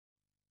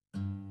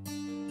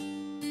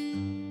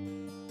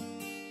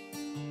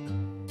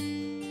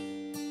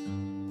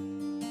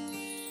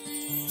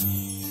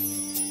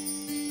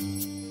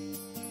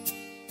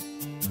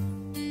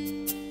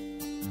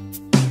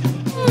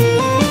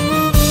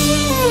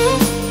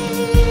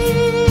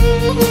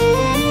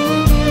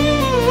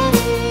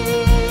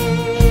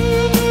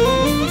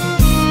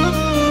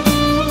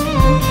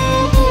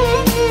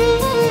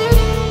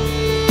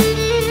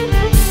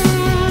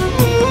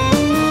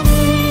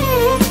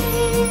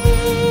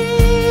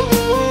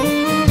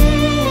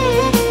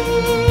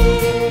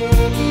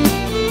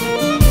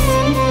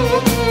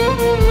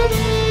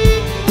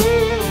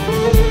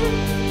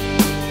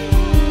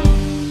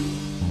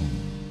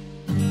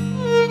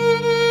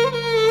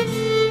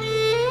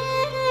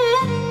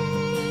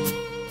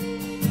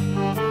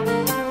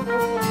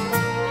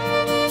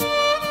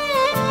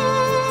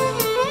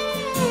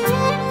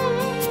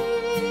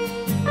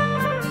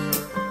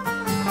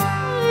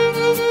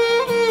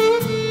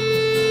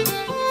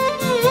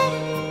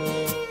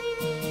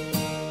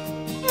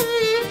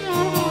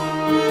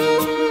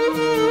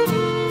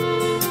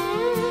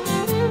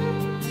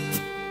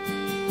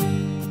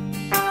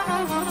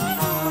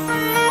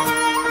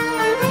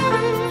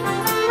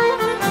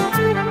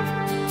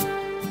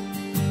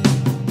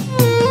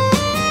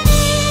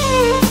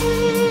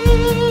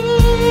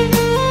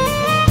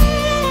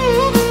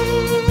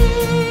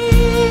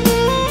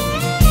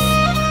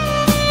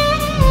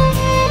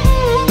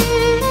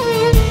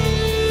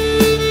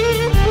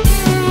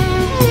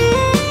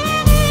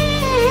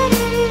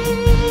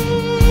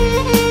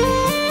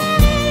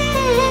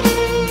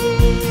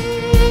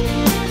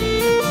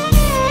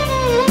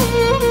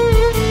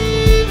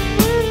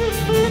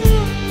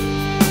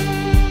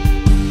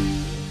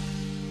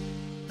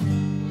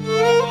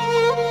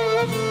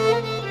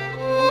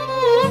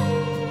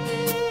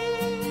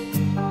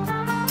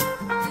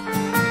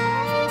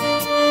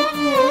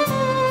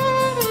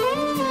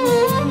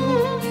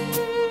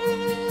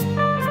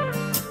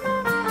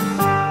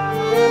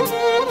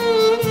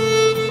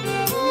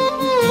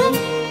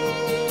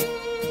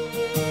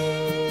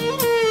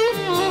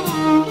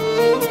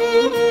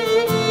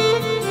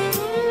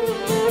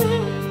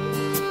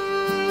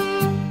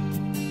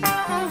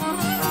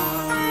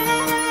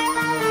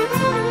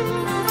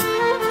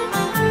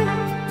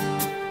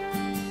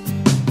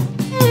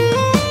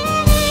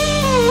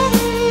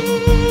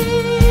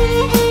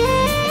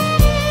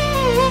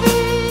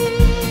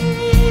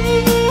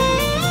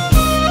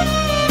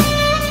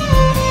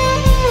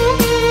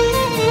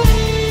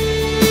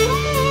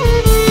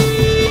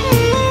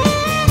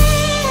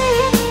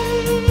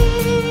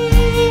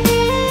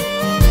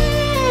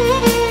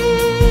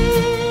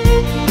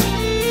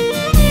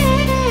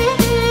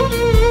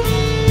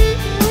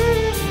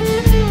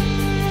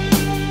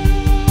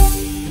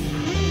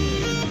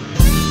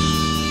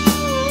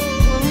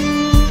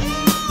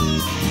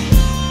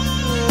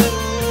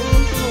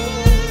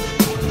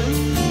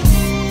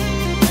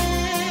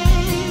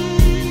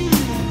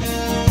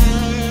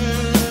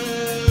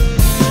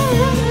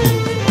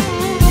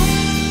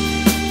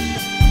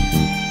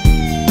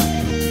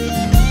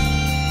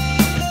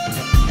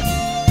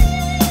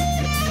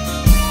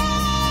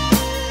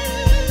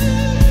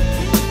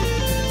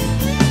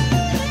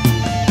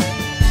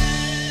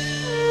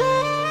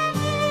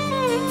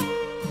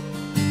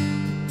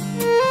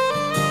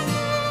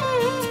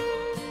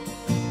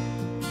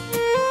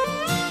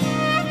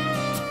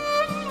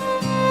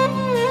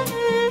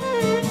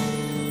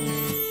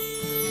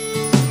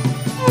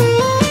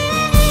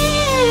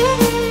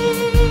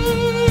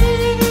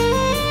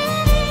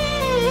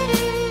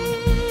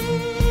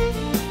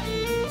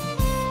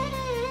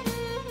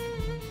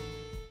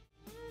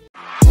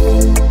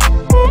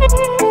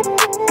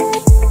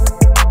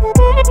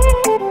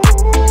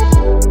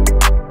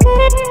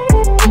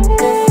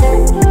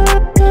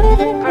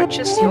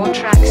Purchase your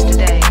tracks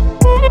today.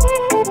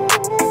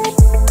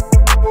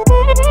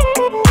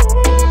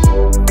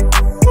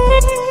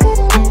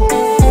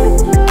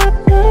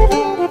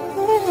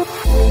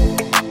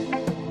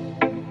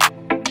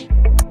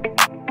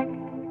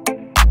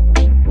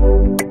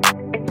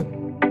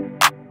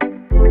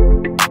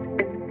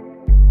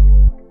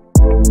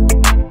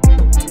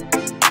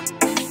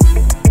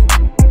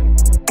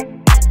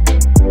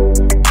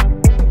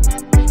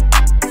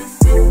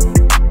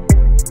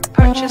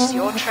 Purchase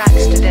your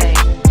tracks today.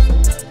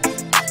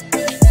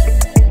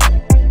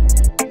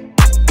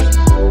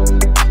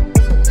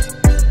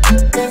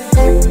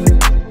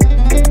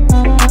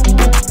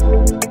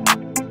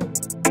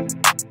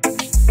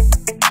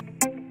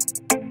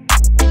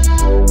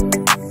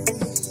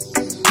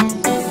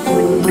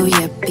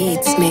 Booyah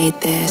Beats made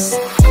this.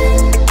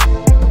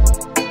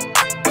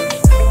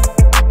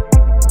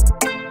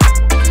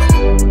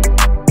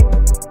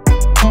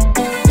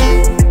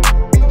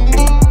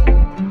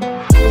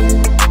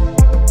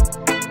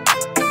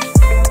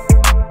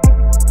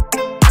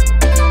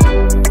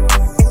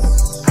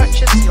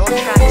 Purchase your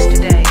tracks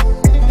today.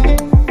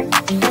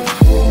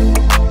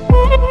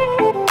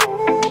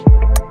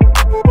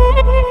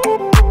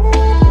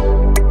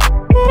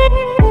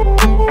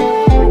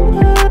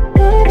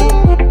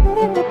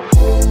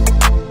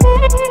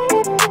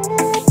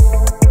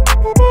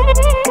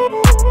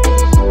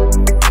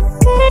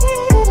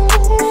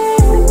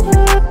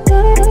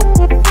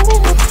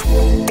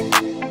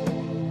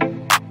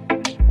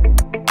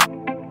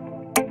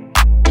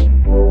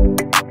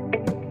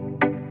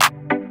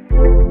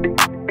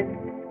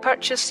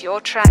 Purchase your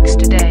tracks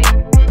today.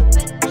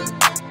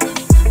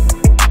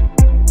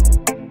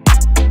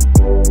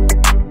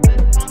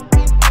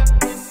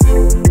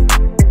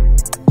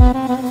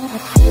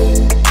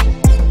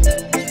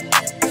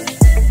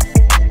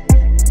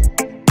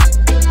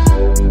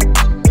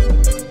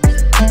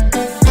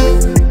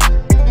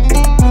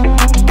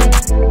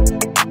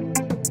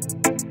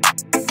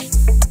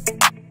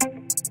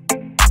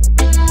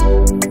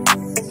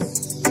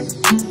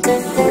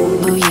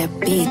 Booyah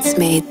Beats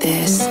made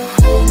this.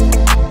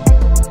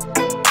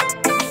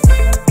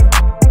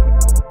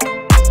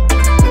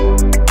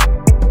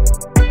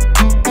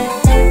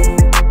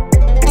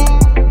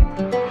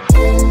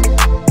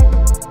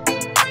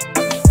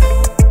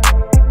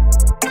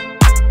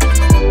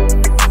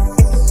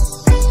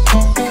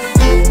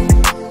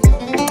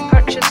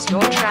 Purchase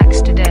your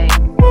tracks today.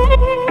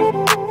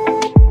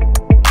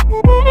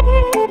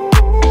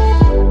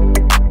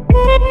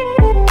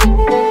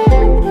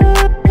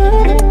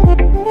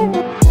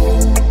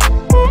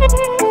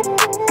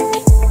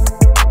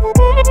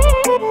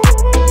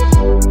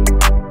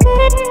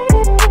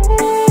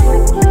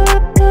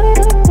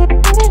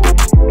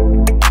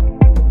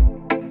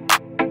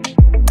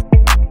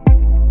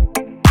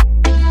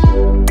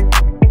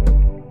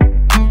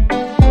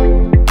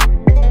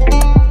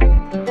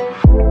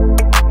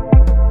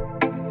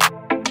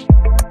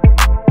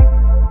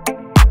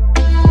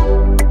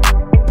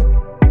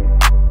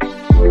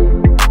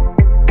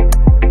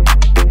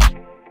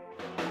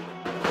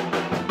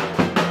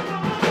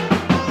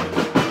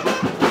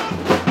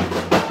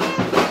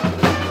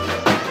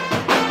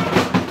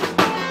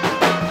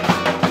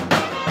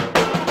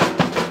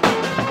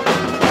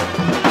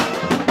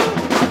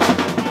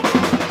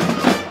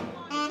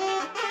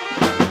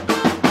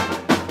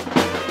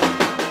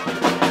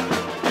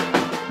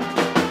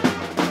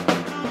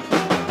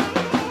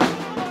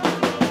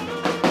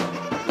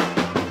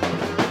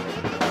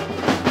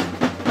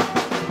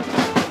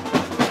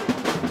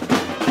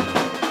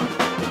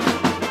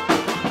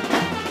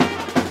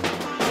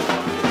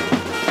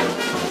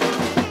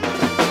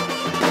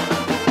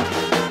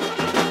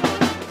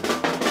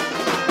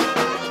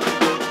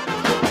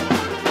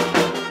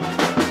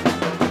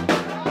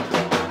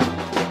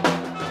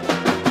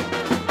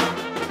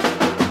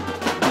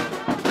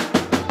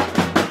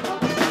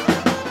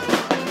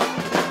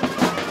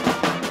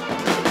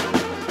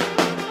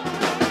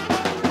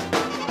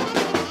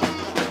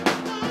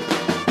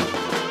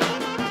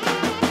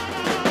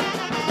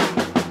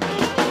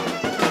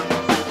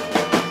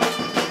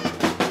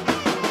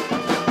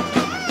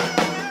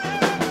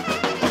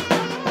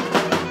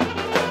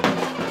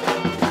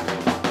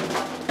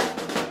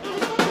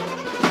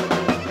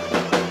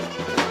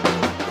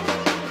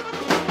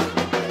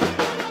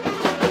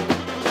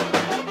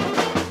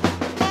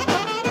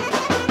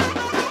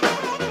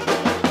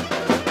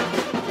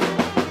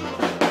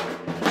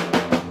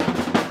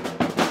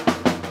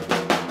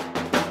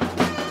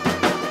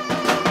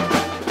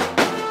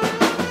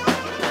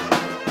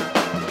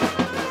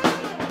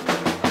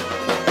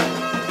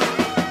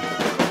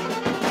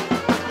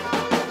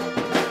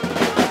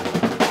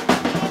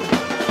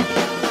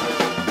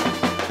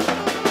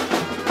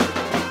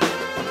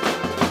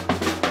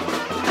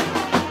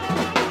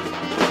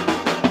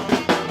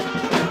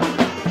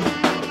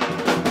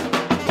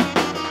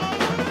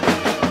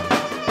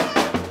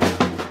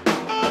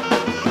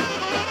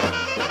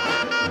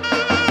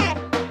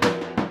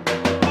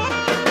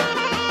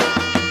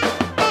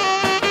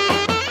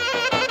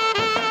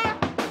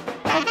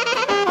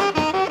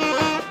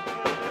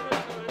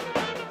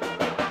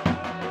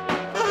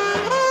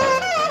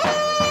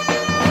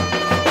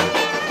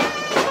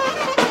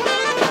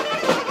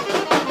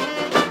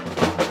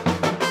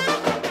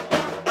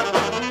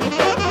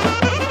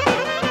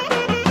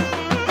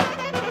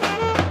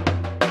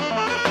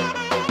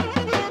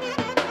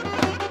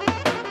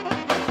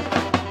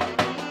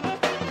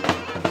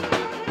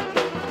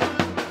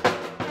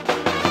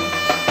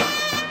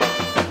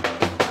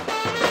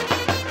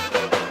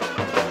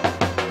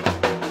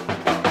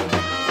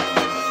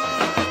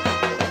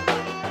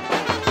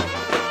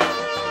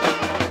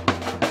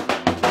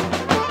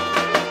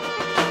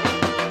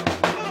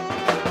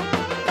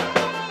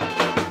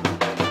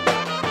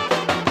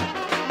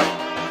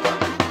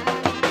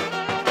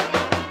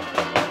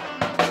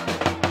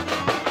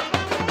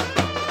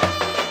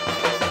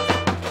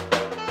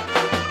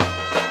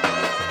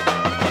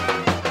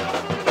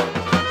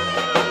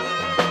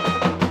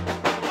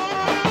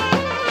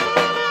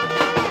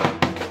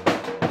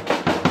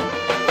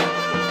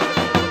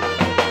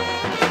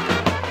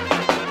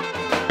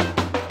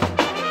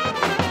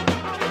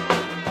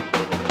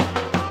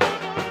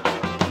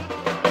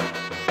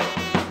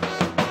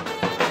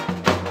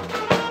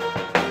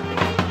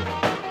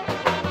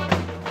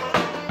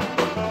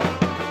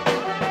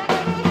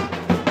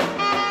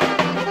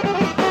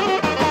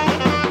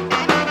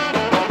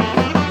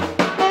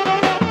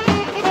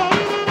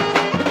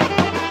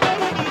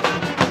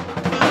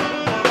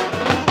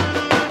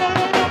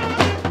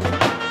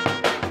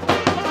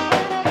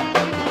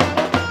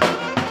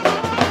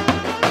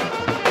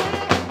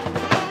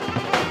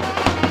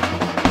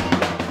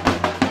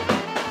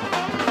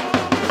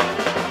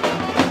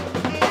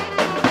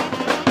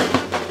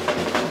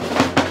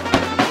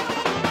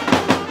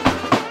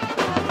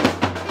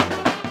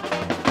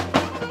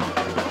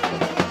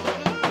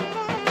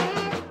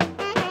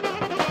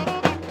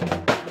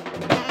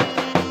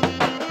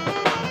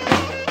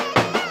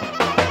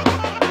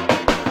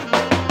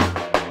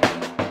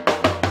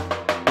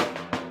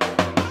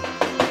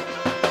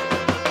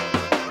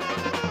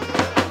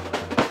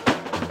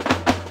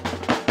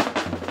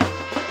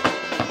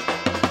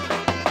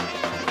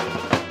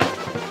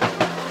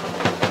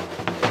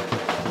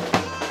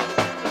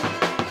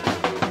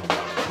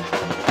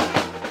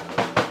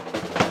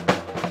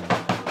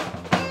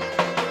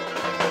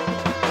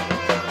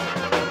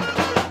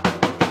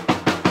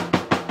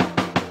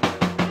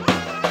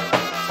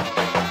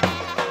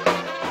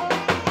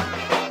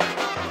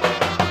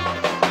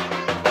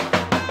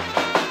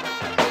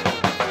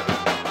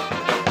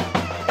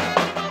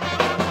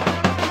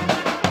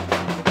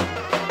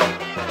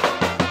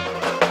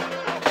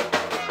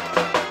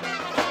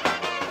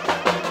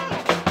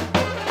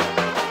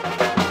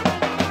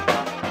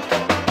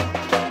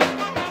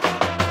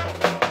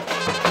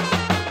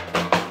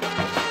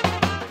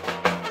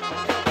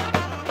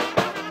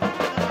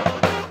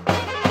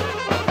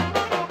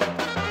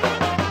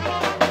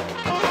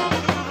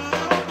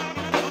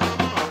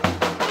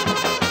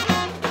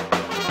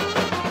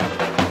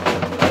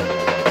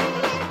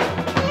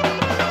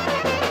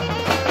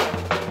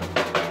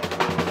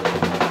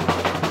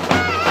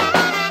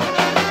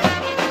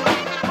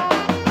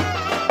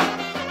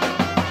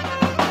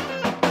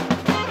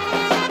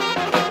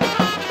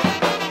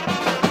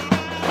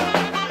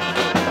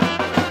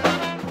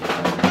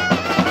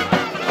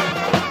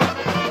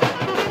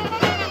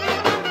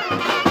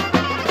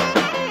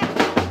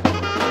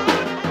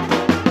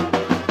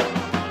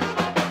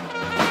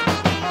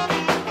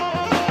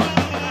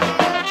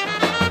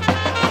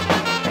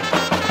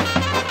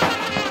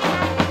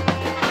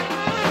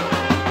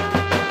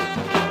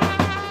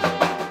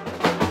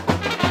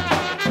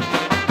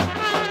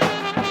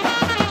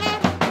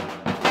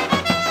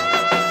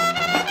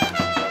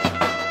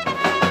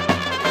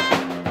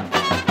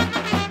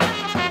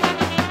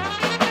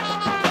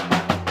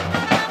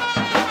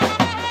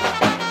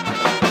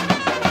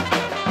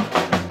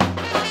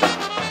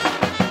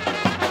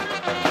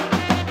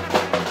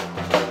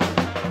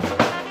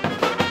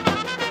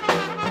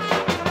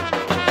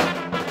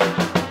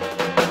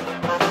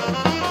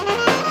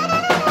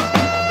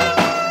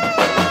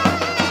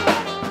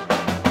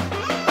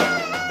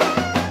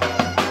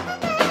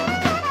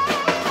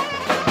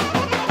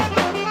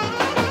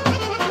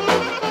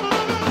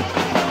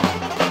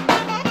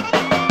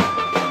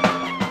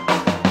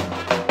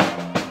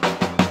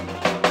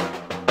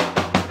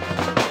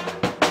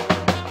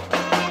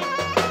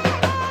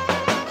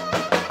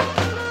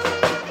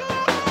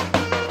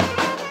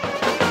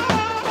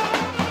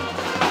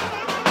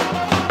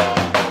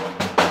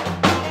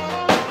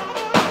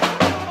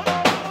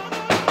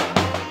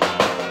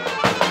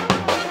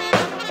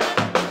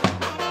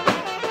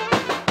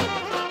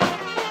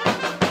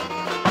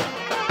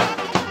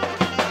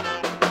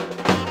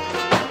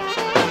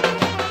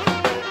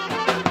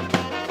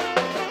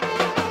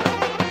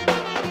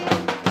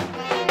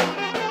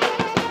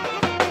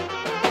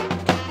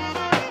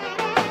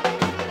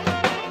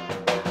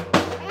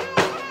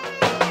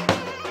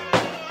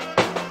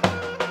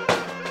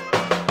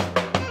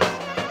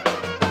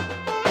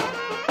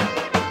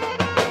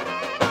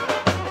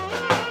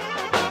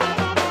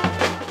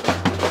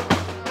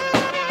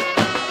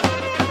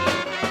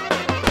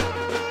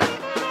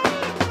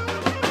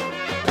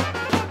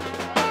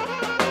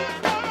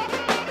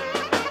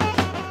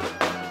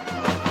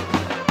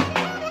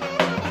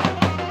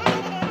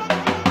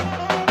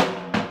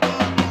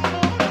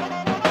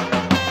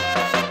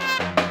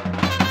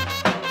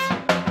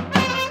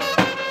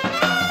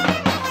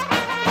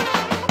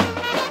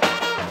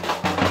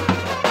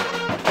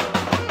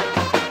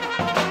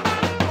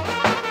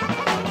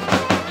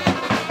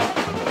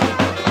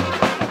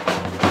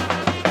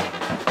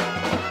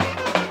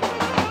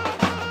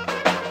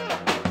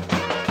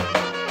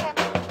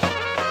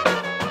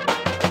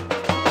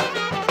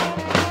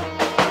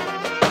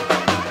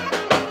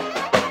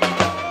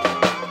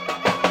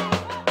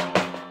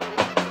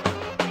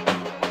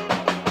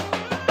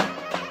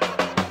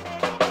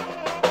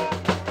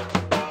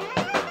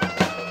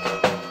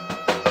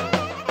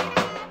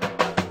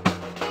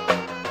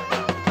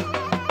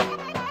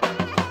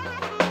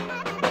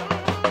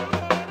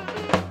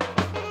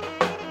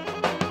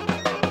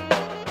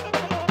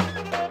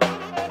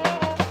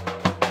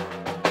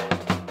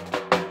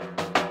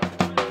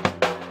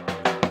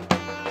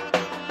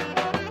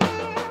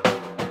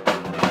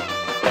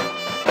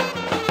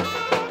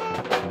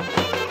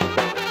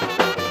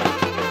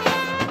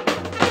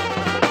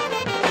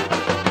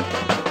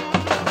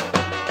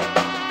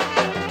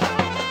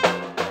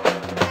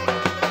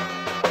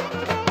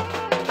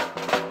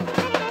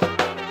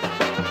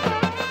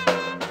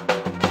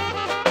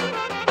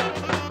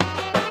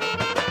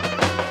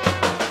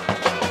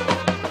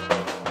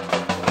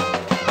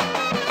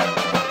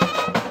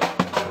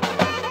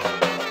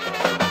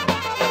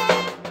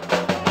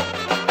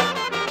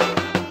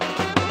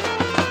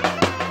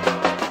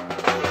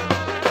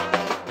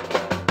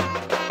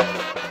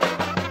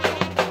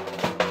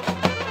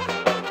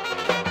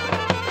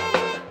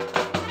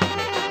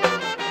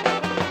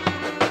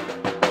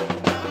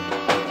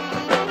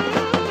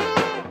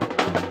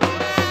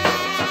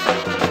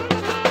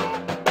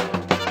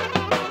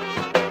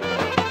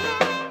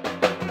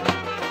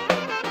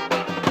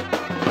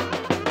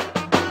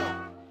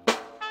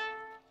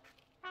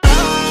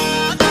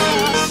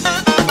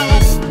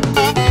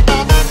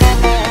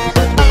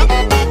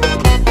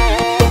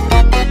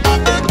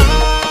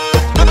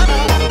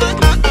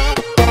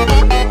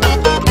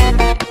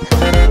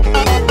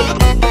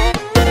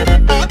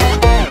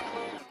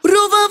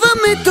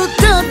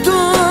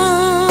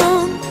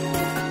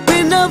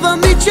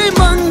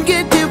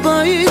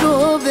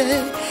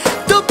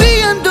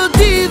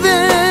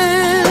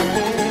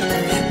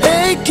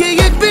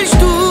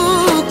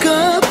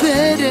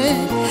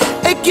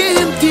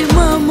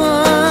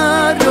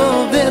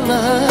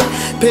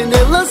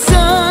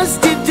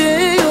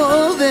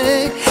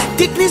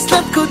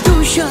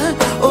 duša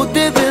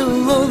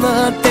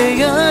odebelila te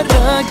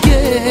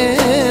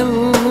yaragel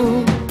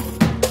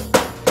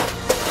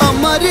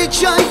Amare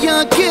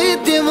chaya ke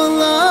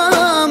devla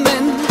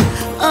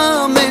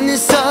amen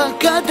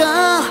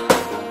sakada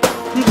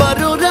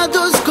Baro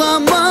radosko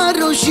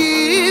amaro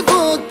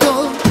životo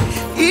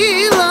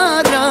ilaranga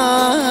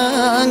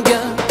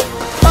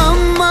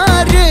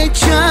Amare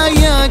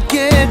chaya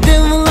ke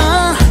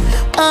devla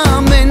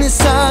amen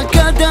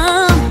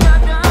sakada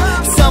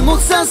Samo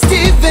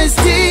sasti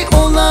vesti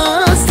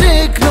ola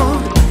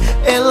strekno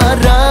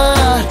elara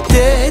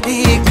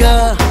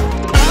dedika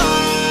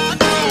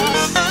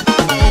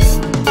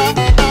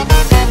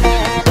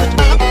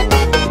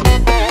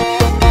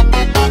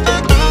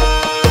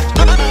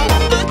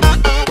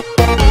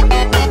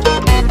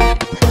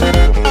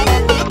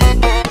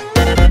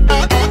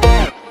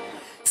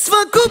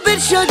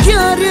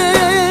Berşakare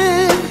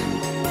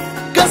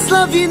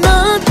Kaslavi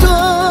na to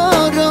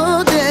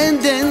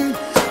rodenden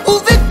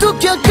Uvek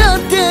dok ja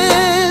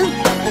kadem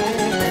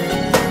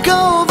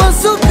Kao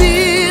vas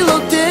bilo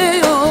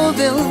te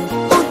ovel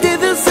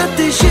Odevel za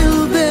te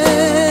žilbe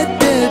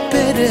te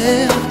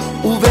pere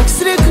Uvek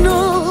srekno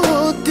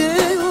te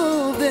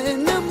ove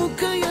Na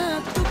muka ja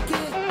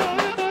tuke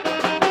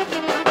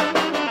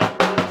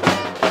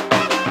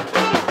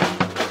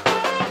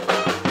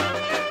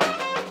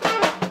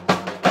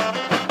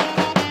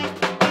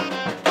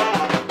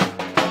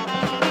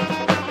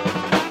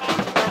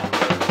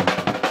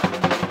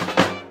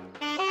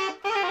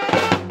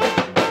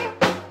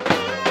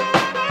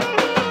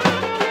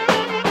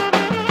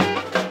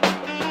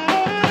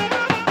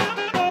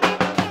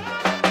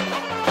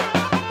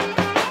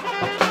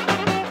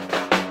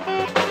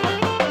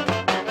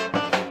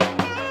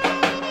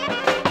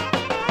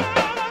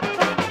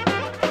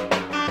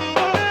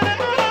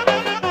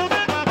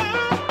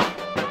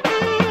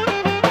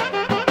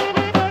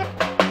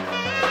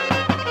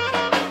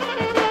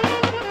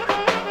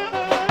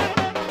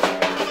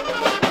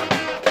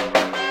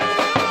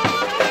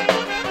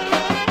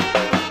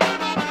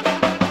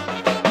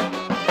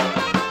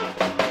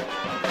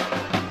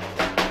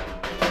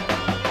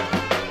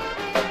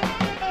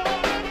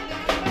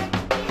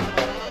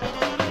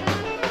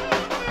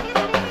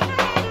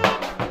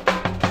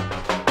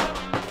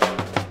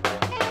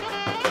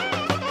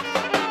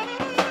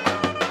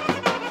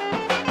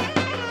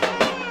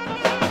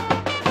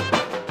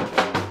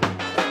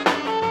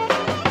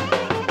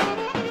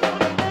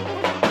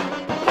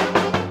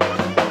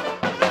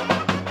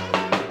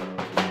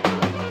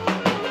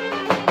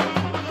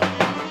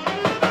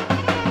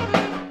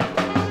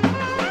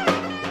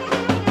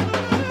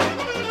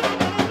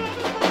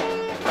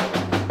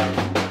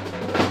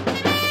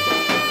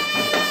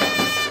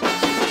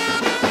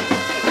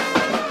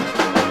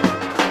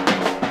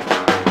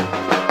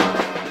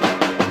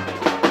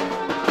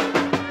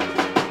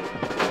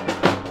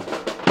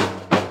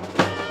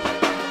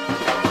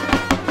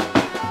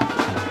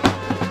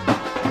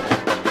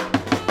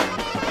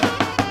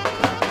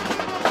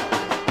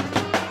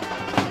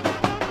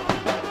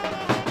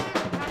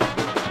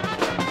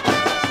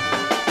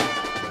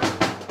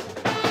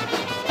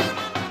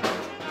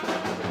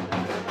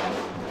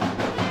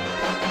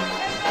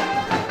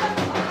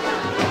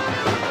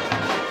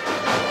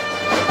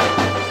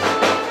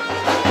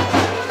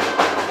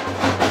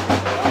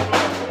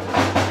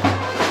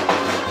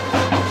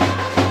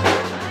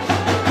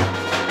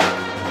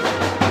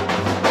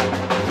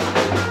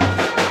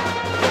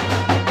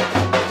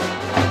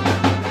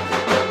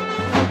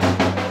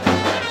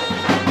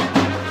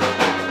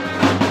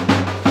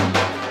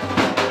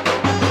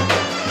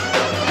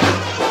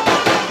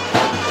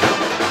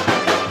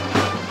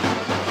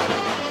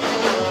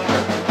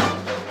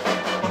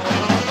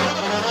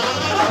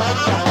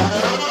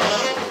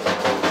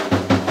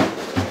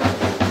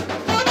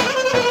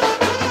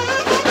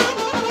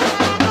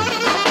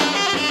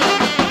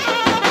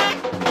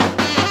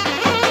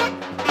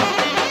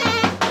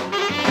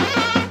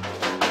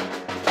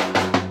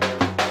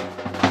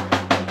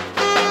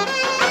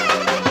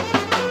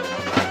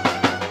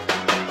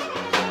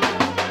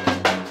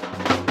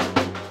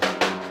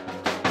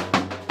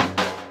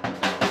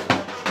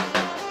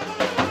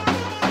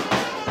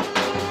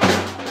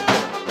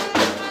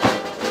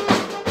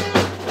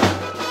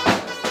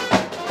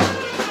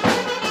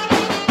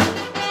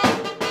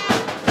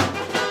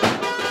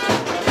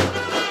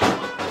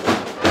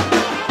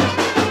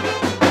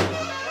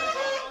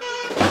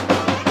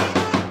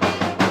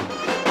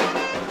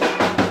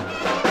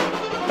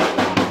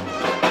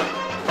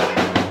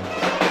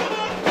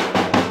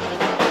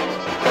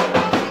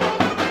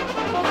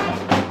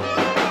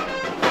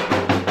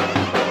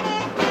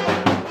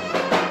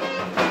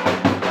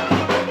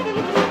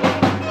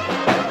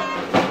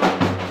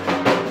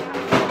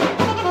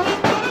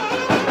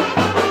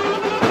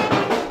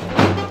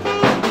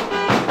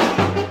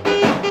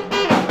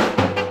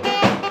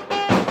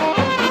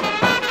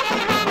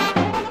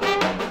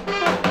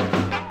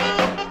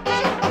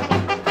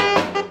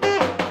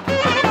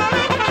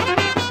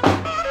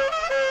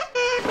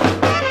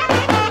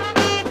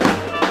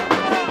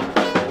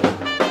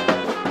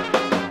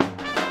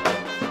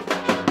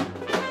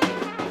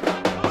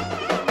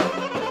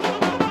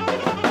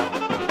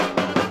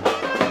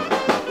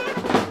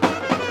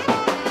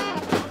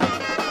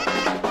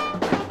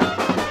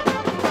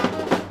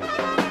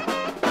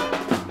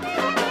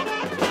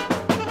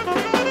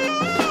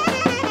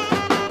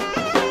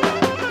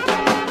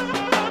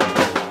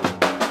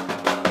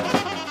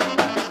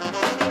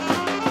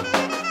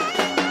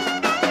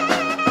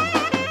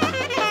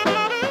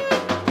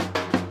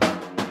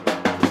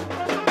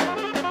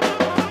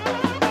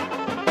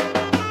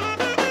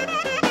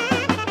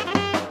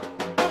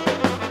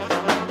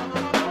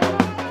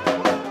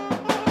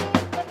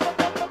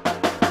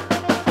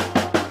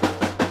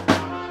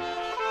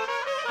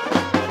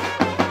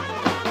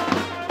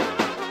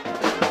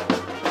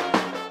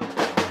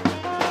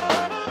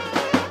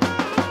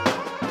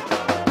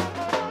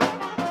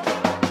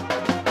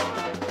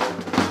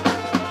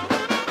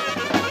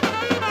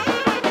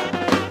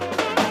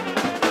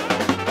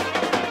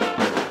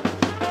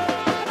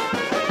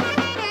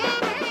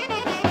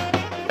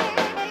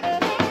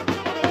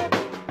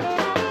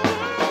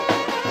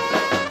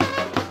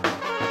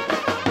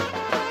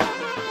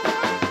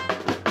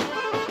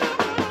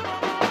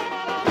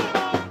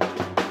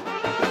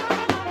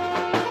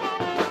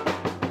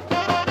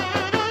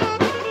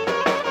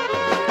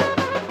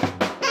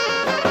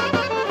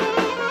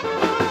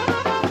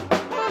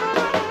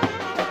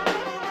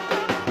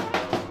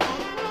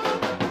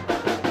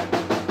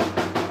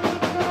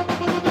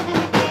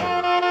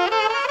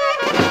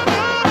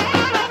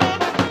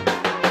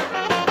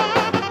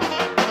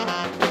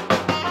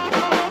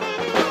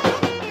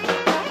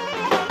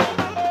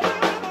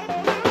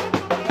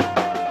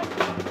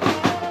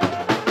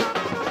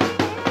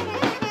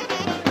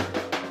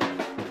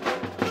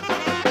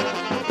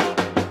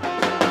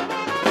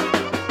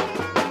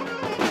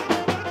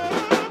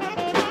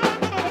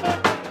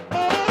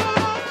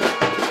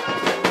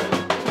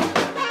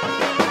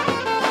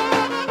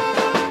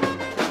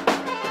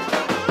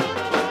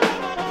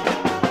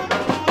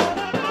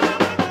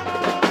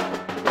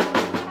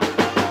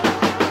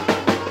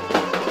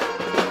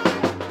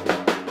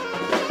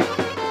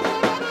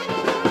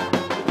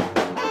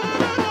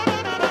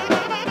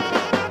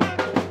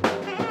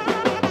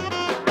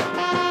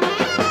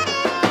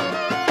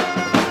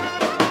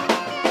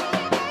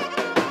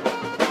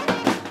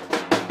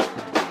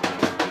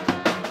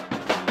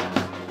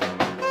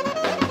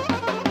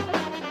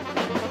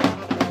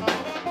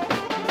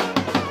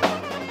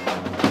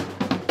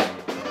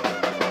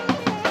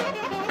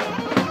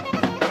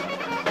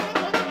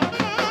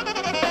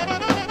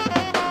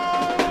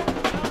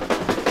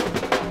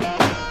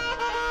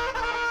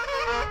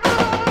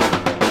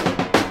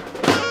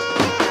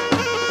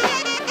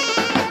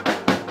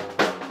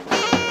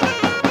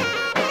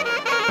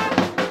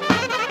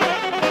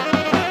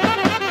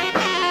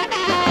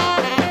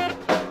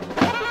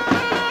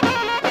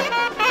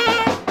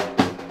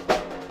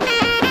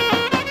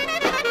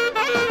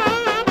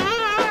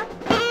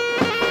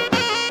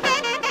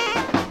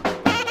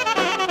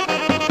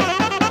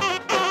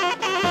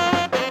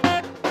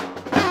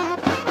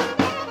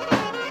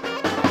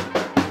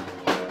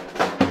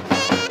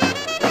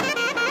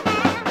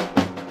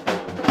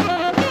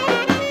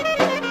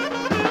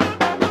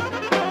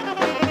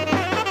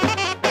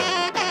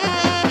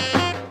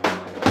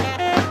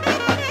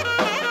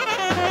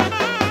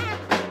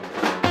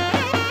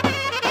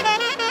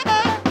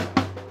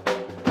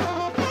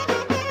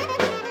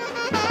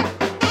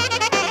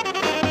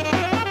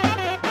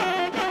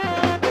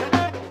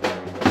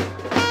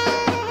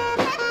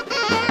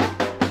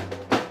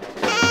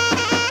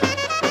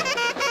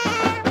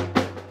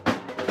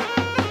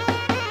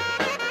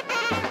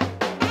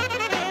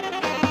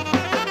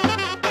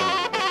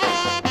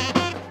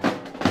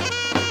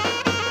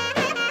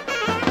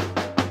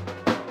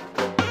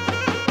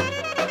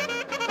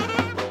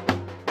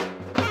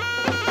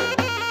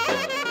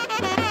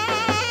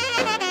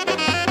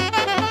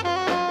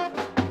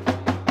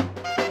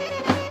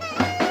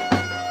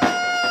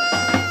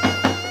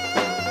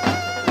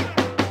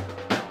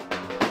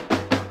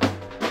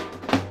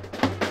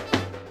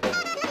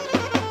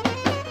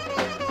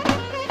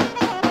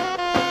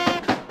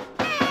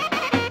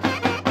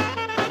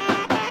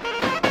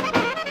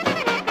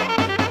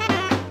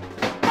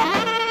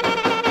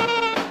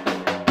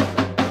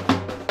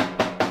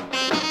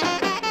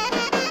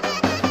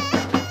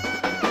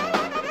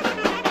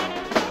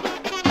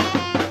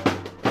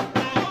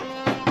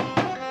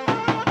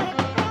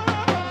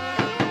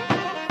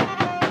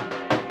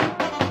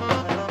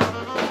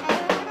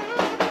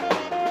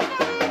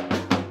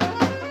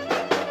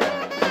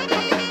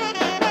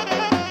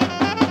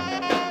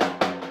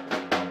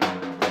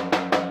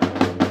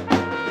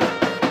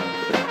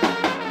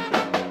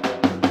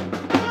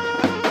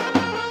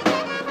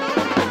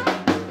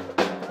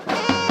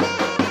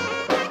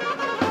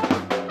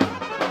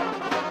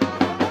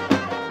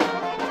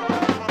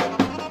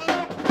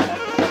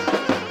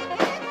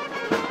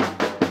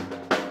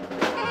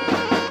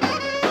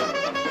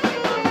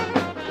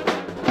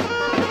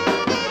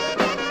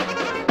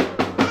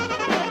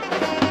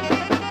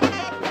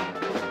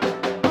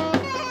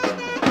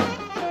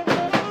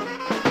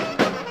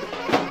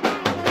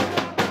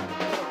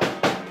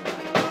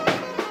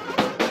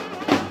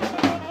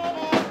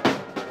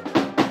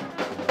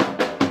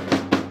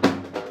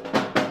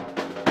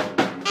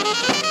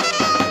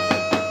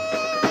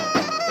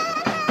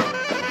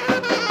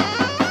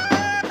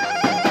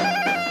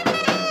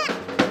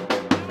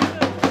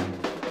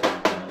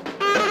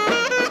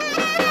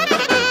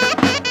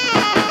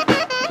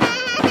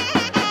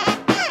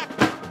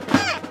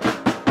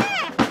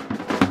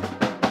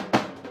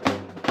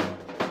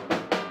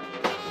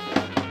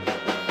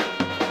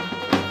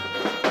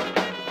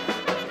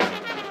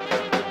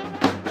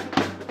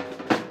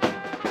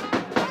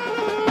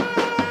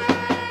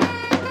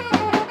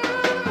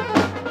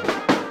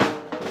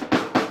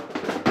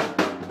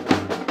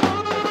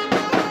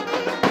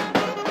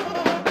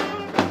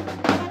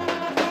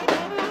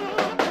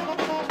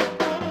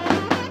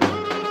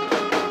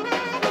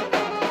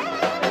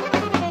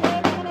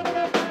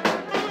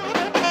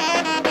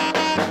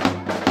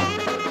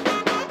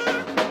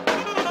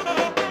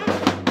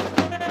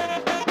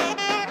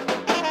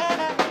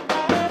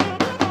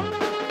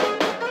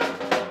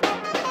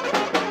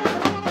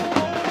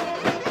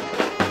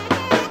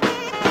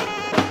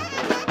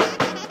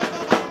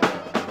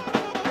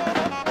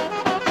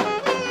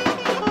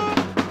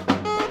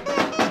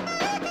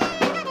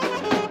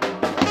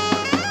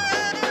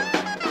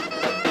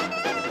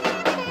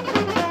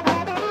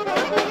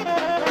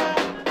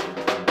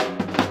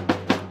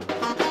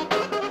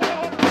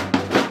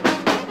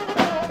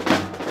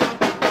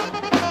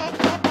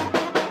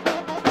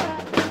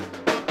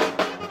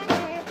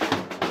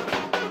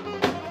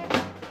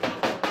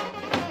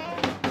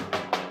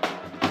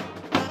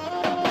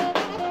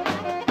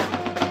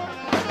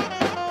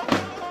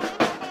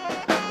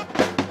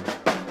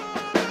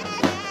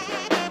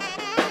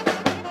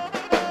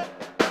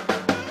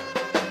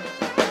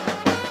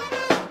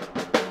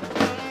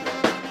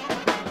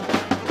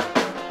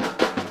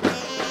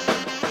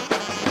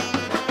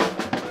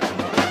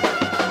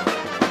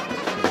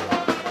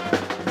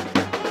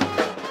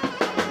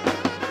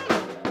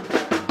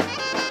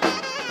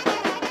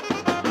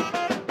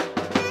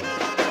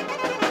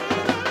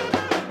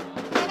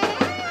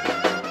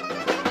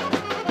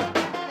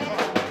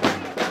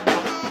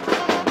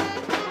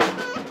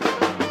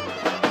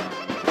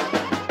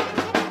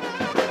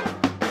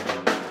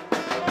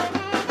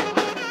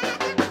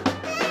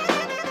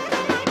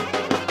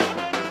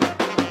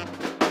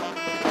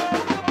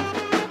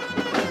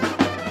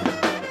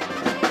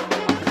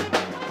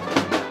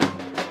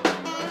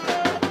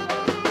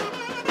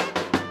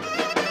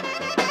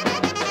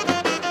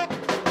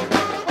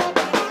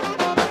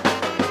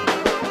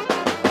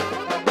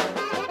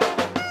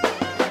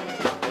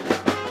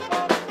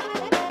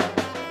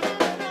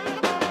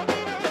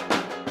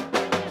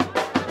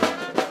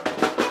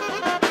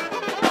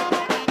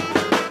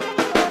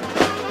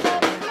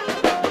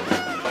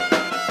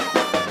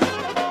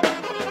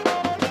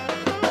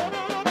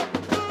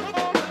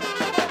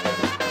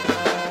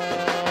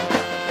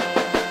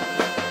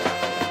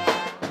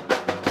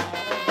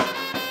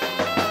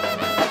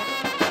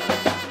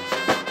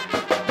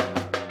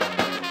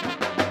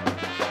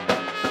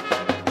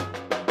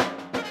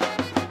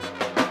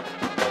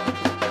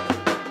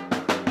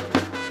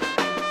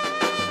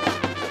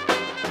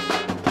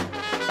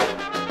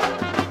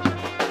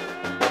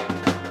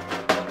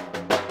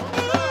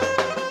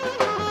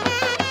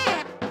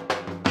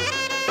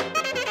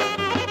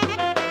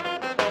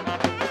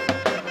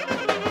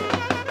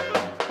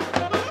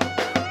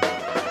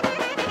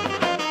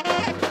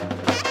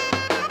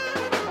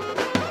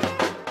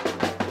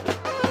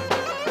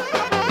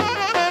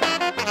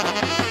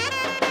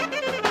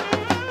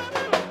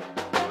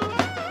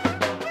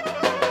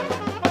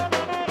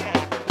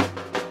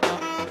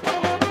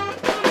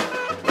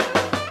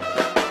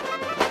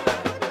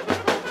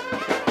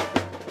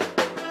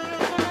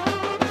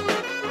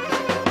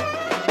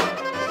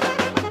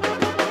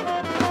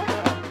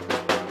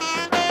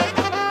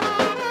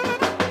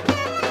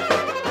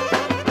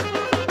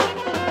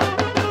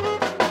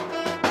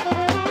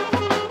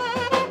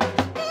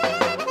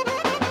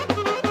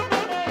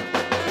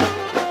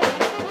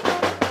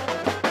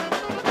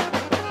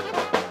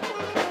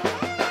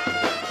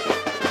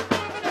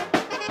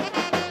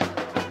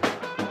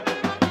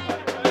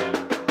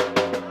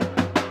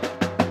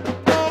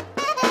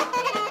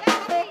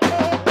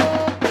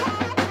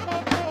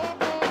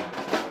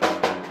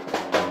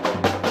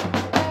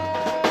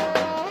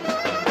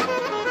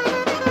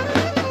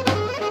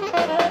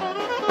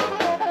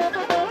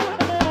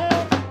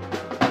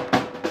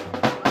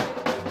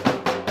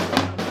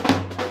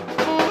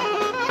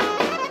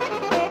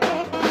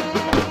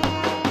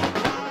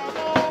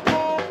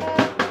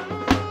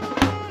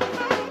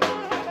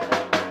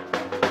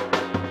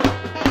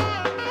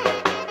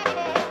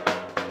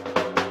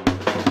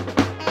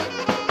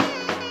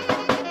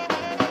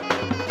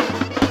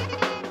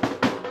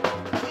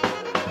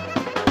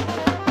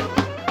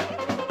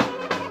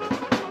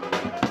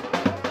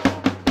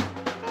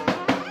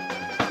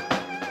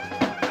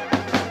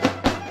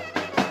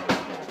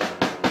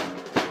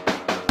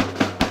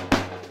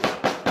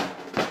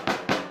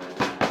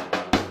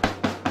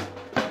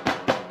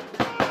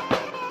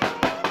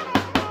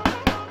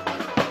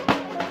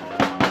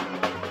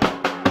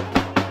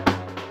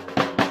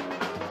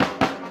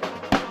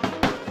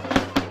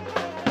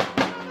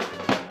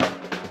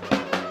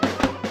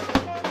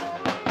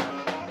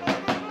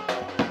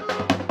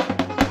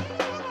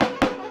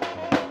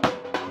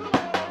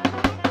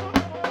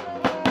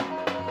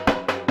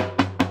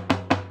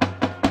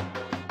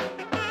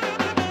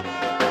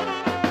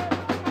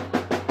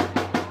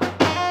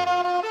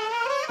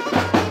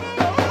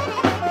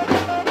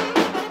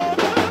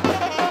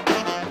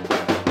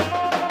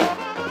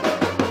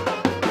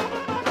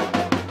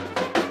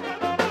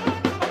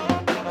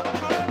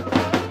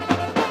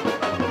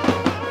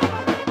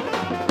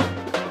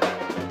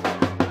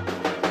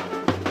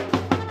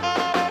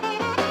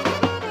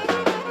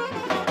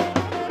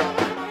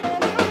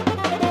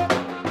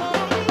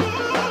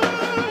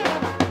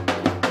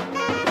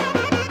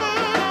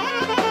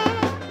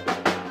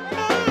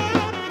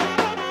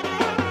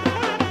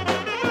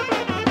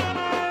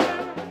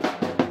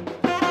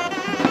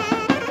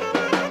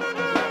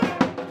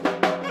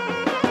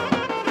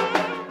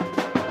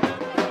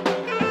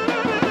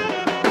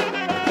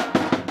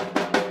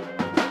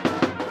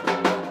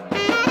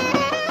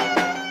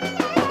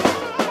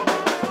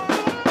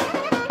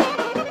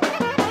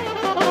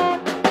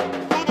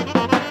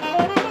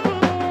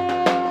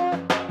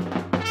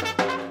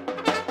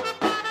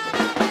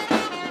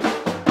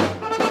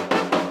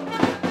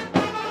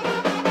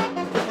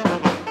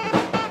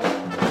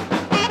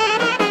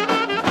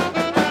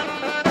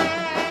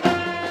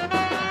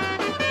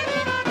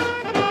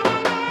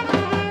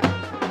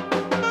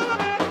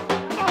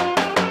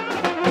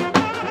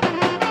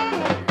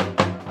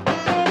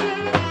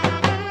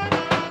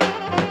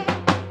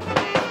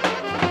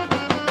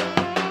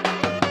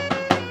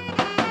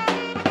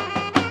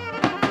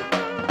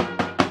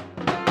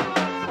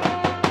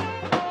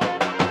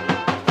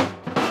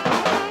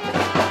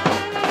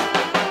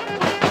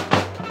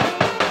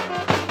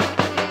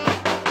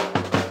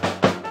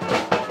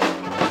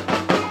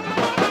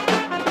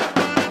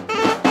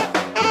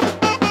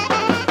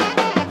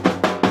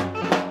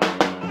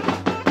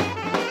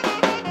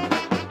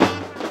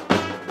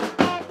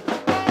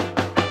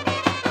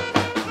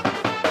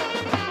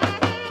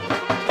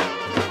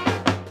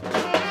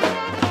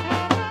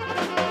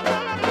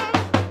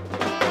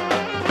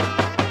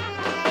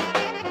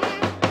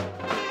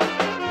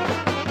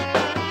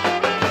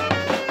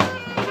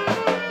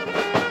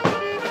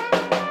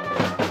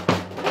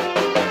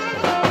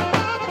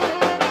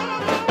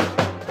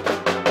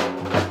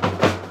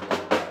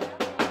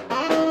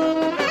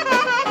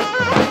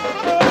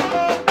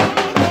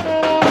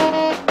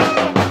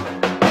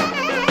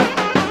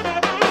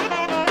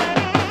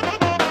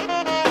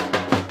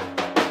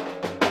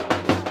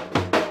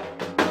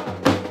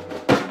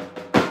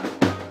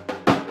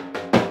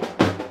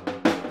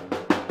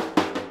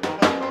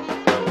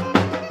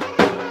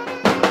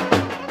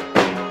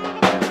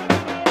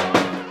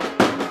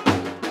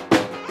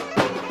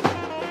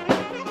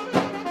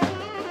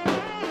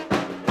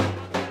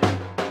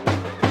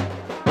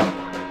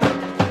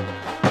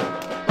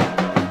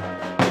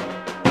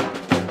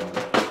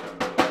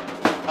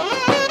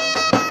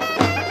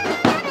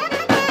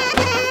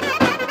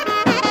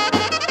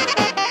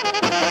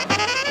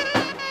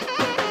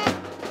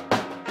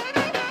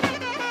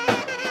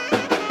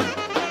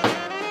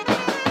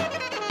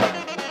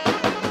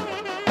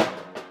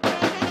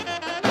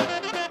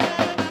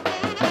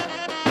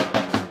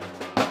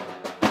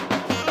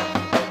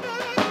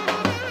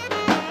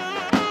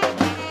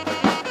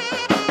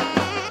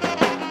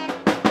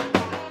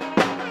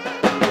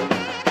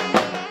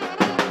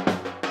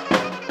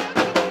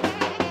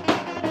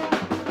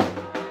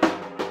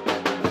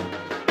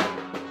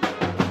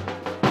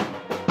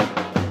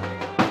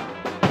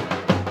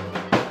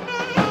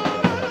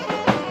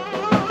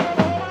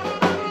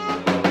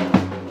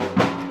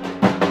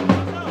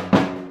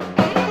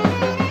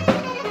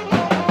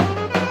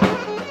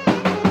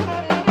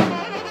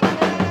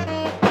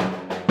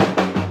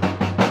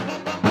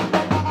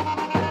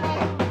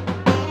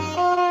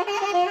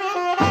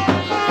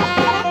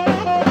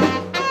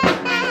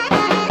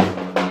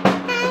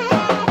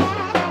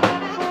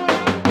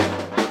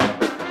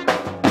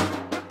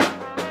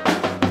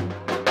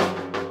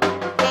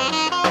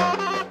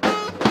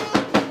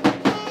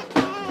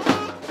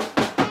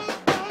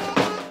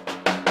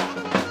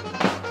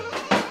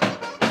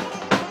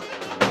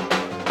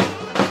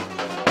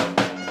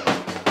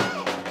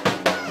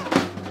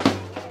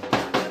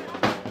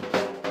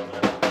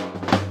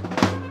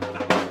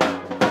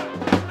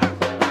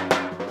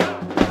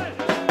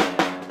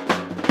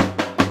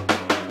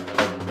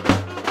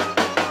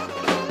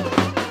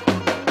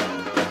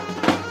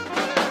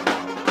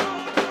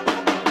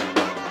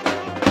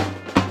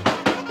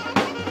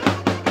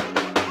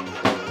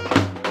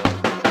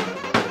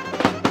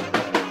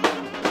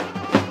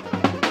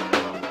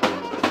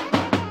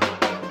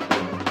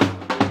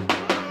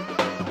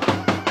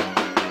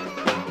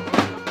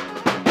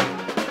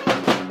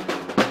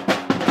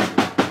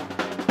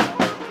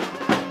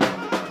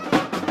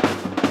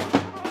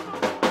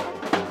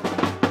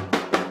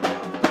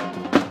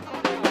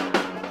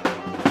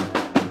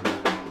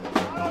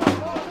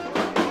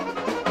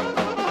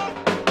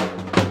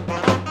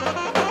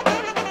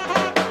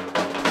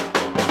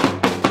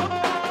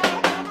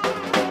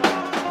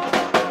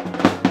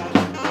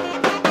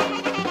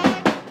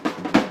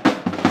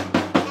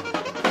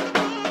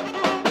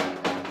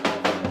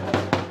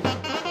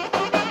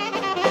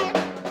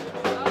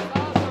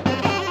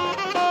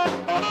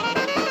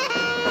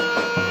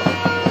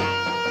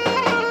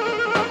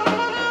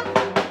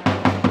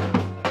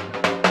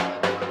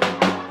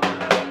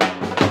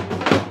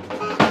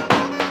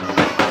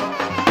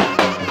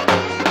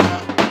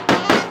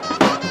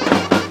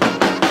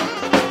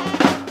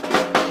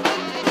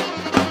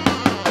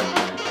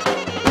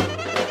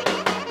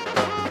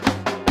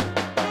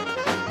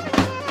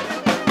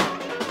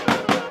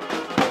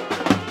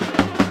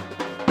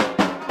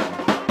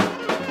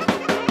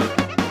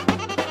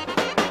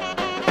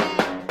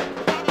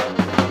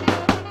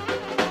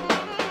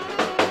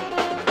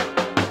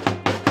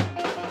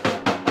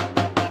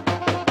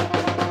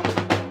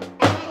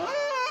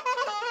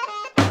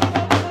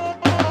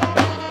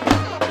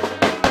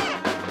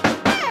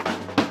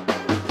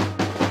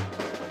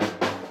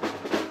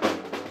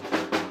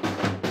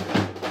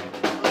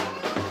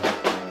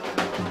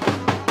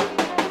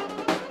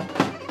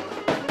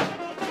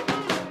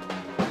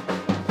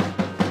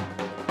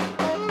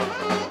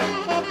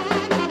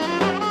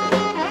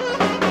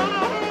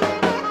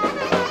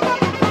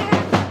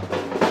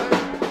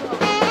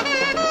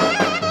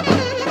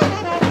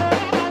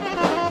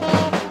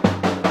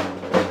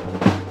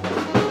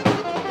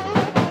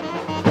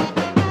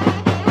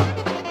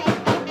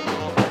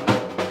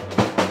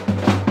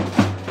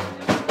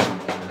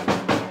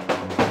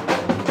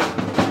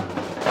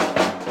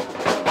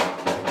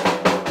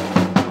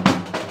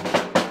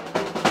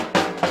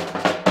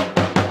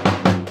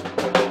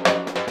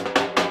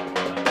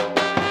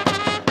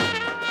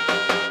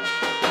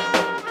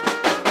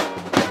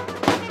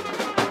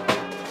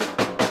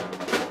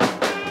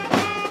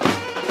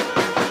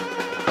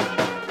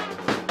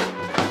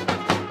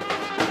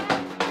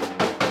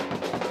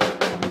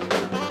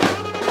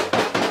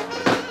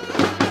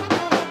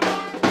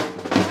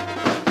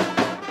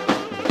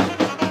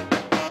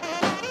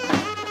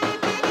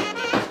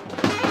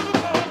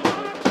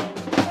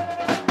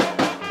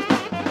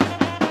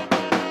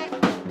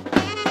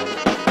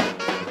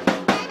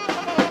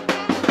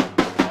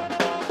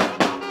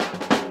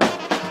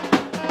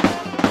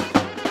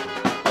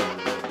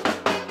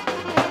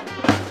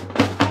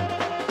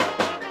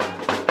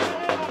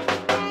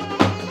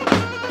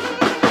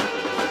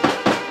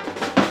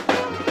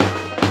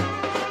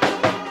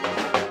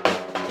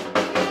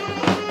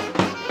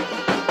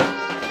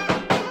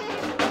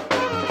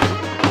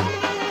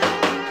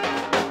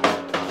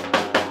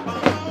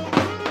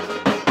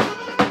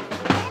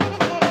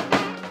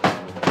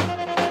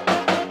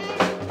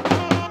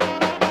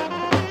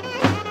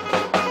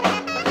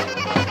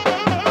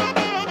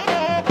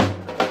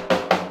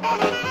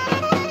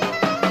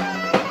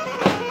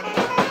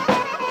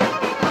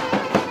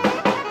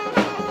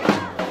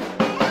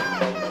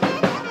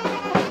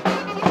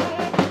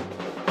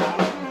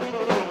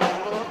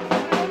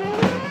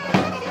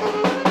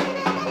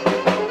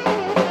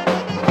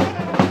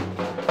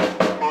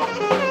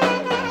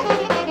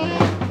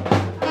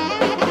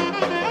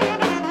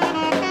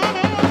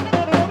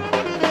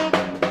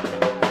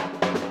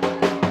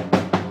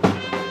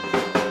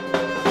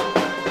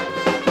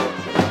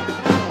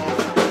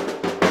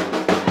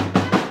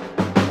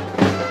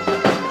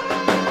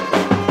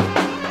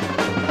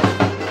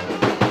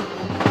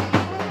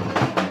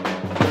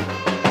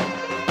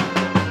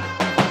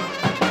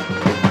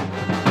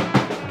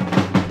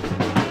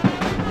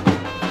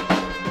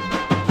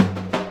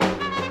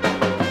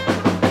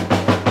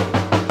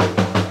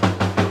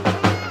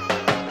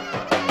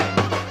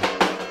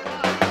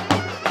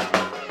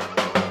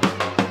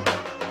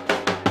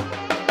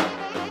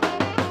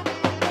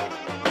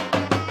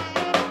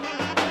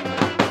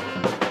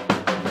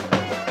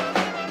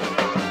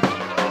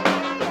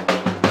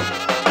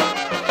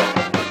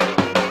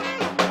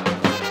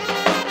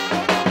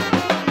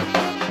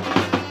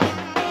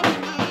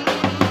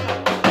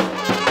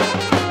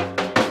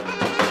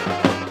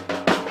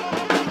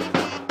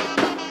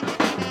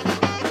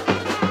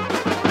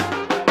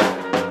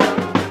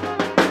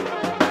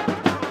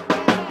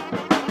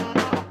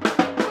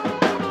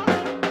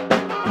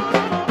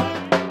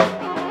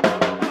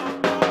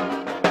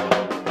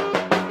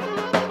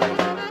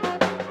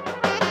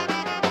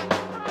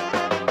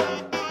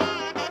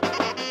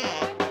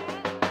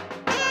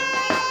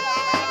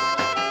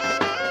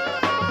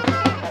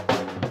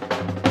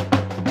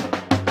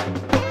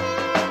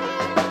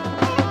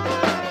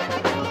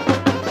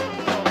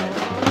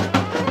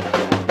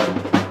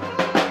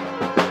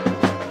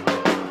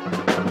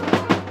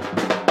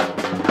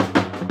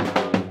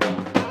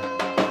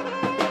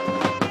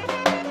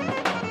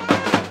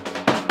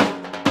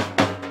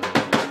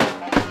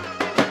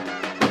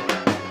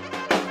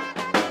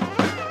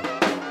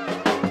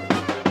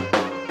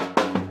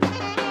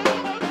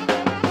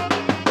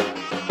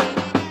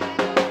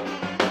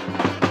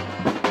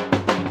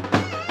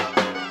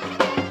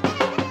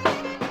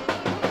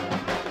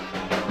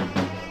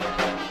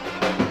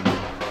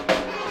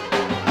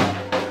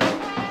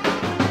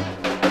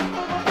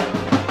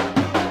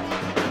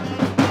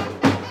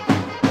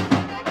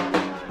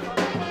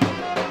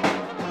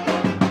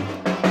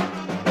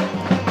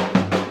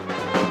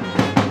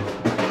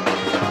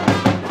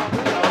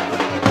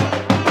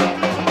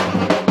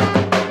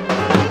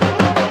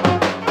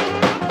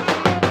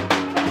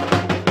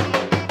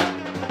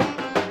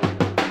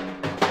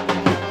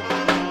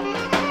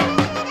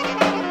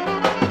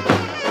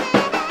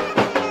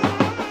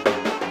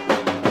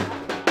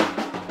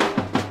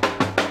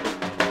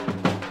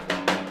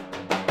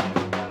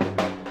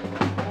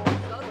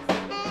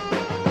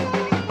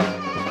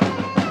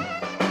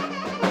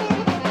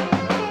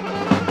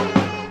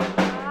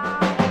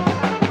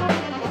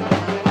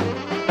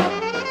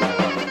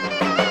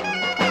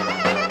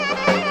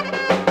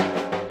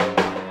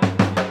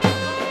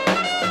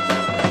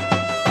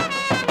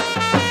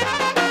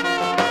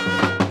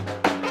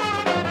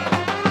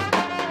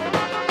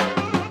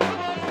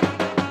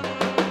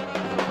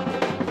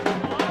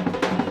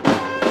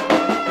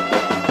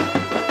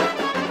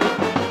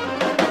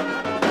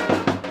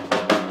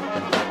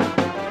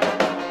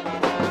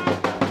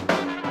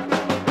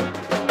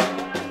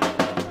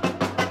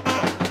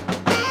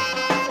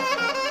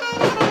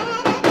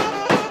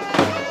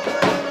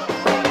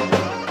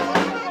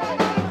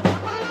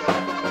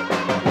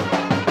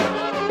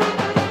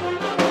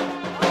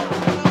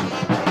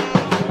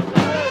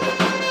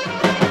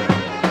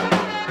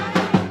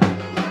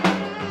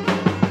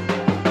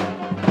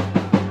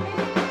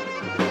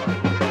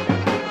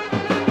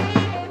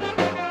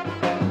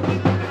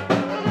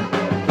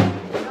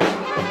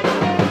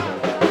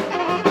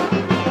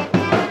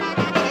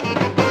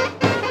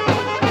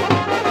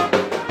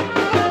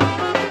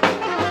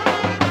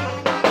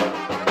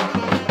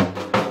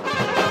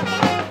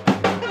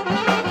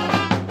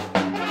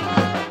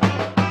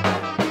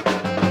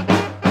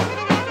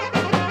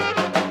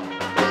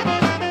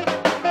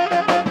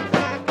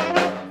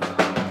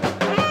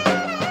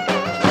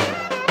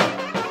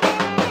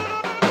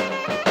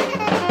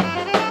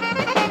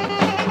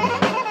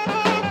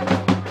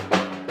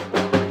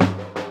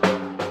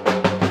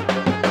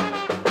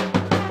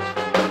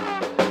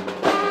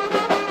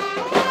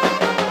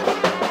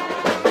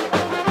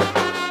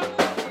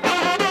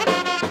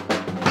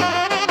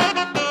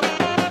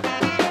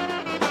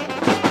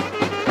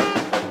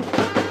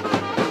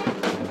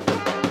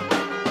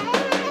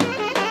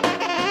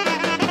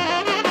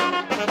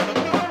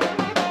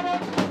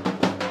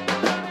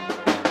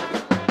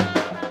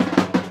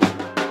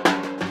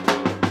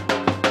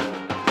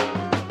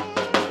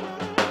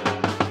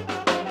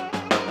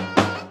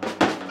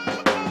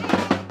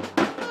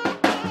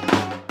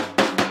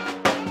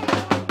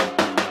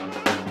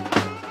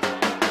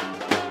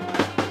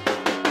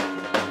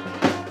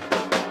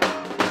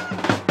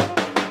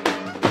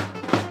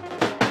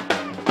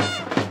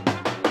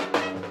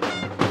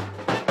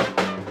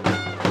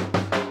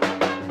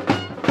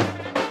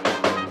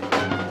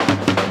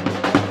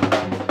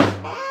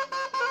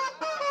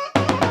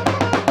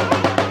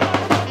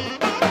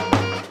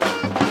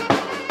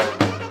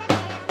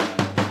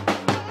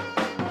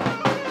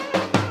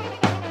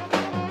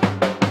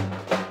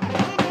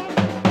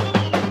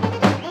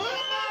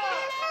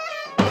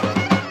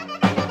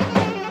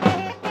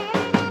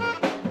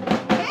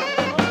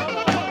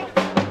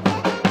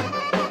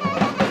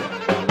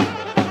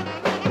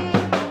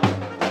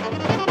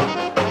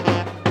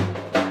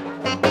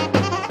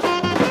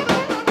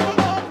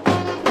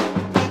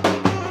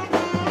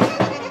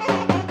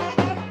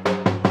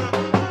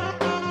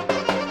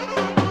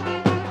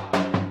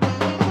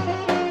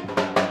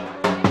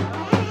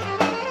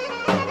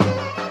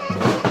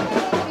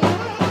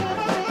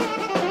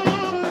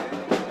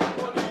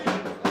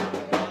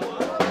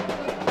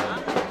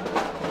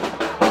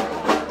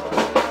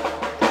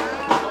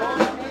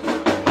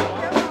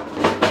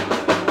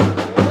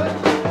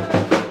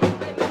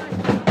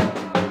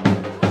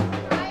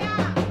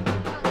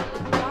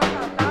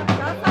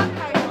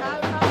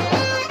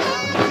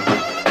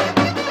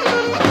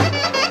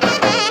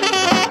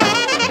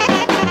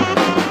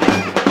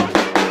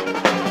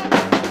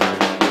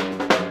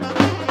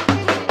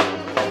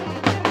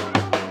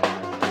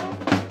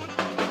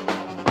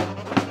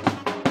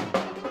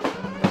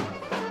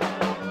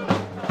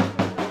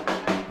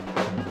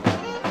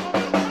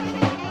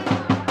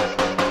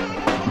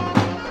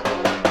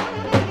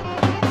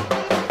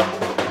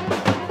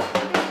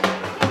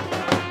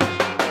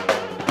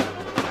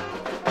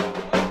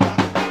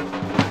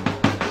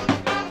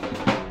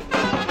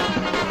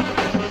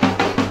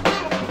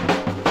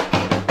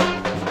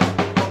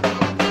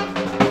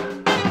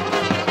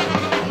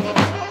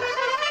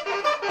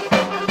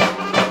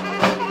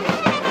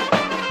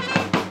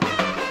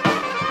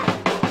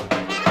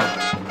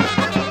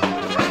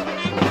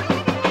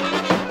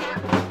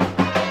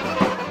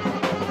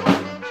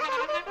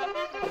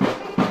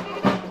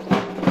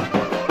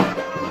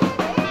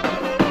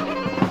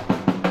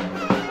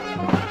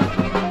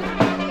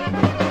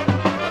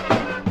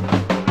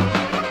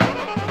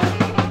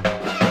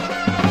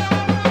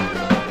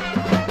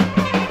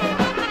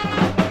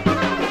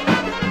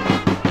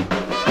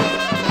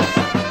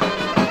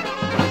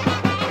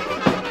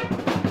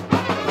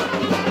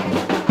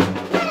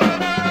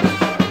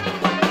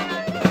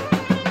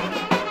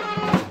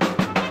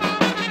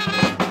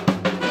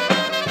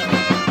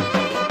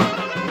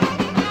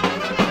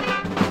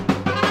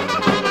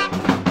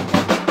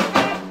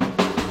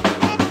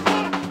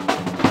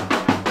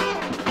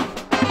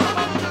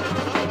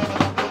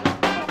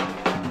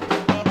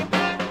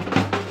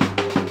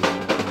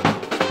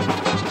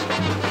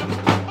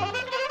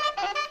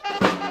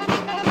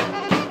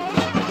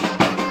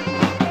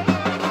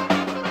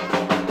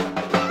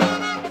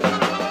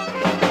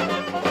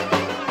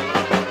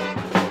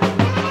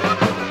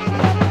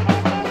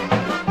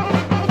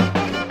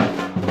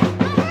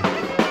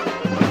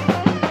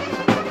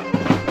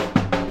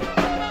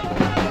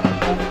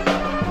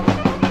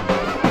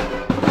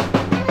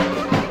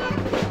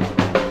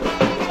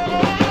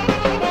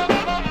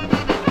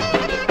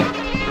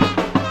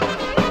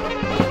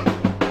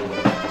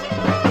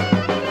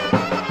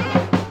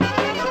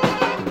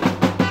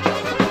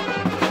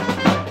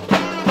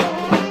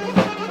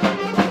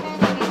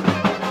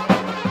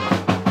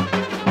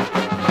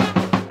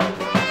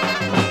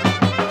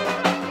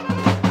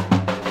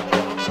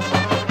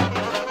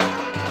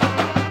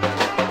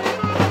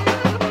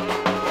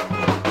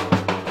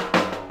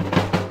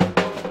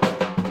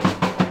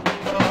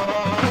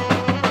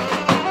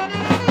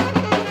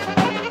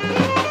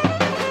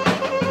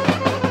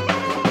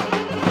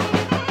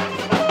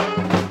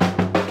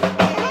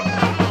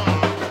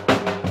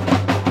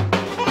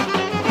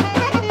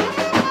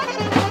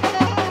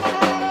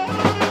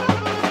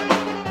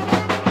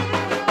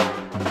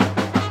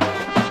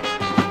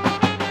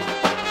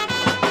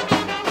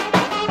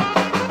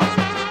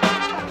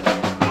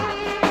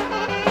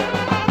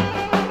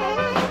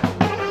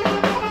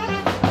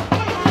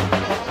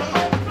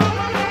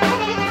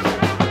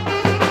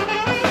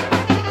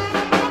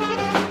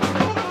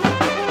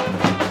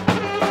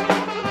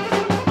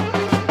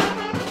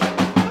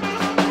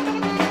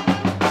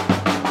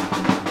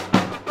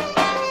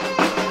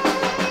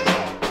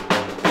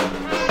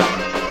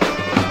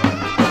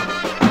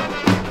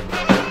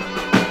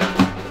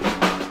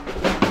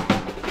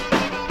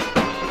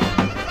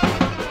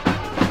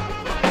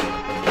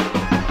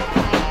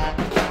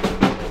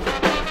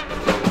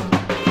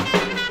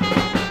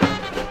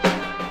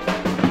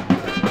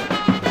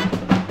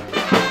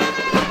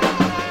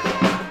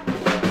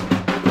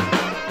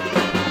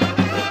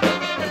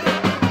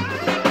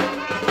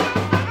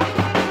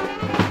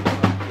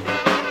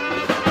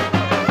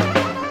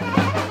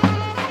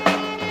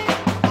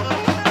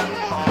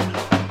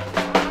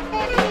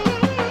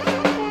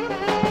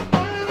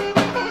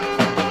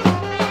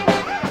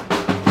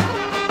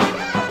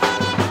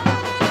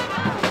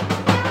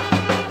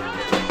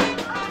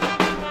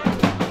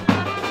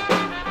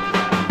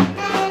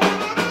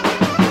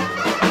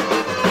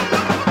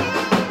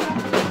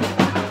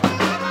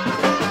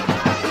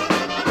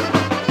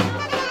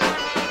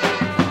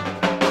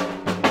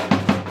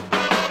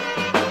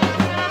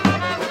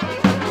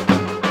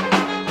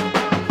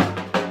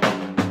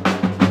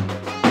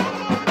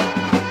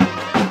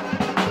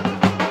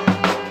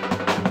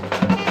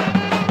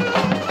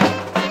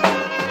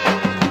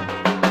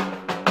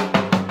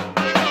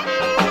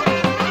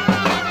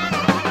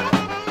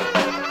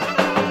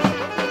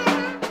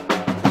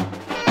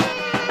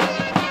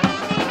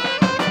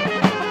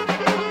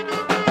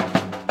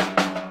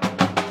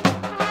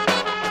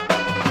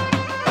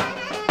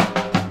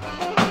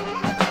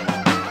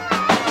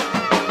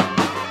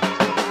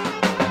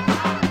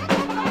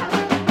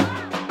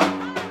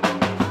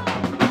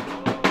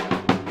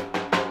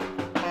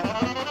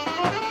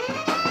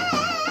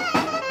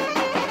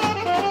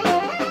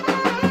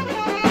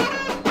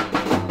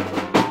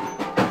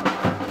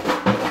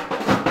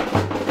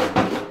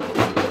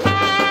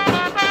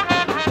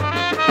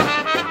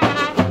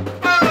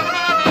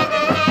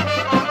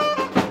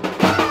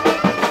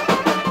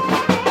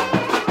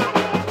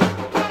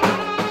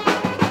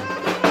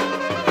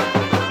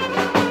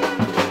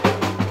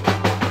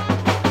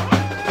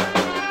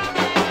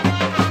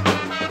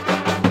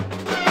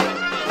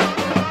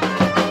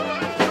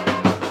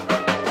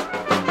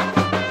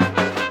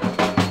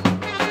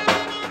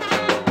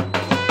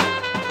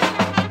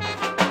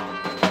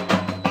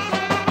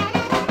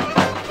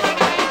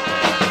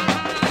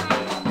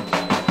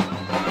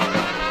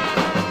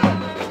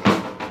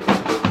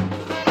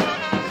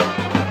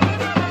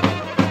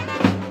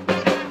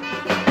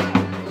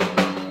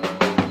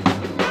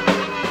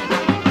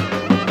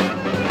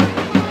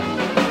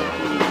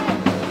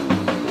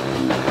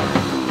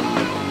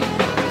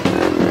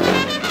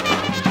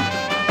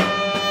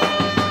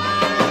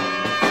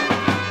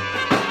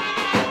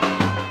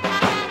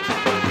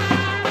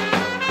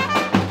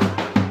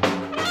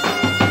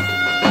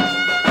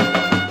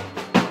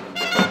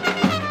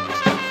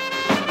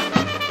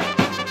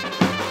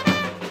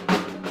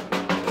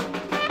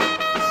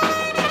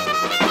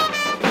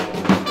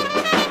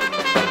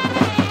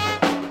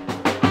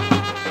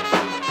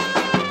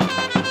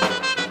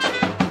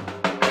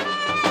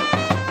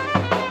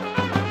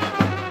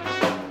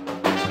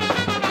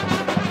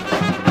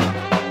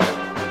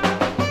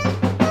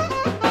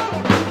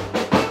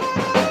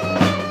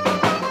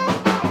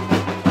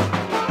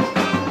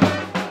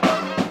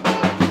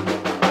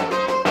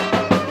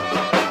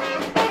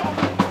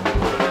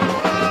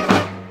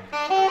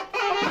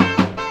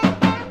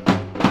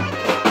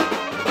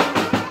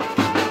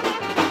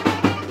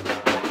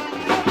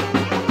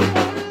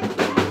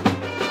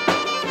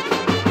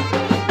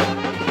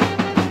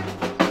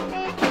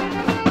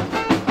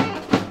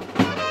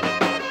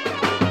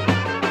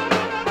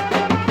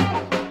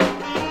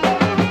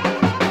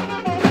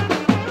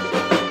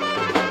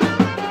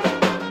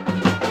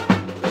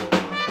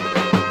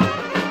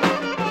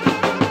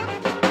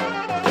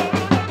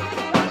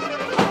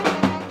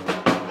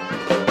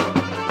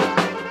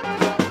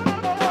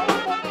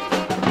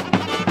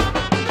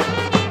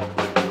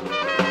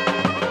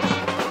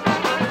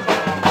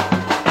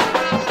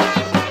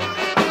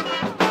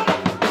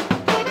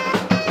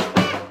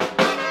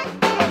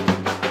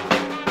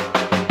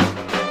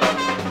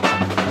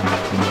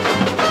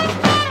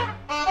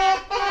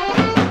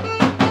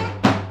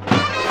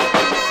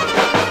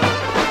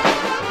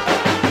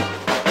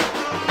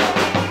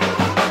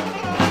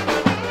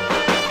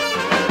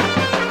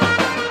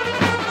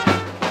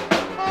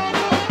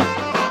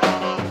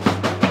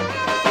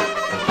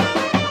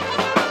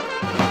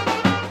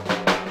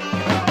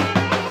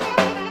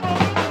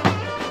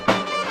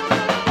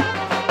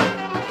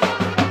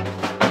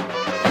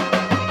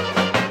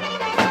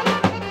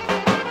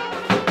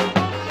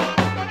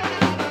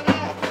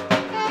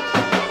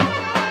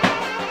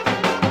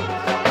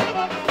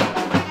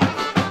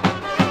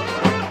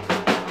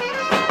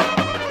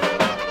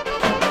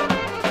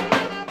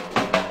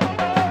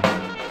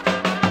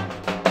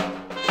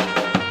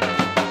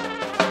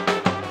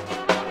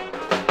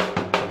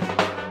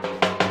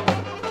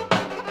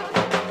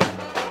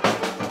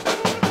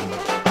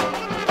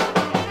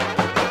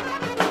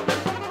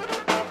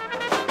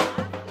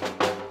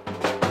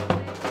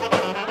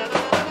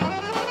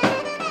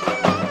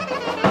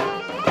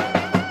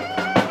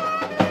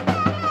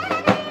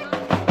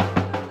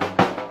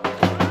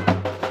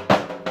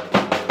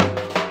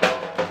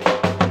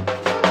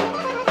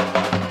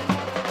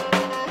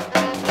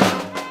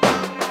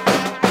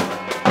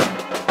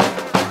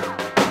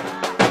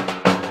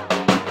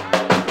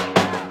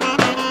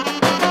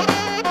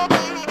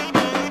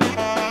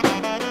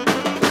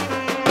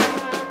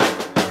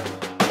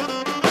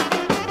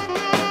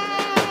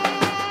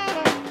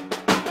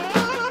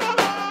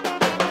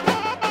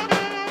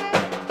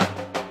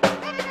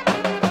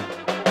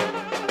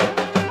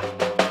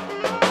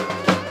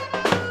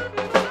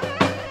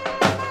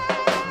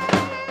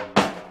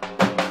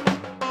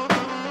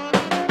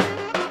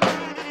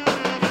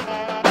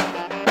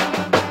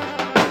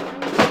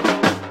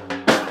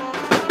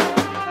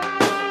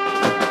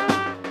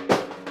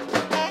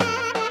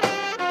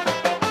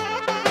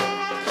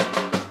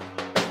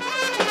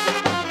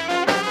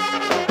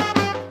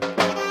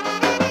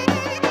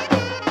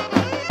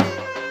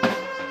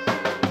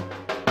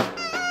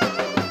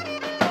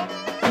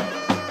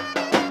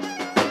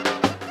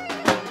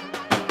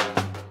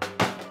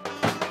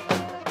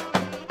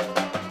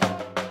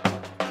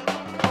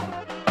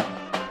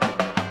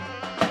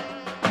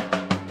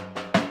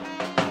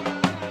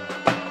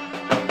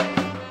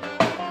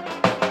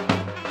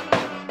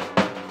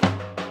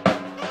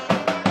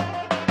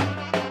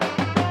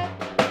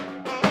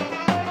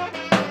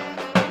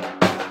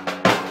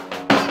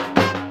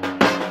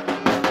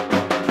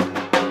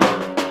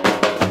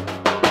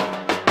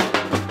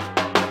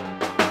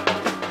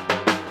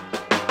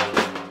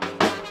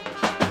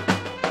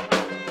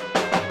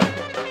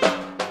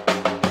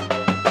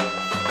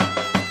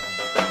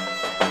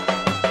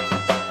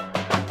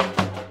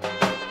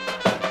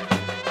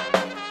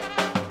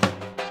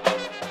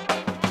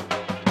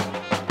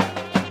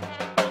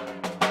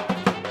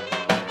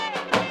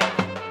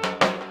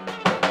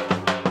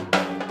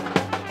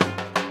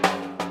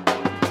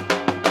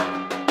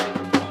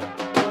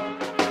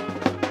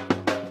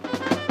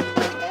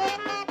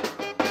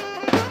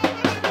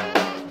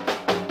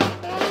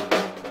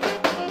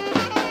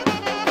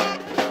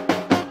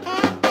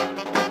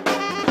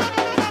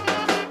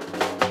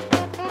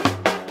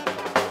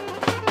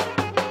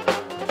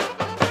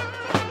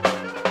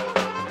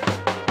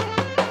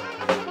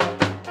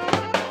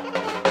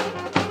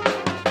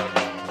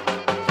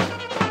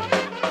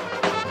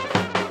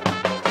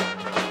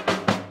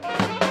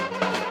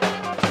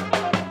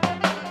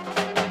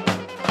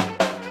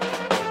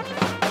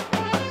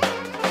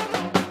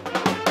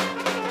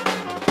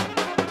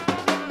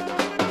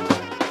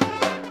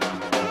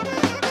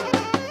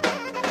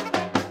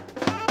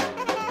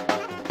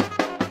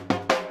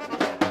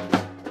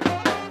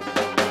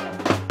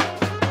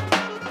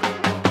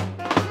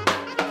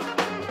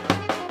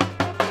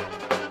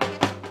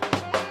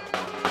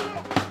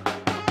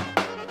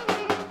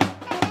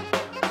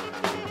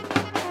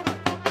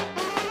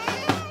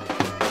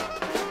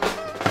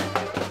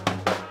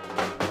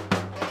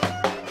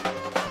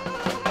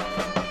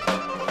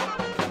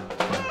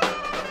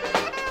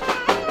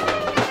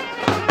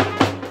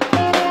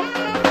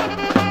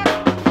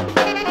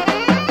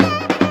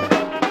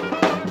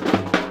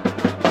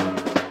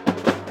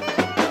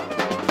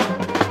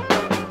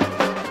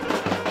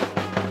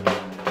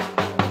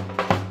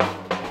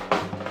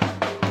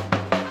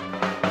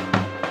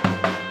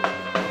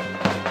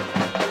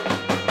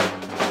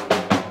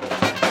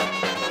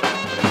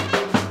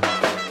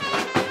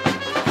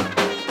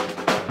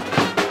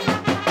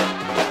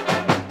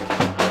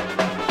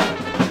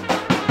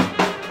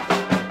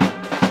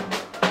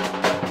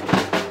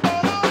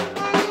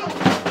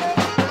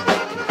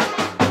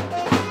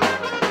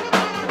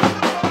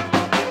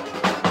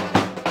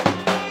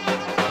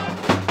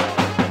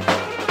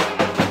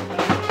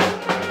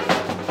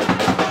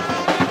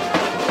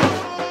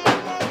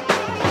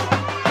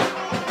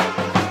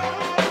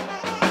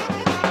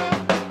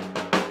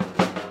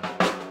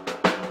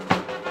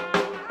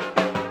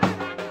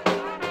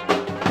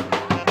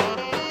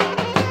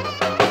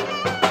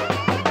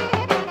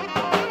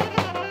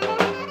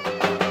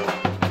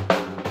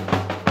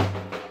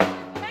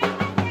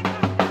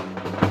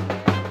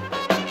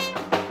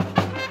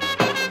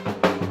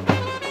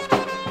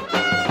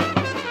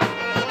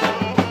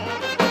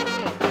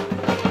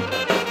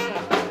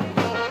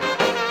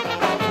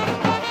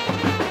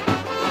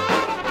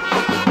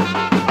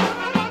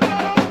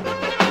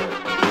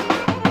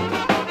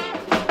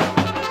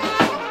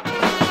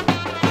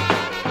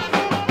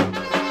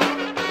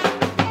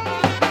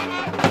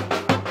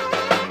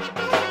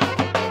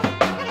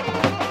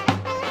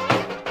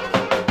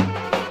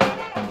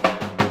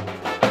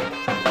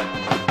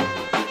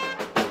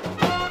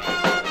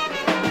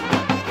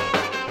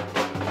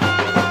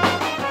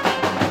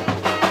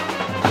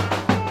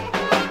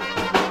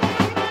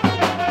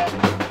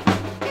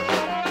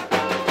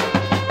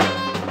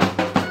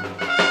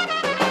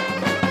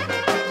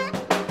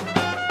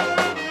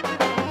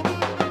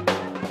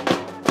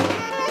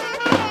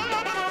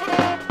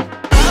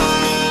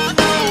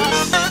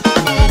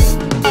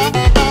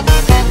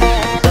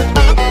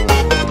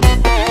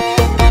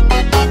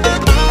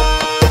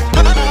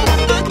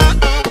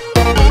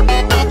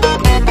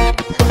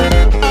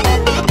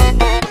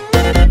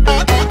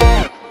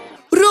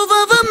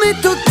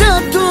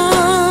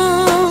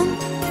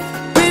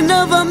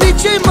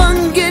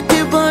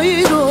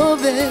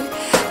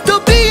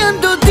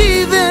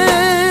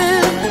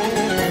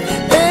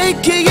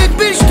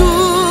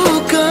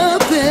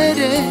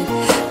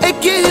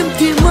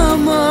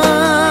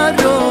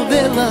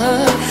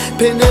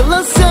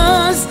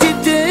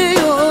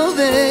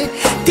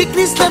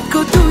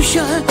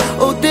duša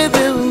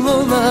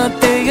odevelola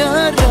te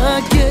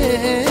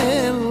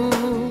Ragelu.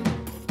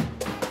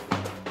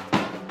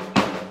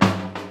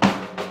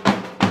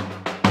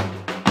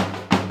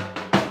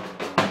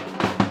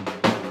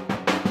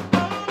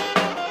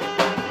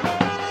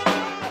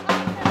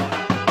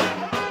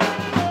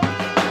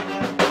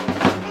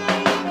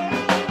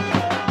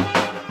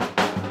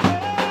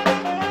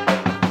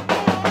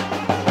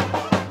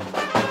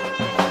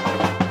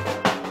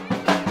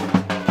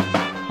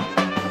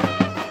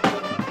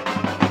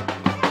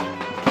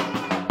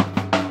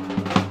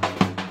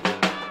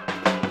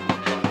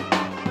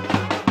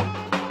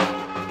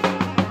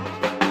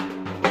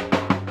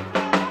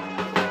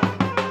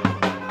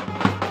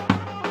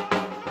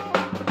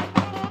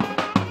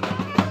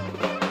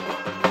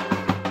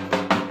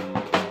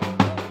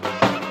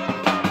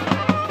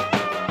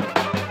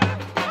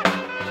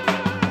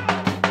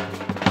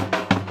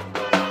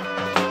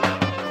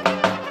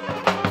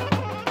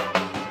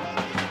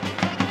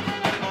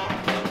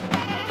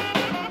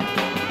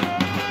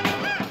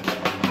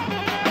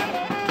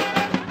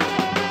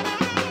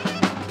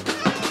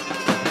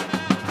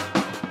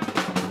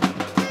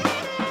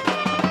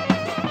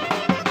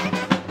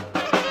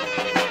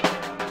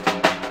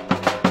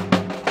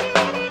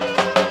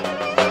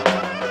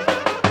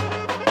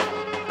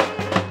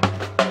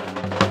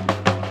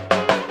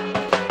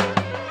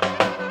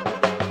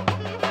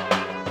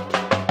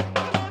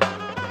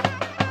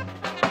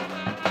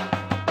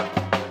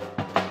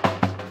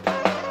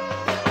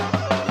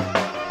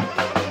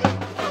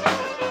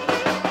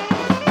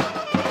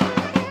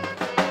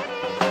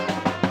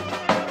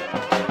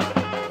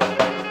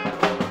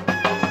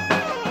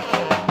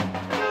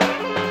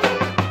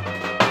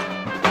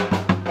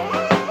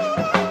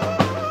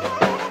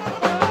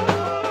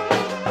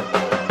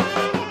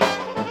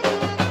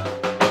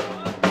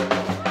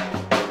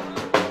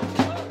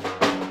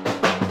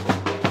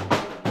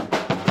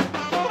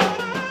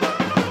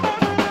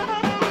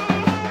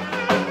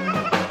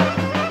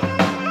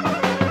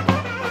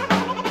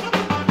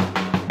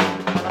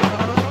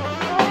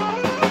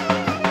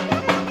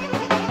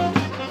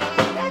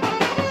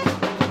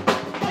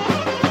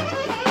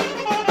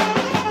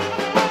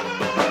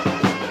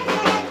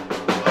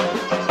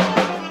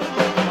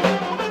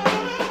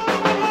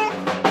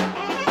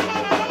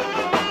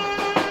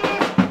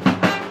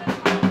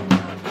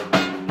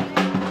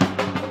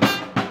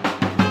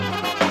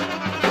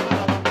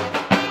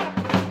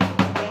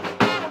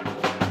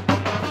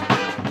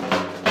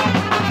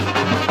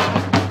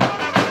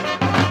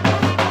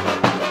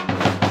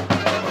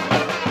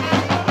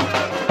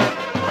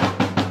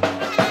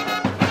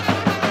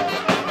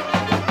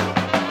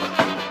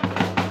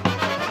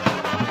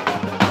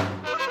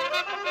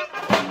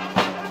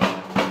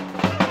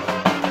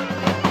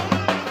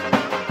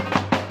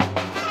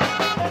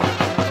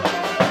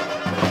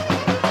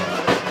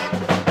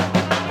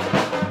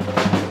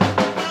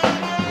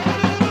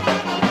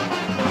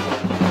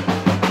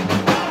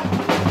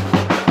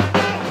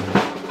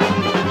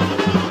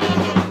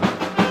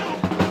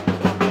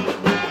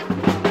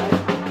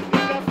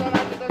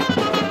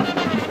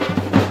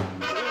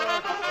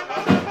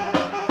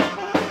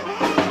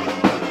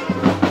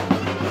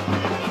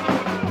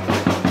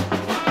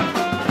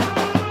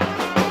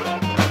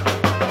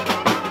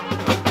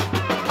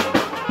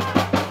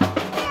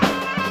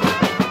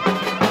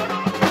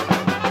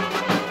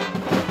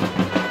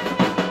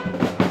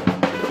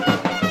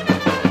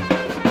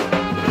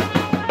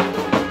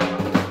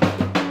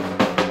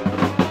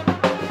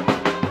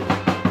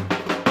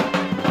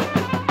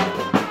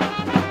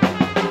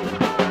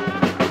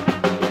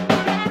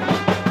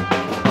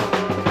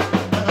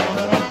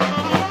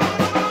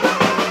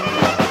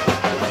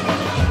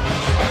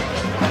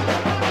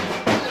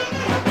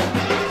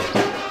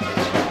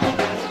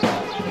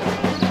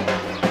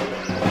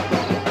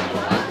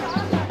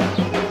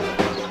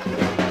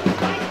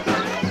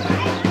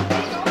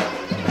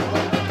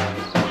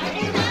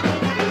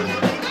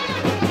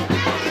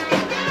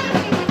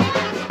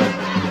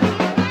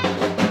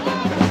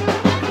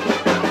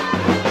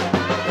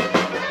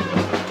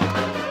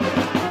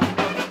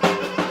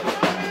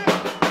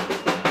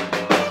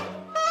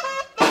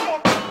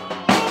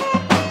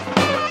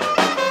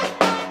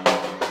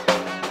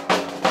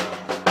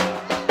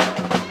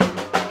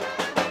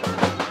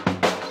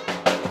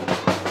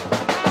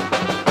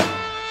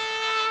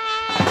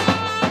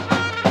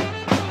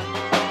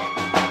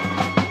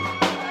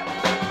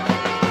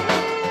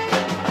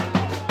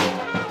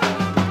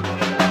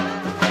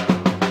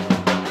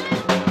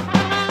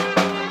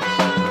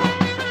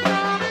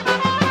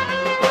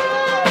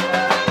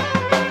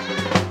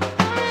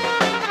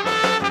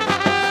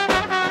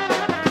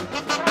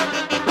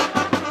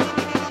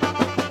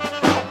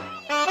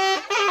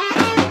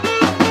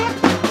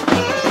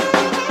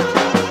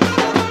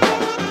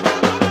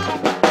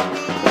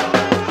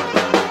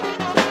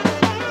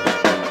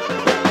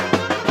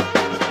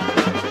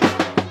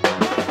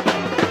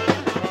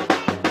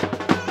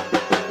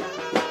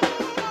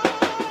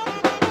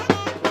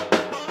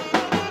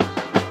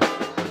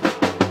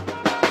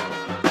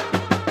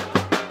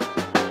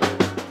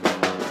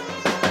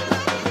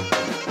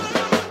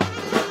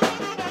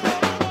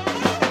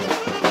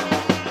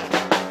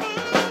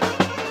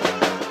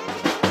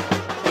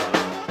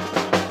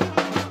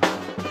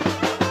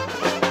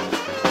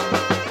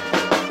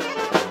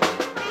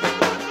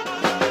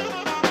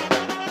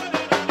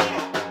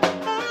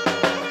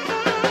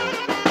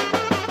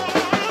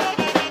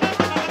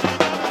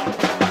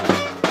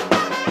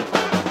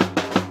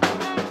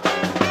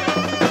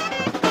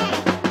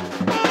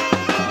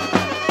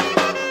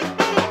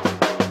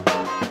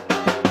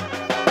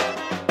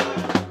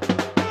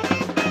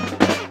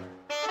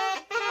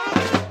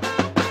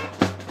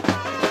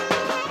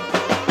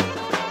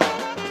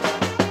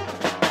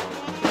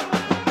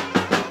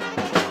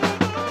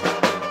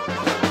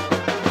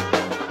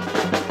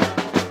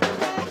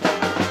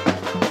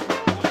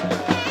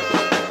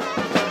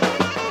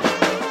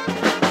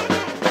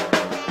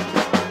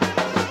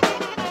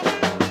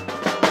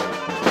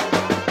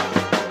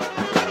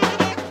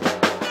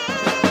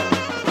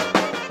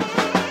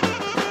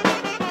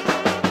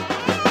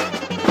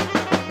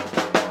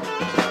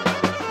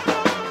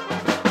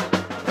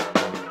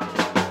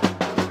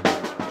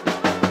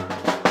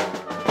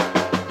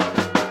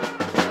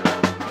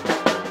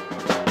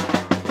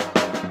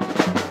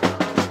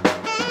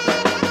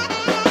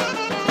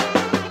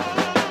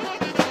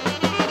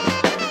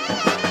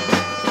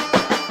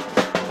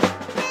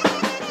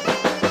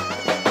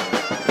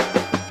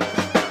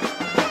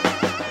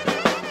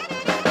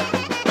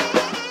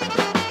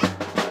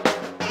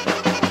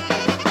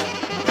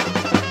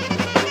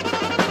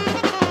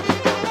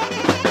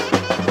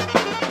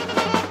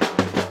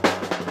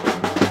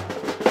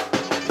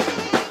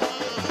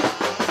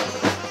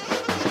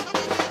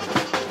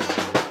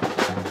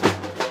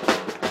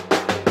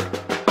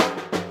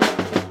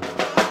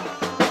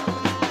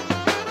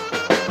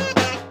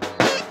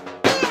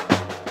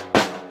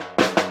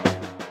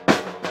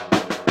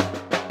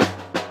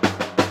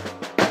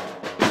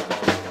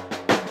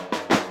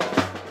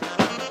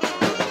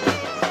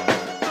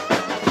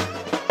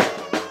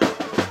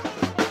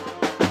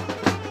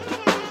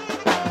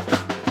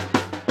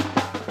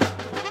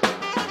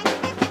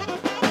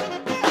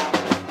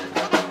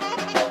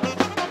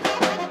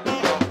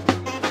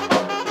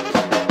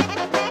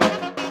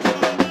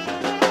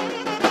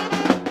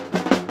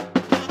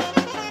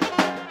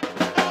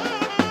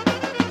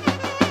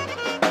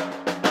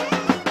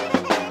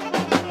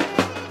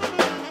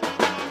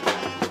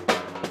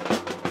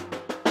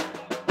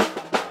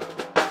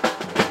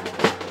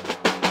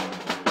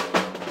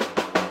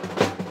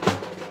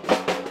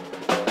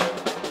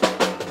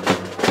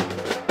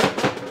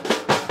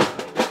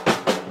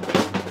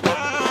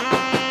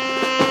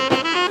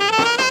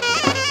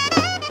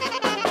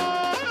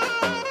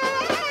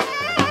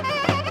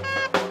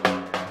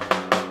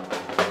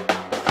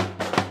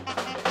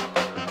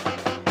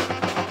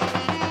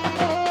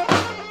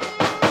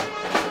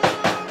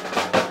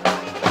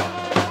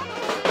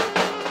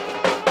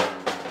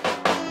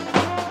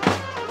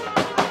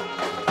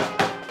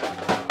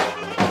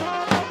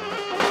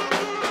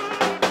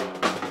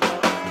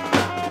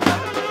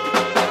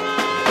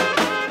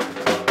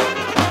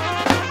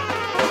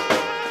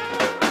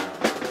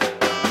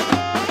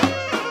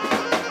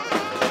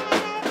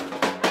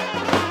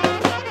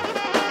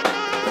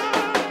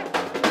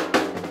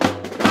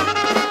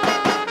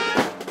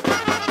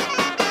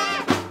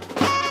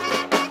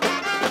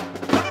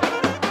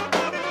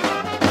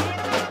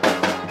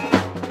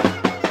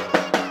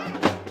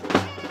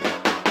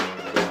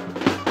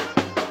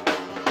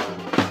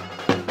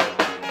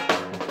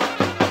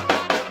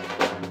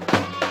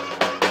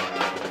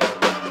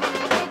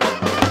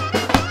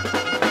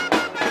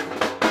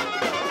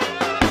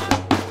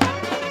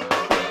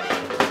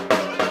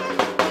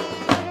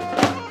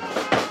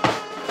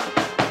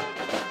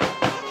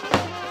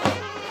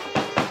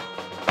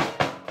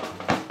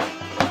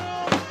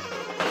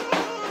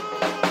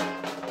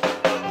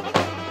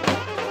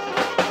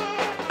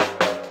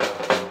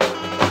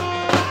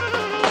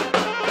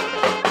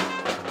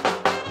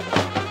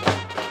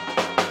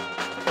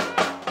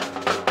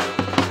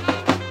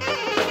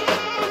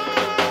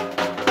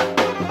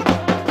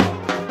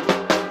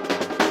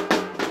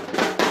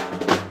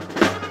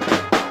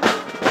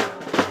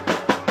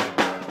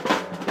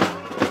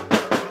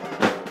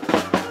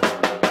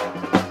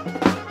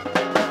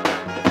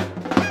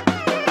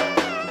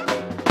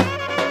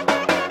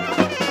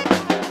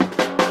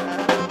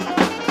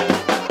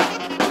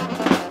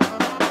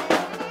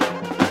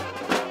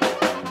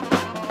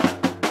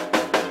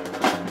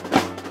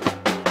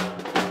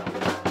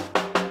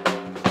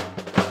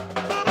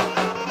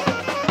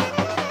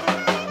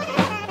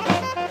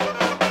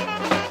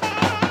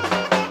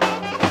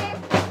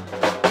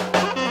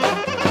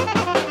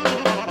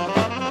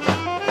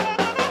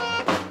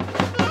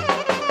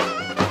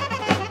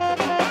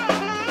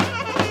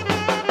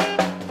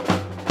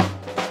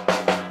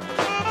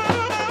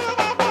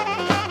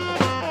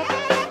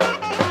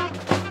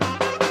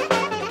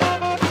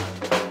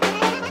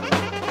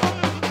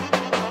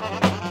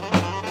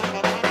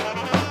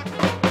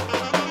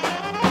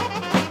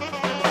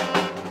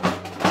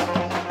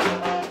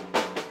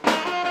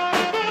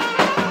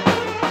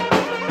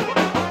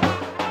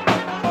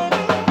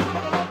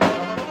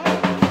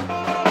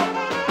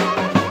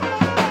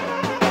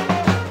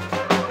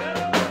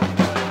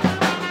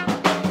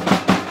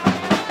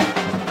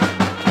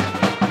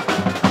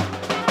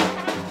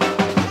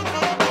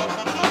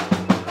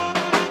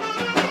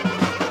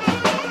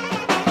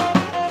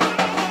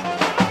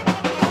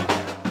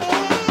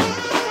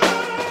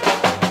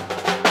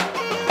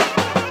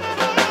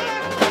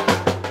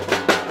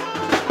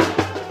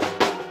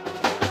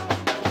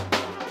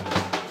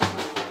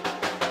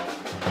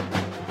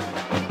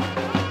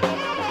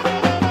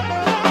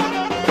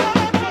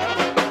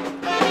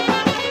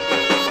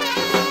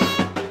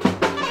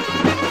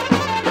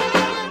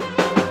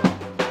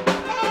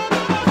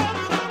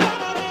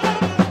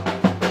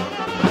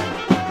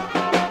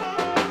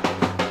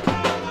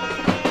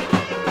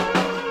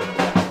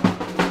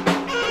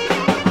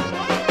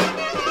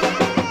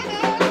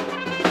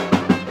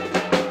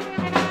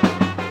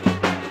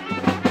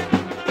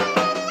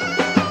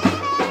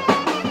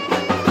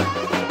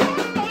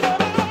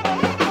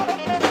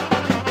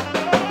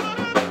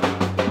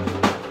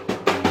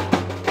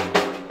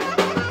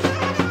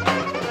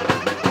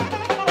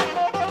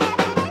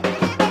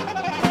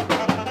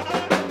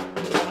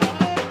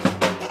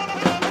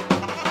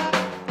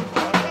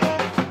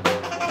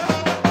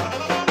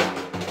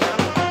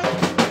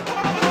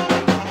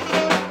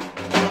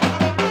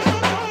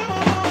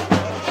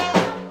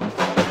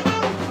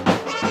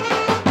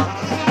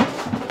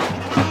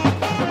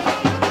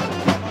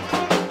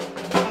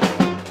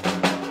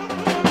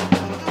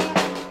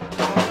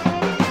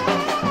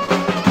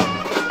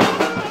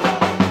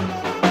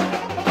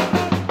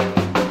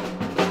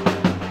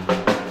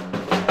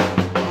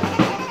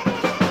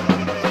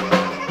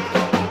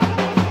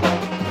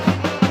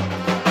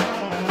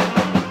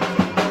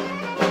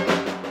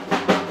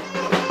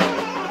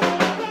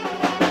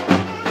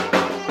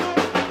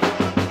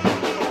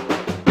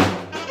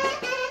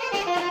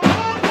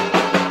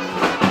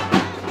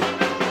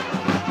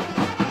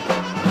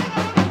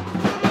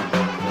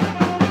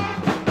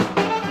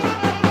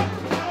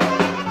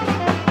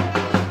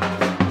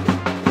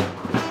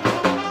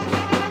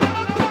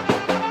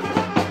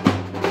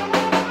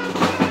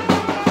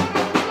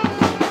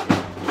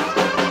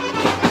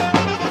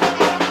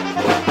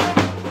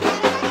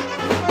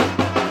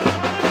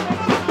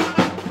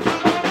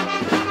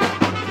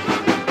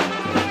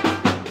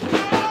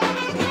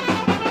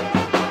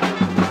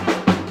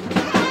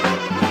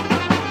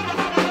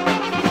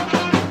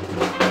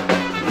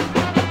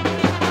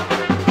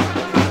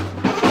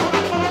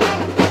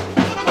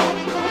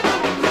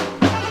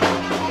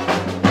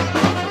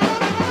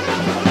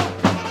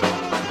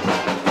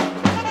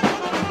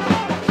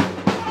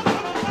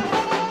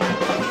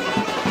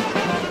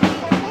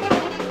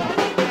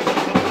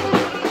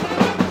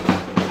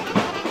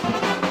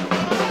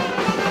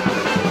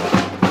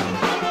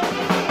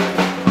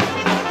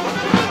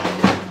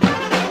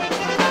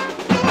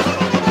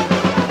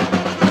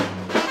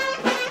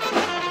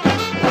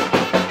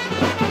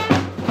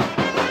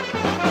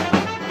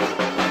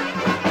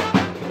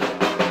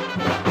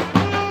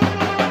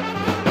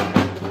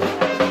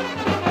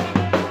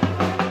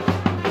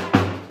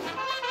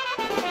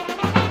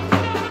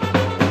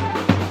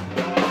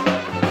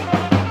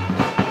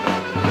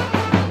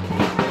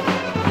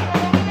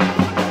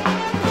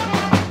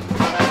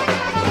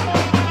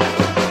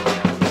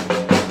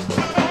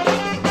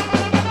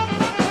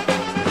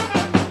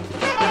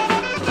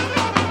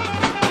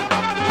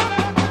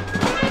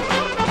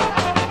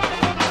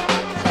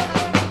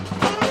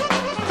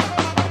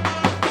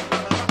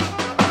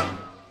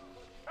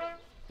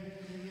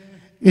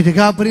 И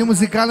така, при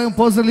музикален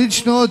поза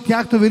лично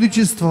тяхто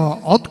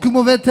величество от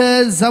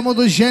кумовете за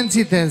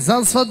младоженците,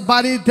 за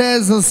сватбарите,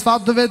 за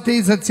сватовете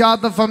и за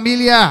цялата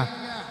фамилия.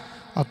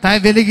 От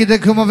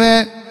най-великите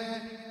кумове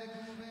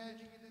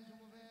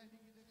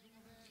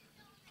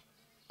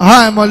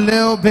I'm a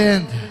Leo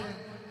Band.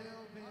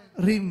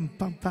 Рим,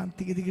 пам, пам,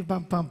 тиги, тиги,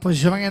 пам, пам.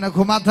 Пожелание на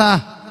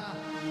кумата.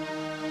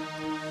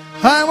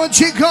 I'm a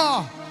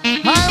Chico.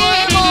 I'm a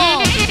Emo.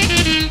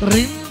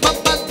 Рим, пам,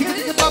 пам, тиги,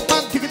 тиги, пам,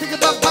 пам, тиги, тиги,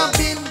 пам, пам,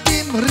 бим,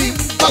 бим. Рим,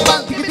 пам,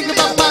 пам, тиги, тиги,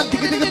 пам, пам,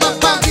 тиги, тиги, пам,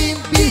 пам, бим,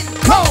 бим.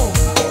 Go,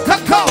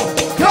 go,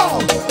 go,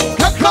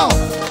 go, go.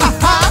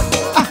 Аха,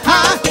 аха,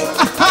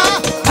 аха.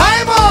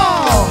 I'm a.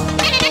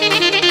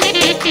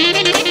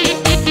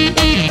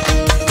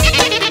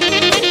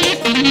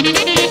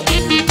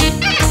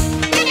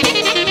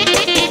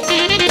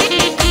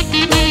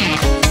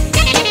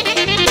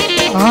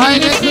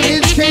 Haydi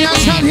kılıçke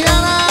yaşar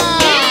yana.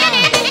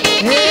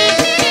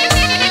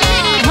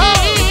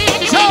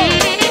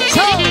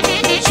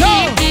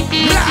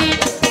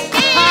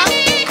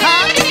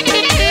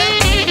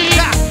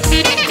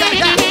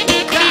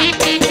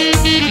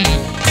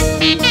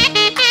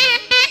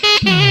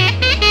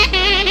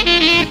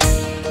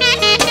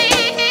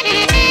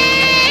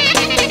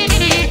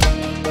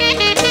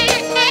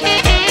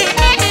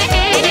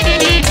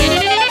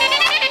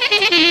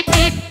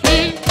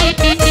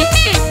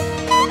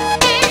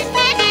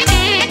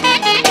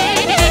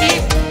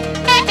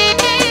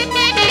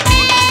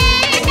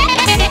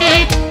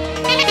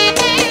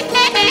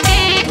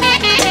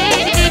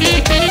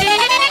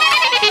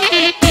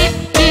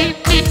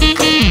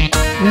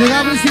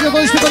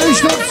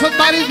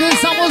 Сватбарите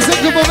само за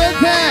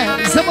кумовете,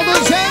 за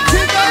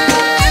младоженците!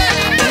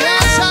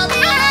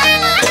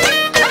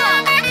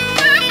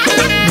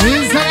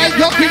 И за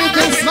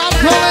най-готините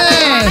сватове!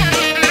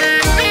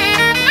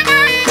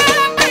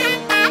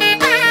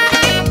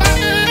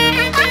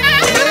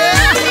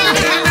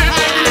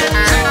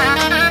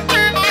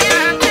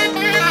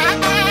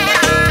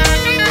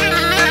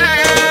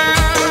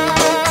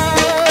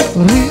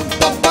 Рим,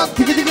 папа,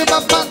 тиги-тиги,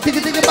 папа,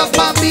 тиги-тиги,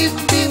 папа, бим,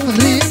 бим,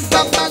 рим,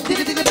 папа,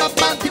 тиги-тиги,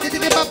 папа,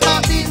 тиги-тиги,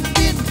 папа, бим,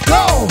 бим,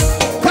 go,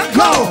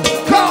 go,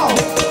 go,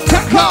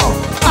 go, go,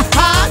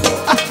 аха,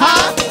 аха,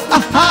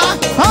 аха,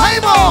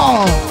 хаймо!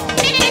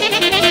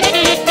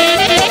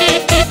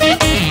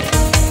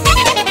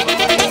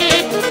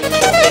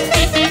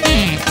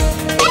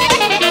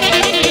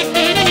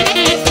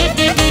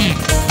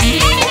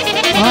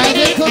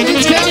 Хайде,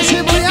 конички,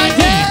 аши,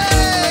 бояйте!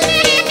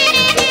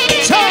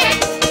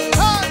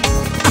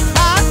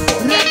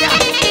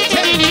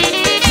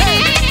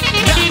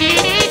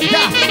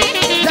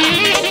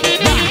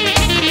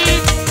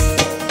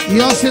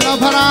 И още една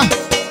пара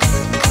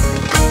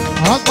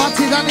от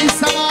Бацидани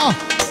само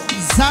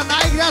за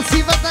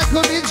най-красивата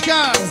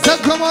коничка, за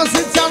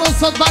хомосексуално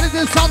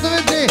сватбарите,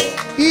 сватовете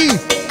и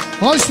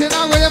още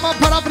една голяма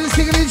пара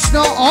пристига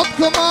лично от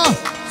кома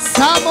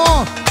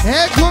само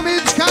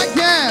коничка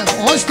Ген.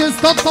 Още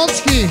 100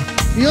 точки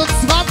и от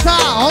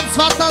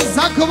свата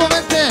за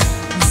комовете,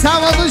 за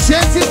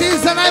младоженците и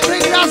за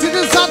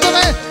най-прекрасните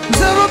сватове,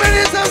 за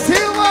Руменица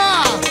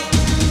Силва.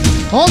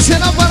 Още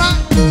една пара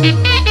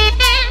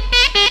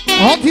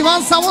от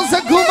Иван само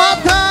за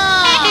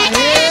кумата!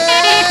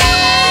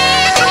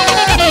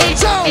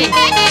 Чао!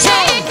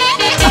 Чао!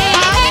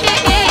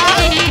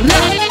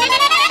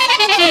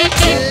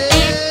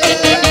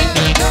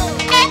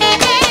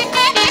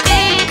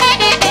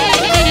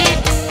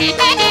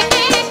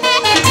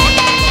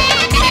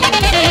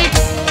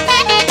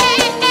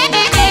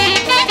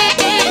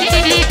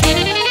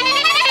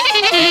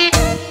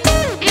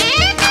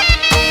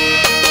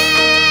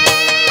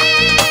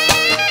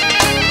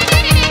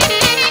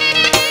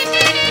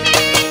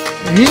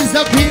 И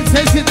за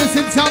принцесите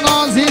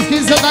сенциално азийски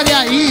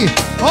задаря и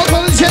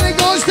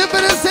околичените още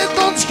 50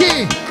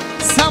 точки.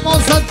 Само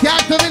за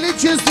тяхто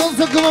величество,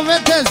 за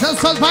кумовете, за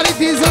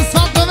сватбарите и за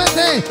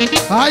сватовете.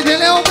 Айде,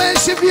 Лео бе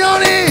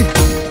шампиони!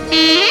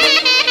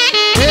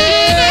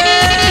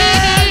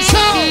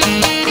 Шоу!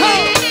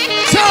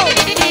 Шоу!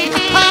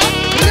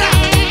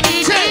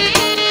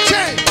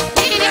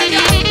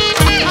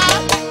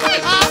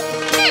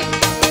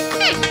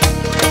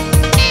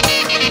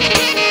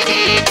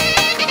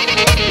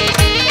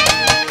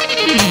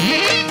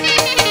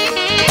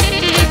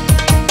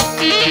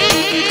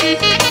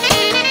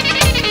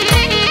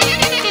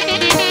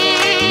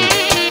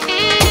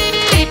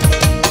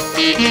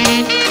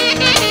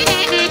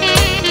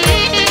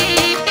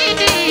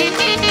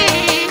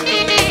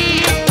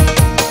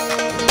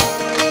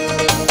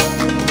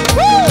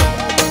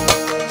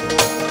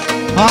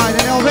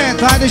 Haydi Leo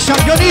Band, haydi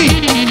şampiyoni!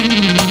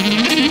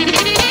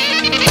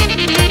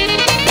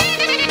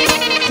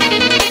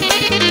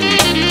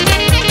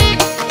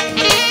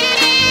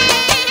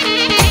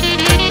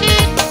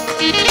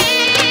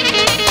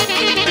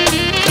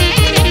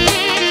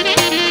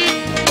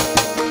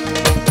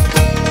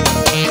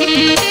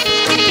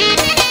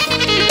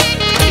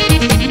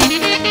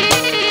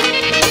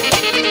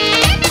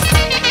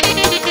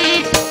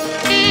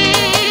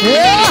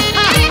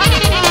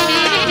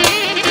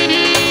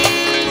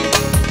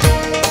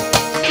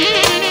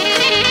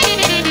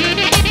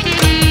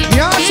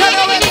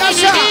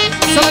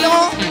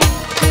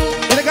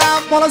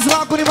 моля за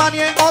малко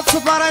внимание, от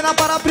Сотбара една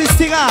пара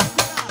пристига.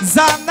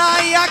 За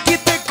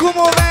най-яките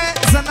кумове,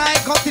 за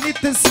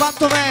най-готините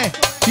сватове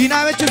и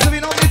най-вече за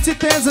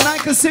виновниците, за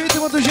най-красивите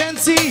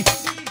младоженци.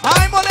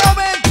 Аймо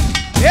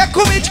Неомен,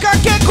 кумичка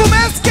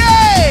Кекумеске!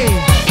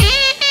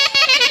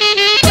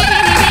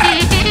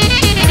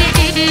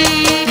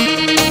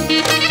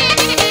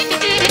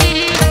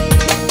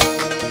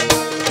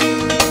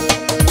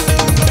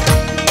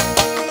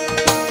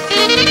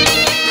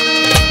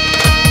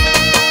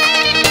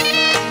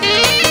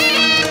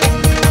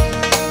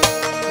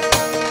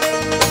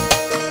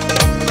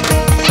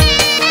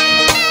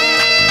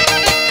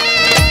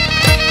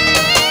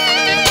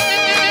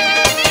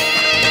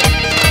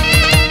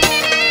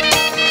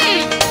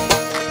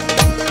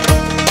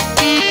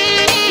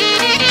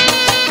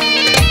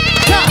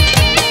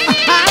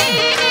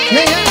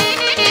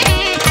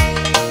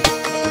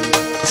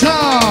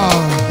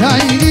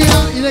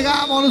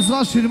 Моля за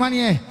ваше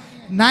внимание,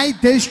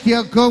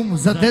 най-тежкия кум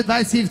за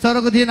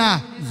 2022 година.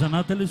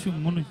 Заната ли си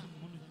мони?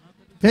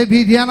 Пепи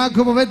и Диана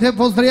кумовете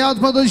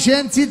поздравяват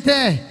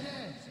младоженците.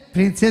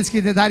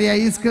 Принцеските Дария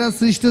и Искра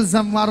също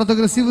за младото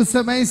красиво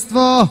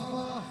семейство.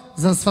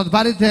 За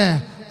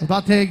сватбарите.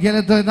 Отбате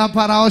гелето една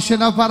пара, още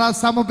една пара,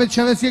 само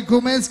Печевески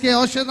Куменски,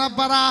 още една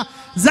пара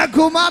за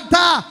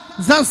кумата,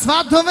 за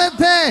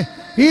сватовете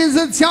и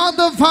за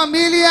цялата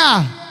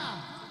фамилия.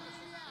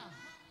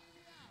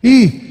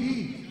 И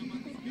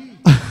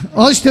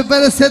още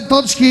 50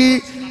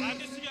 точки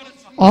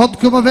от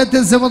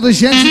кумовете за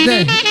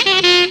младоженците.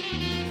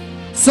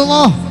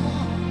 Соло.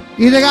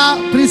 И така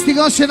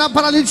пристига още една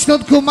паралична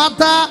от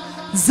кумата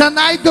за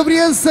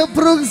най-добрия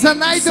съпруг, за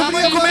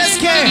най-добрия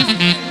Кумеске.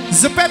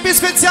 За Пепи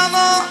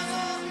специално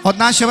от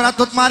нашия брат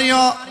от Марио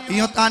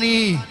и от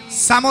Ани.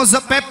 Само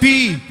за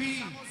Пепи.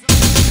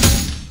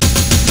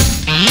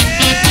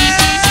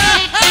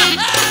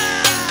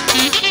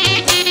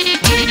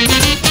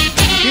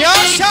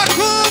 Йоша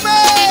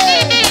Куме!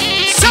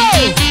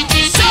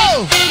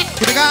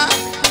 И така,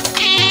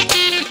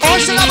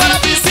 още на бара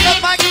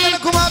пристигат майките на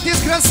кумата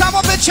Искра,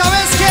 само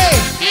Печавенски!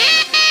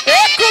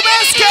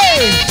 Куменски!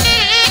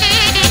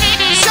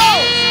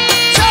 Шоу!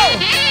 Шоу!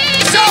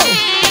 Шоу!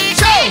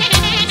 Шоу!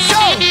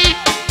 Шоу!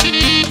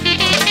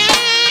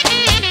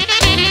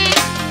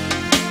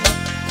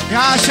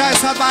 Яша е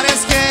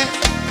сватбаренски!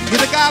 И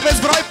така,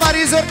 безброй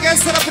пари за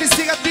оркестъра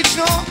пристигат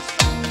лично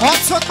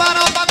от Сvatбара,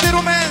 от Бати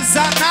Румен,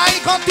 за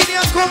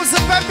най-готиния кум, за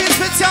Пепи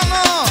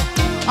специално!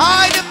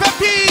 Айде,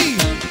 Пепи!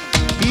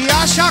 И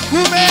Аша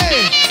Куме!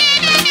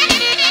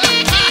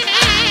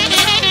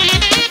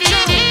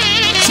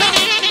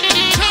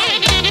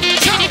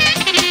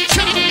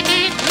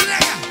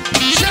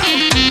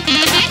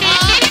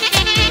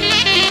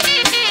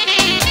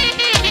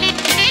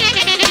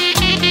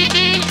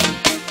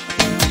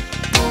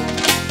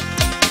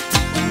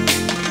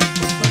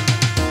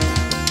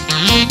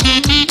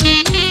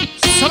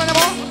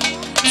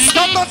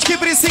 Точки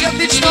пристигат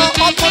лично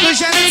от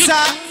младоженеца,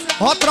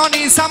 от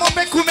Рони, само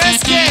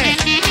Пекумеске,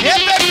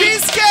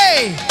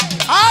 Пеписке!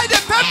 Айде,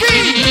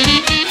 Пепи!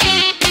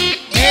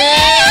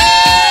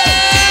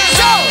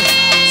 Шоу!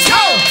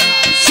 Шоу!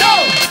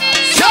 Шоу!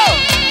 Шоу!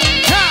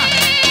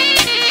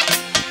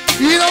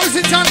 И много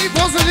специални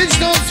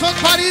поздравления от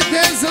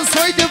сватбарите за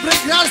своите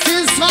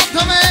прекрасни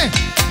сватове.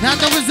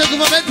 Най-много за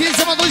кумовете и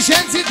за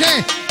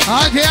младоженците.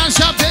 Айде,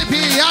 Яша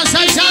Пепи, Яша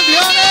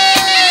шампионе!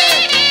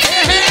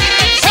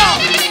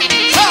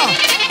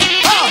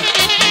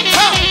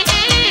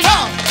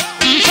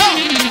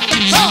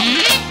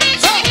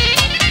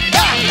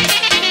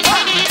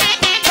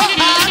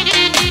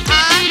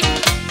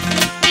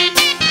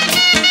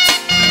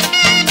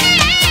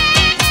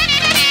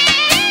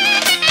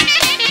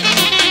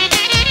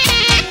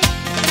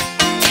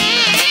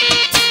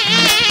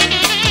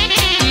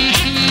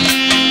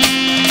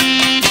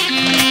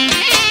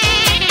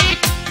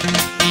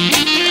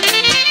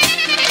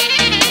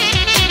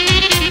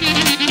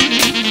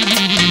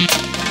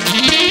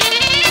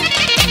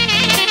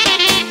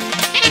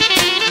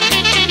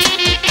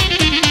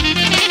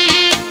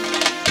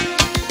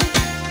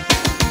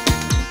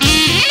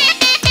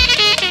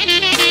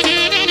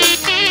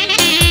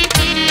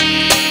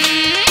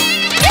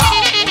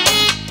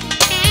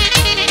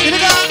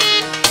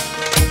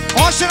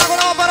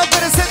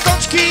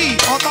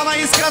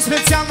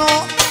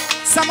 Специално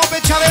само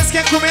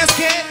Печавенски,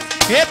 Куменски,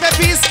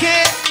 Пеписки.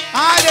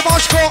 Айде,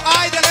 Бошко,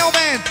 айде,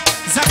 Неомен.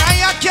 За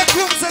най-якия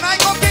кум, за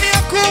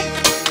най-готиния кум,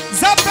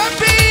 за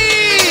Пепи!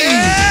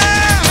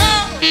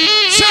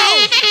 Шоу!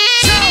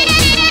 Шоу!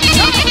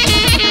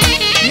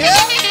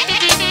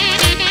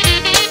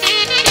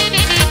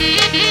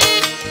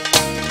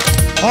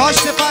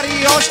 Още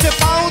пари, още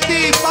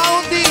паунди,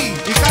 паунди.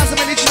 И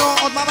казваме лично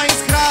от мама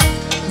Искра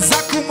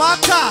за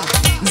кумата,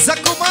 за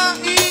кума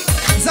и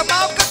за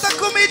малката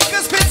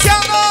кумичка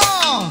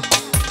специално!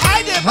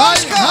 Айде,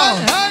 Бошко!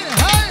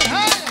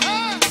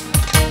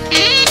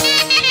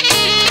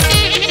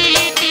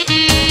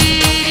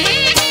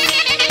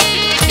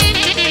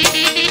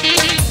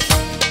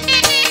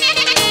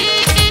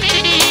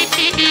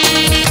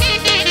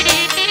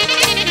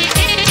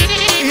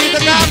 И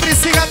така,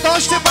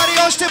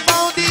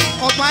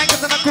 от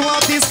майката на кума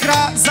от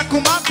Искра за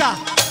кумата,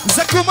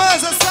 за кума,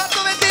 за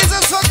сватовете и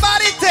за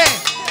сватбарите,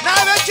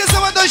 най-вече за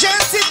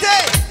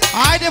младоженците.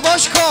 Айде,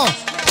 Бошко,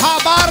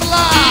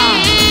 хабарла!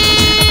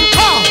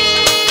 Хо,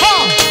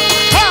 хо,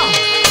 хо,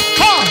 хо,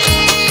 хо,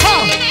 хо, хо,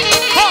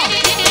 хо,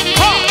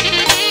 хо,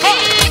 хо,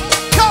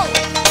 хо,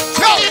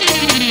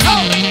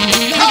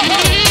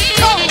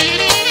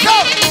 хо,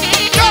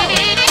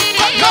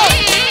 хо, хо.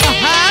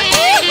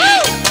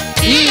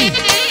 И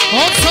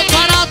от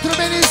съдбара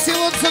трубени си,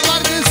 от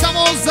съдбарите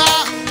само за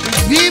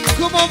VIP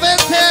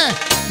кумовете,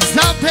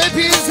 за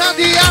Пепи и за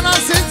Диана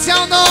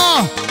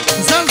специално,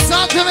 за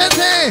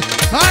сватовете,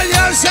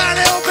 Алиаша,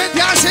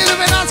 Неопетяше,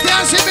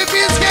 Руменаскяше,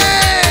 Пепински!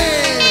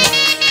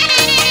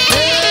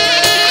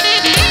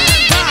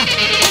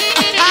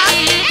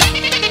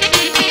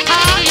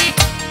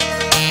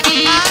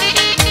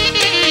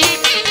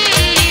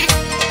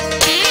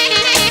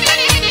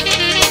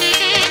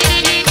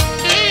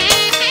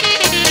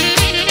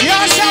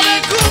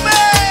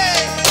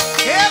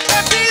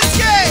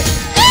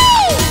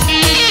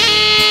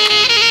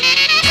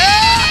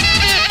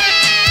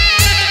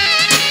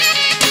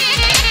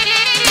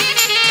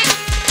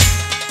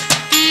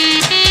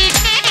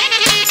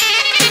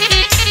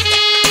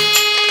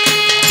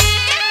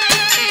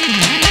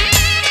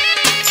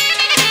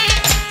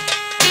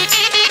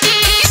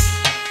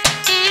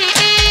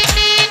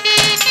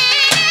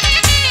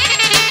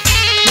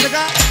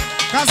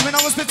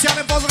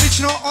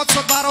 От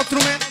Сладбара от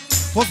Румен,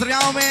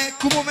 поздравяваме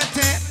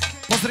кумовете,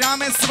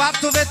 поздравяваме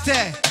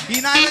сватовете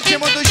и най-вече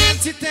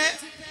младоженците.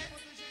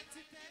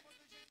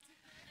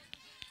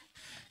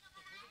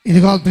 И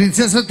така от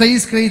принцесата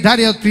Искра и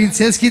Дария от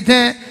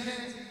принцеските,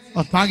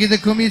 от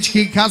магите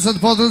комички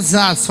казват поздрав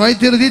за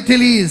своите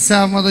родители,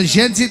 за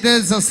младоженците,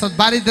 за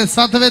сватбарите,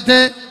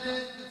 сватовете.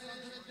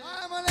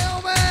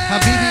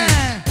 Хабиби!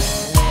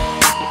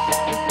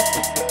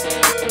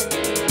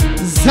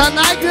 За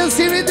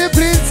най-красивите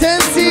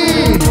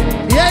принцеси!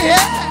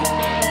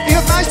 И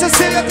от нашата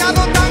серия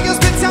тяна от ангел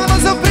специално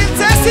за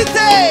принцесите!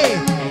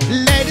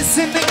 Ladies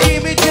in the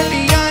game,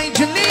 Jaliyai,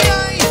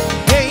 Jaliyai,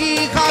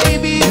 hey,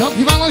 Habibi. И от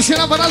Ивано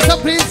Ширабара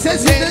за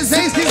принцесите, за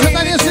Иски за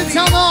Дария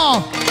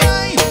специално!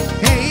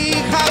 Hey,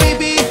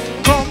 Habibi,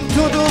 come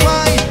to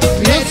Dubai.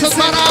 И от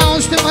Сотбара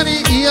още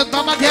мани, и от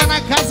мама Диана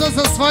казва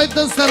за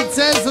своето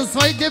сърце, за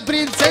своите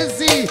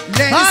принцеси!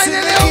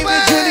 Хайде, Леоме!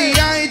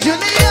 Jaliyai,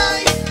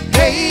 Jaliyai,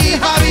 hey,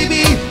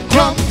 Habibi,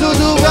 come to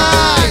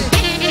Dubai.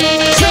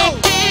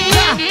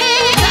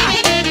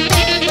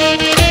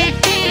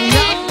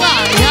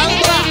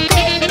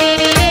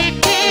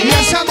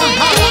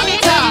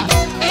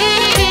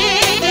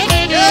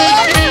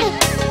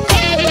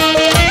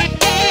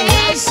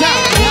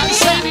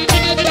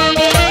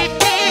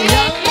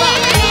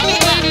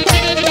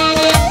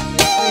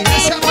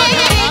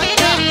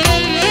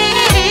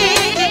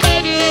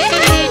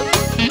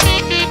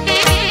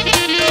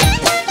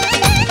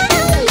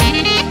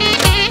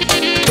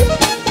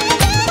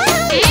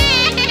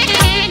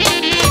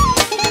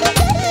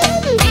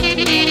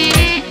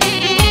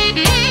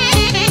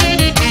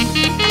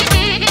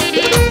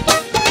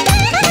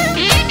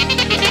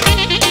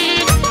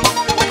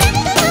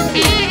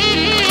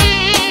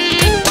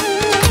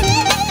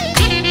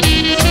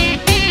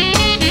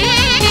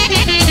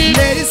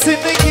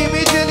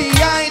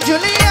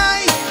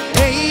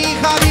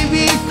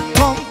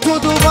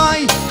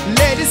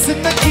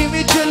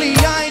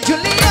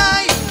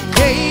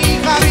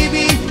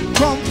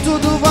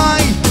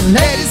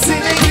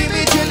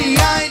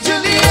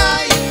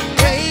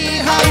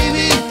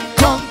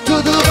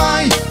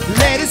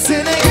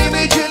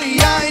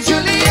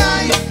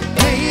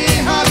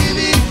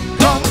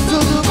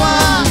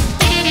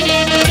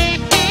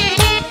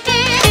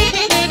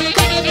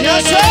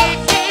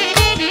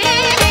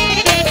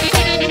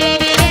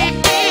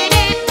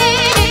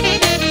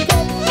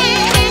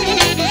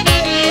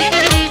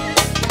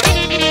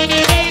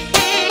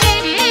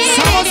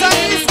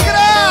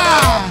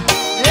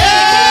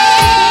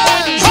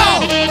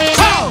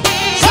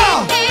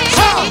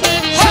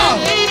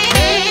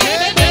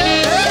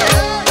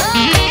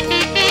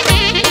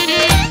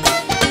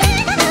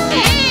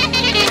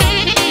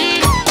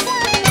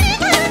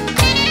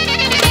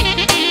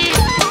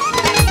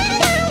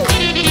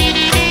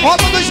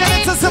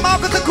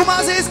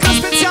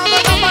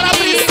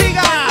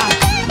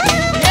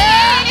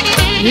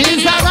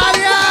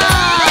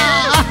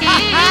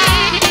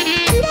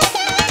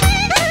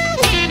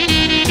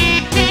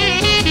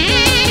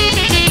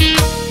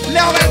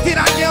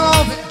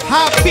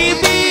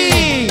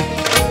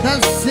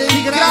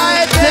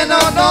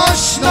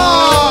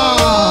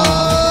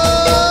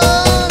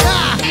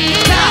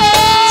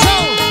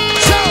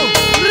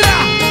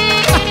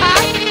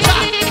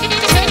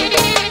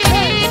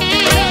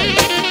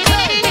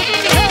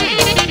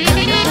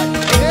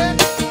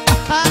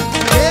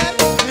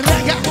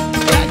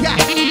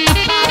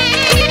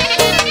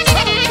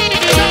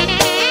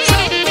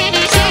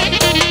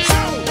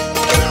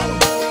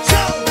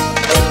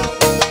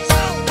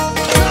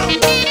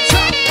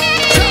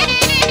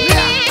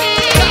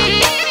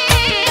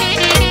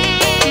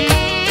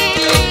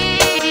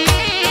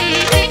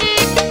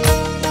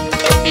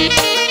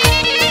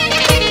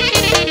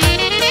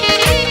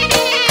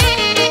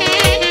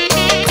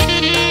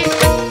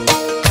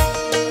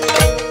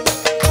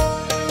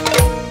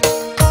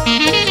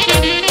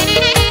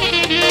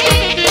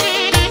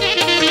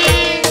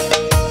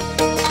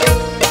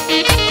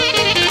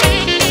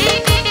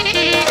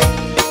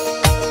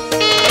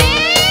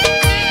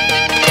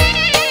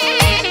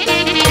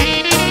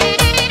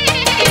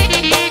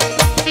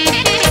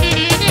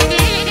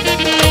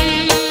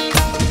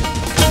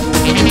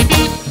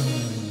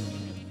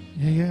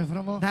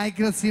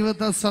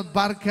 най-красивата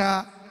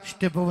сватбарка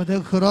ще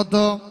поведе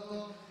хорото.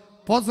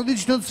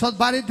 По-залично от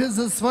сватбарите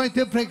за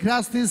своите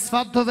прекрасни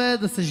сватове,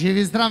 да са живи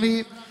и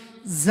здрави.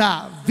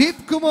 За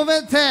вип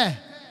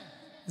кумовете,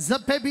 за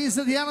Пепи и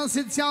за Диана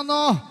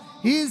специално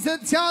и за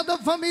цялата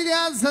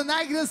фамилия, за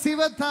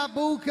най-красивата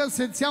булка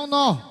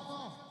специално.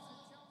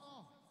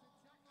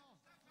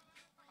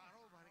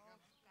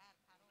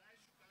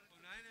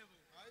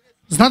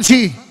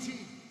 Значи,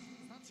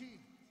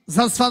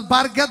 за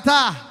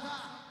сватбарката,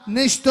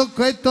 нещо,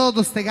 което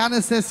до сега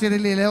не се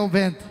свирили Лео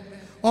Бенд.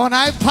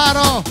 Онай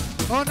паро,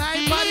 онай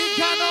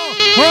барикано,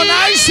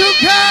 онай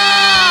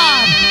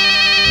шукар!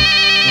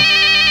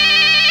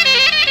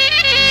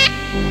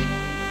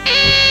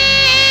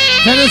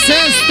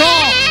 50,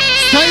 100,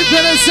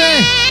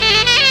 150,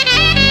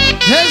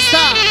 200,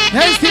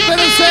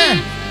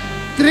 250,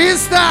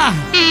 300,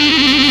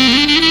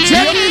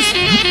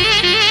 400.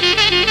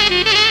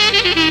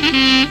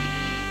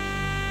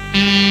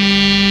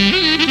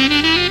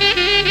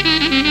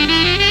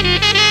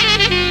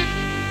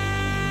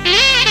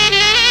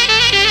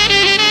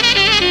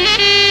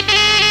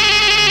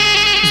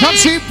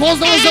 Значи,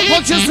 поздрава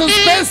започва с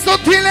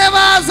 500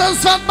 лева за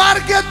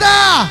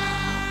сватбарката!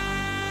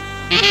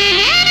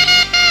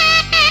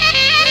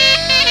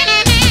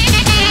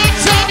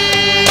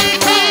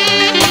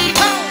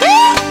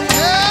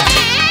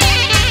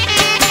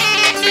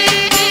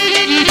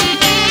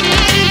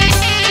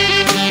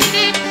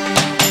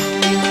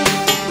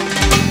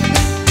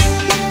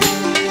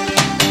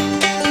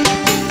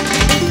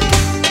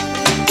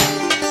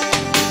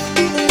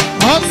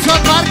 От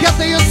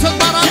сватбарката и от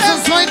сватбара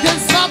за своите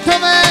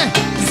сватове,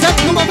 за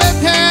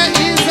кумовете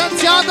и за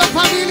цялата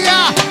фамилия,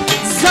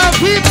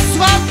 за вип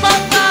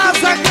сватбата,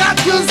 за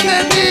град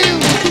Юстенил.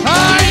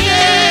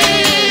 Айде!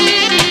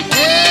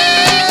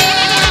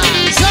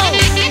 Шоу!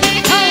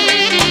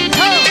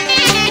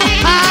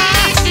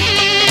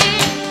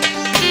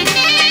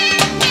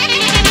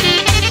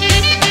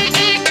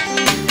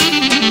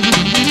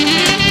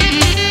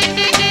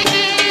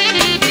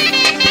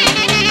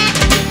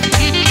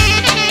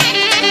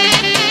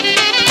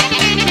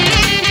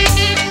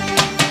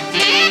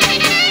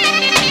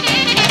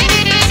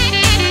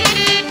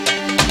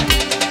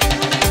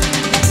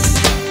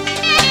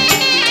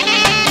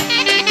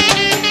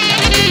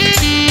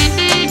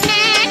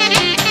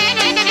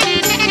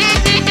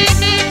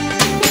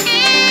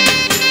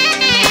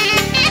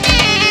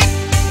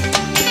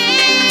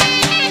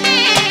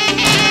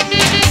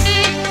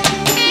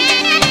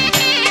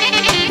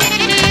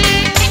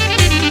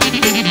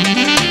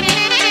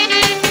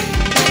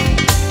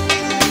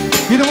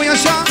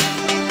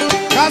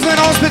 Казваме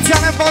много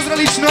специален поздрав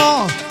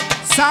лично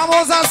само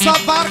за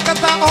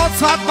сватбарката от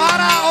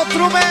сватбара, от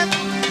Румен,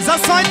 за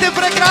своите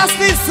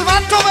прекрасни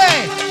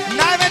сватове,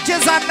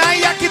 най-вече за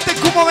най-яките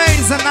кумове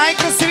и за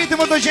най-красивите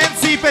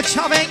младоженци и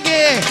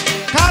печавенги.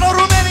 Каро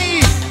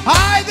Румени,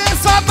 айде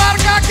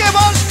сватбарка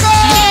Кебошко!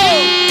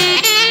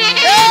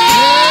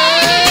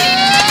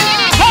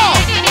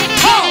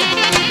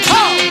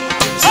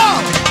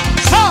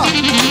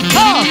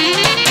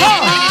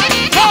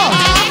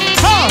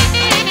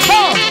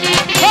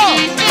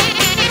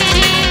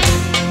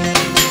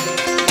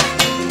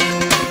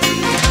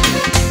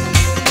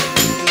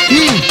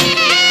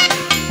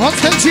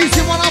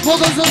 Отскачисимо на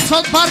пода за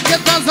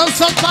сватбарката, за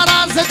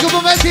сватбара, за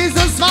кумовете и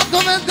за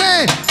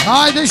сватовете.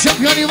 Айде,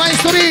 шампиони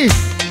майстори!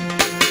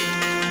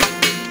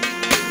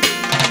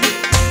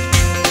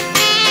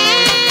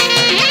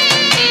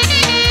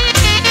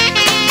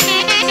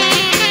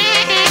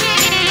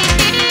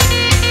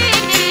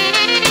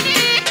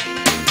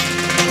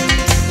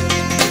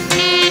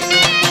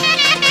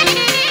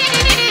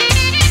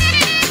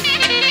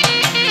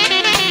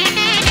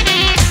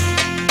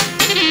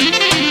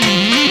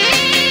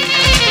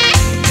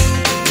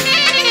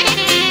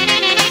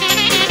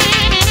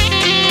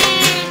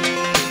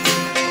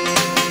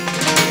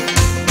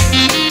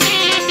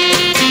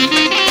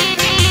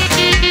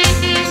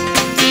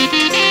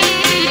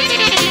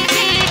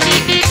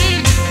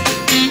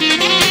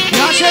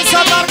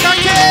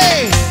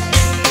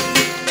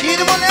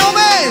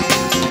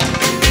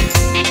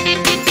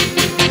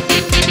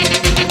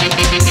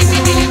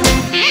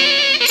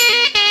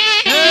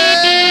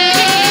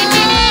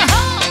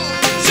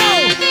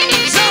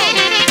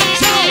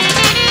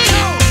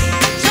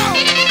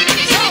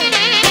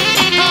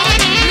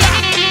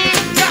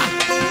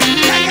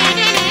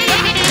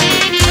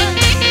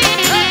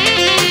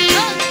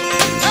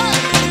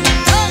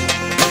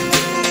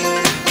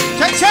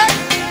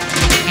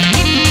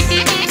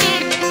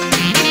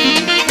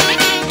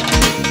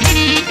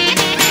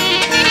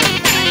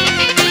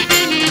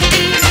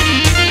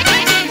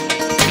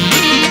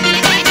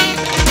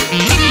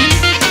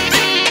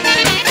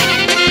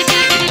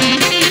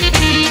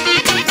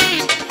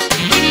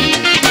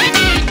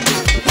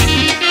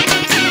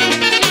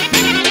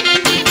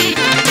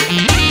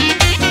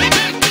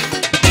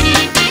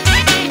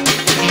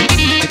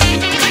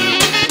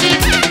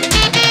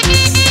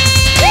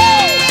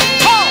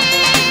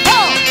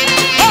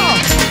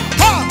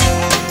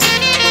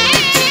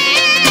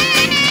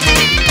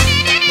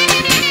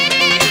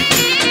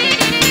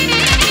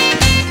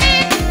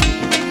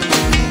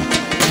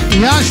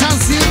 Яша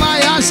Силма,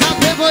 Яша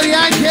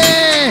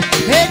Пеборянке,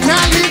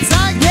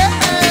 Кралицанке.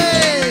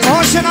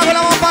 Още една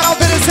голяма пара от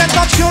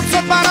 50 точки от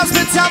Сvatбара,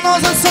 специално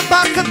за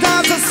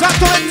сватбарката, за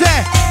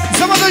сватовете,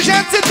 за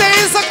младоженците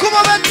и за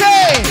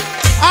кумовете.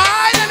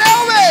 Айде,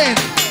 Неомен!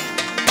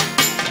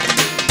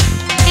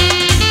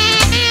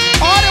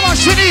 Оре,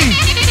 машини!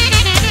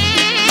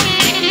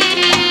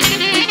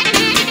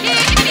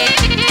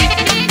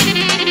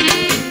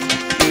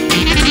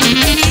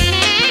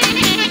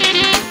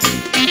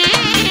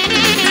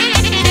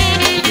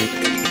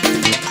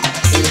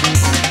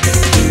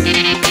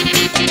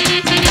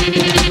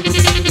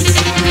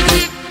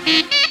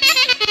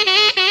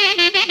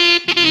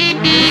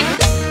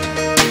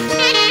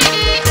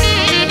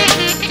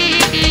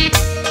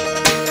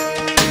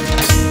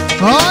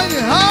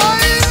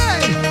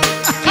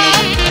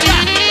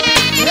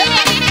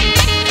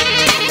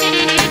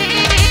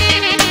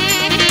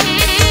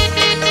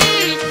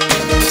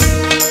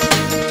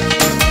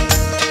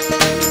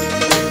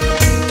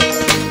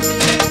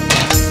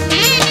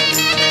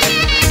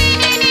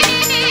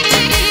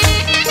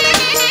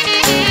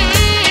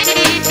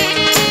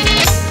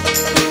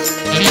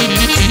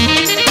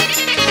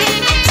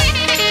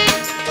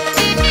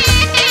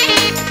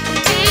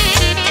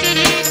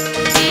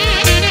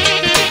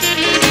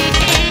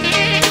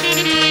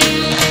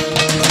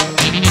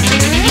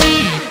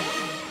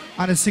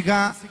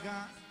 Сега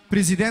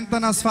президента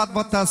на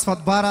сватбата,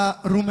 Сvatбара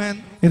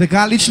Румен. И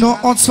така лично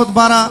от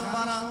Сvatбара,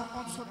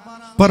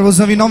 първо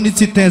за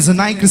виновниците, за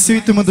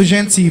най-красивите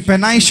младоженци,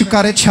 Пена и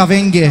Шукаре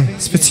Чавенге,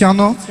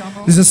 специално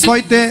за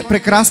своите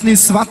прекрасни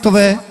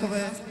сватове,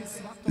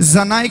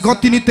 за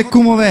най-готините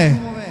кумове,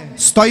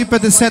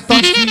 150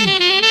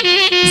 точки,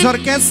 за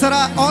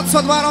оркестъра от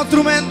Сvatбара от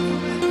Румен,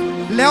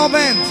 Лео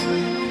Бенд,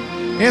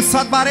 е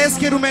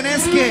сватбареске,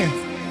 руменеске,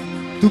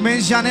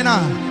 Тумен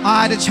Жанена,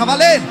 айде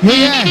чавален!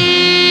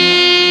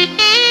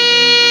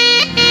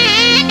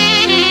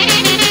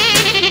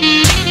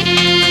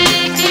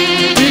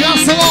 Сега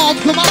само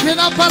от комата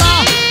една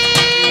пара,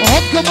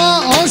 от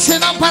кома още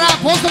една пара,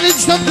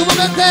 поздравичите от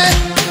комовете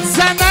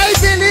за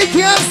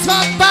най-великия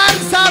сватбар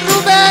за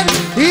Румен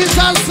и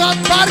за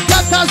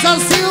сватбарката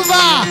за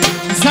Силва,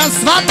 за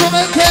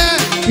сватовете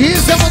и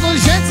за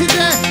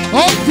младоженците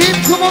от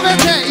тим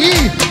комовете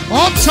и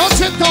от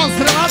чочето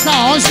страната,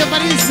 още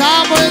пари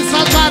само е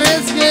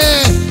сватбарецки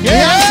и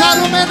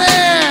за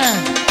Румене.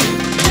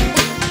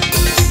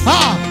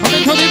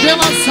 Ето ни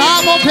пева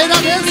само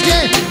Перадецки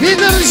и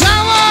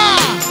държава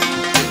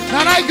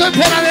на най-кой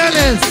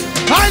Пераделец.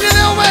 Хайде,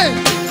 Неоме!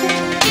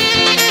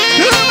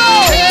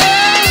 Хубаво!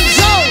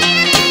 Шоу!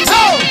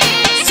 Шоу!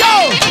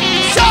 Шоу!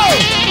 Шоу!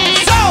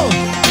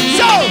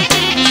 Шоу!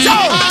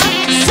 Шоу!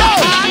 Шоу!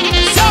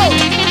 Шоу!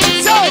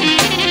 Шоу! Шоу!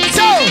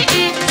 Шоу!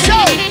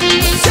 Шоу!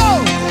 Шоу!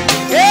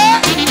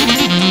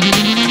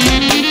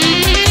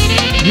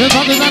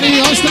 Ето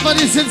Дани, още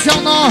бъде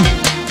есенциално.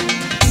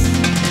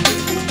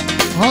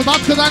 От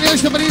батко Дани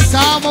още бъде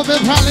само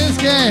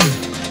Певралински.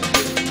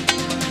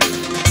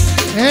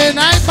 Е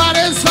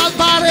най-барен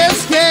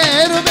сватбарецки,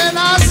 е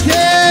руменаски.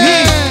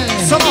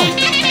 Само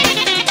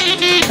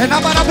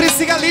една пара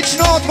пристига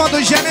лично от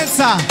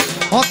младоженеца,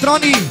 от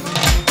Рони.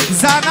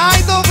 За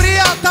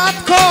най-добрия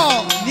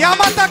татко,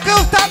 няма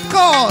такъв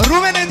татко,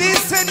 Румен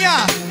единствения.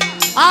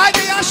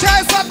 Айде, Яша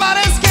е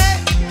сватбарецки,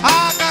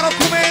 каро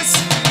кумес.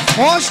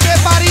 Още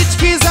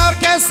парички за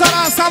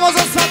оркестъра, само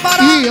за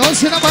сватбара. И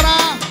още една пара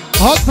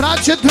от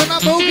братчето на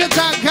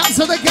Бългата,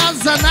 каза така,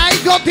 за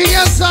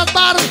най-готиния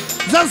сватбар,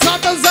 за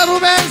свата за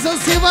Румен,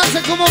 за Сива,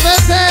 за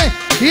кумовете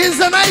и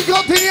за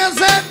най-готиния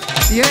зет.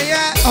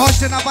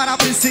 Още една пара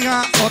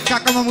пристига от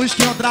кака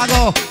мамушки от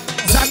Драго.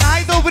 За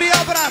най-добрия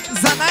брат,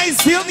 за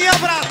най-силния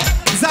брат,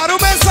 за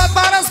Румен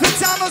сватбара,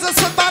 специално за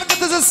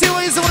сватбарката за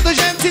Сила и за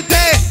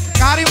младоженците.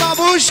 Кари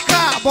мамушка,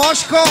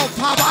 Бошко,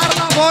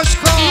 паварна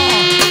Бошко.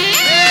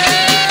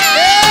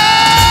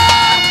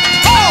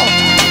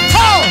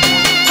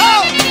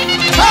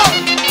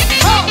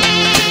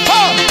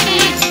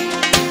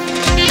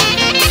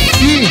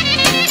 И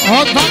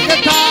от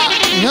банката,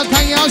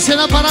 ето още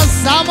една пара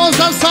само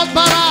за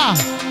сватбара,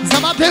 за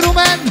мате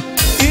Румен.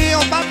 И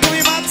от батко ми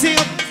маци,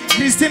 от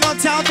Кристина,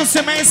 от цялото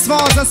семейство,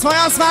 за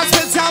своя сват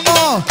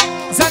специално,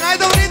 за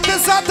най-добрите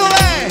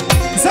сватове,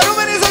 за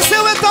Румен и за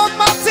Силвета от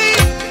маци.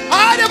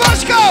 Айде,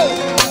 Бошко!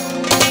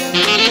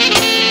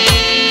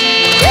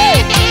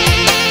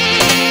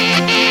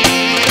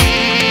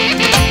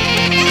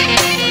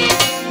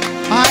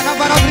 Една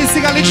пара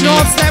пристига лично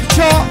от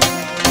Степчо.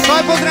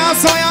 Той поздравя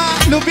своя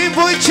любим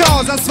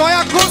Войчо, за своя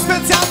кум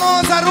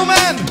специално за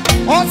Румен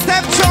от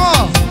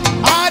Степчо.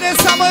 Айде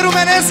само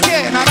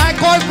руменески на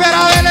най-кой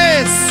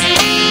Перавелес.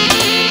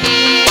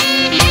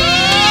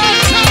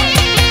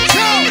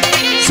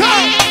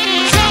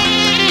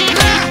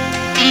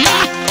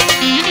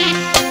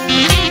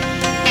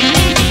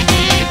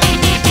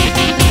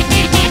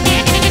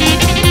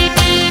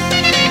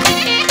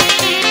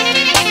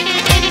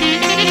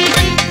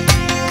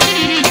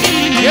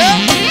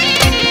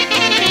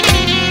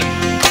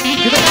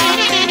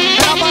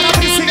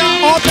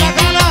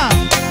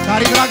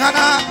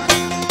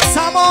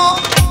 Само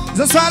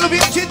за своя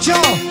любим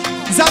Чичо,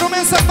 за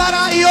Румен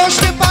Сапара и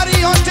още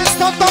пари, и още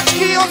 100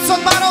 точки от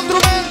Сотбара от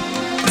Румен.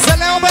 За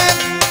Леобен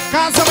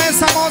казваме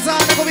само за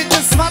неговите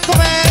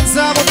сватове,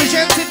 за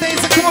младеженците и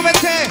за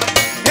кумовете.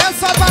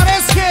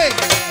 Сватбарески!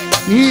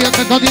 И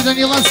от Годи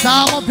Данила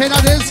само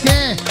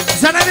Пенадески,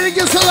 за най-велики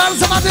Сотбар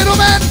за Мати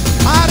Румен.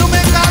 А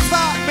Румен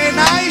казва,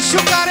 менай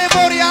шукаре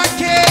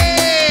боряке,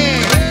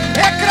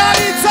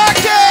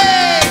 кралицаке!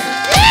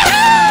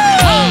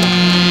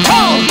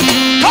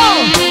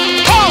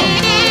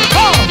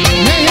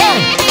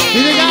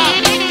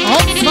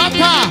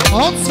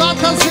 От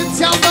свата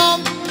специално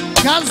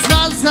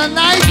казва за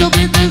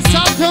най-добрите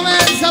сватове,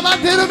 за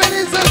Мати Румен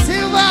и за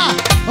Силва.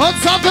 От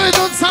сватовете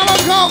от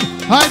Самоком,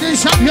 хайде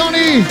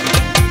шампиони!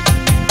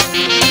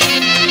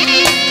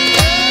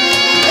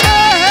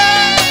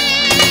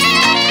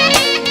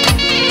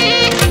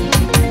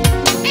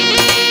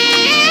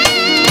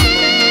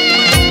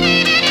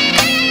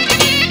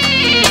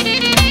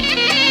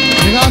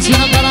 Сега си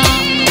напара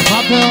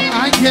Папел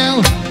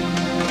Ангел.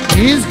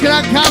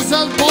 Искра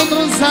каза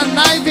бодро за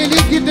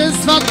най-великите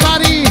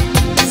сватбари,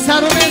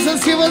 за Румен, за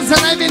Сила,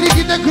 за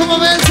най-великите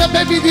кумове, за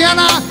Беби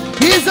Диана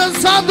и за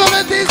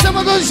сватовете и за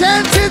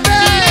младоженците!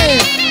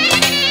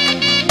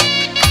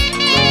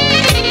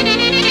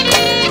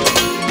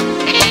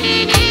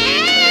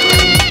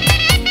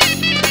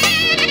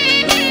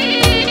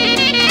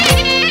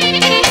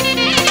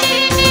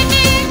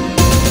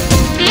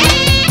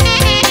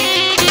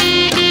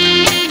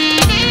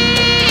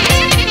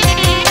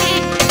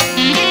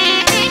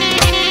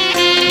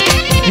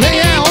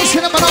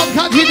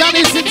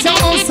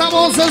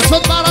 Само за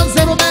Сотбара,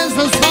 за Румен,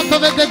 за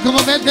сватовете,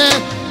 кумовете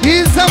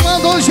и за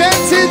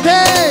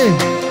младоженците.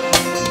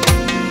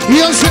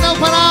 И още на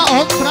пара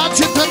от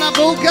братчета на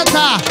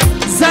булката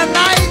за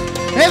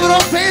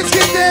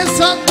най-европейските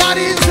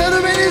сватбари, за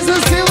Румен и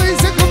за Сила и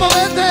за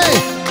кумовете.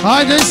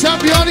 Хайде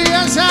шампиони,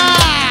 Яша!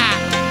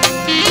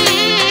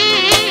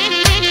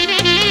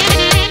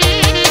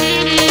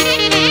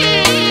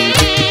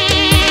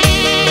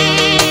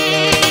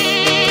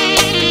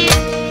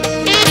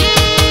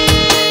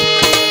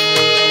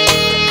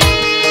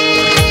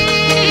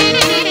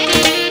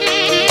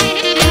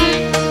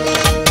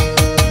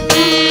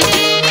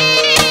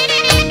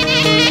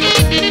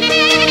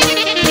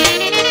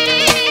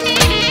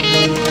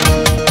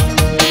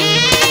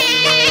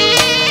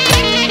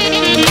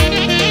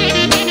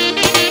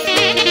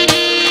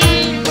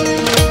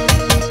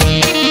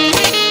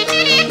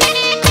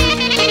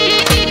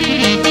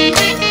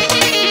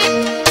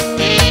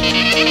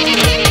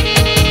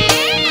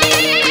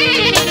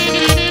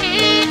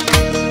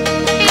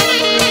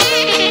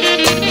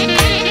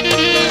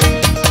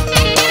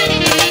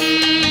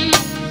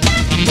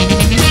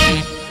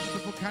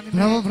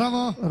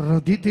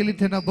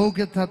 Родителите на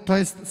булката,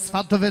 т.е.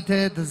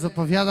 сватовете, да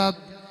заповядат,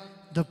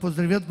 да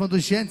поздравят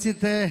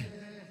младоженците,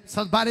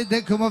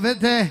 сватбарите,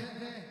 кумовете.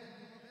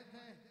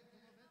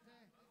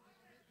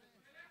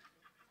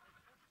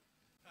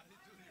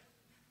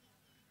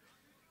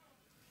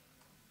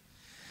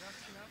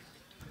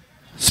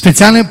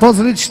 Специален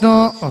поздрав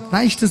лично от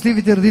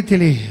най-щастливите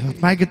родители,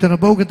 от майката на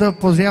булката,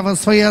 поздравява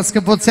своя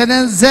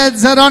скъпоценен зет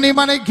за Рони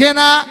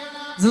манекена,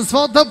 за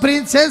своята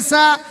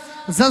принцеса,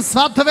 за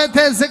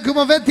сватовете, за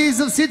кумовете и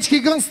за всички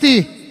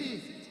гости.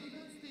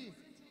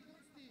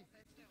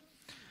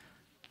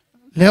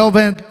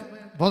 Леобен,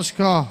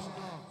 Бошко,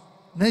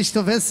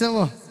 нещо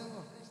весело.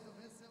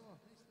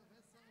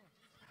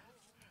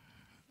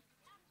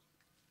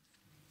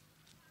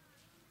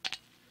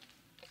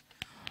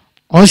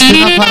 Още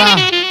на пара.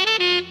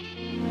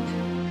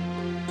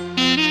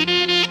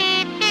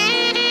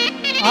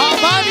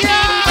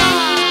 Албания!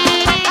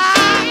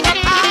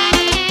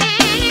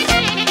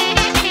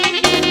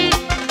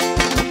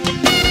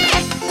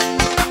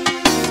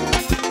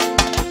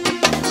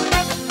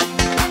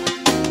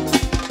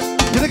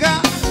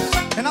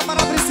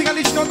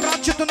 От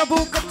братчето на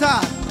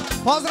булката.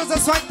 Поздрав за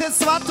своите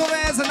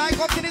сватове, за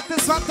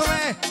най-готините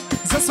сватове,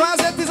 за своя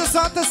зет и за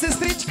своята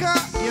сестричка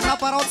и една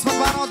пара от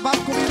сватбана от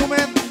батко ми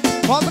Румен.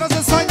 Поздрав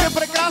за своите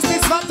прекрасни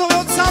сватове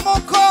от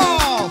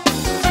Самоков.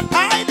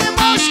 Хайде,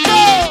 Мошко!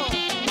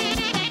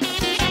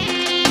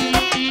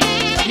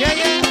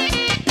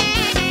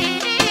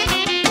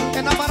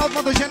 Една пара от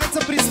младоженеца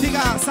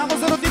пристига само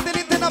за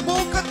родителите на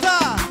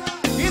булката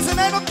и за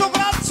нейното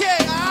братче.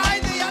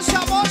 Хайде, Яша,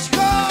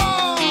 Мошко!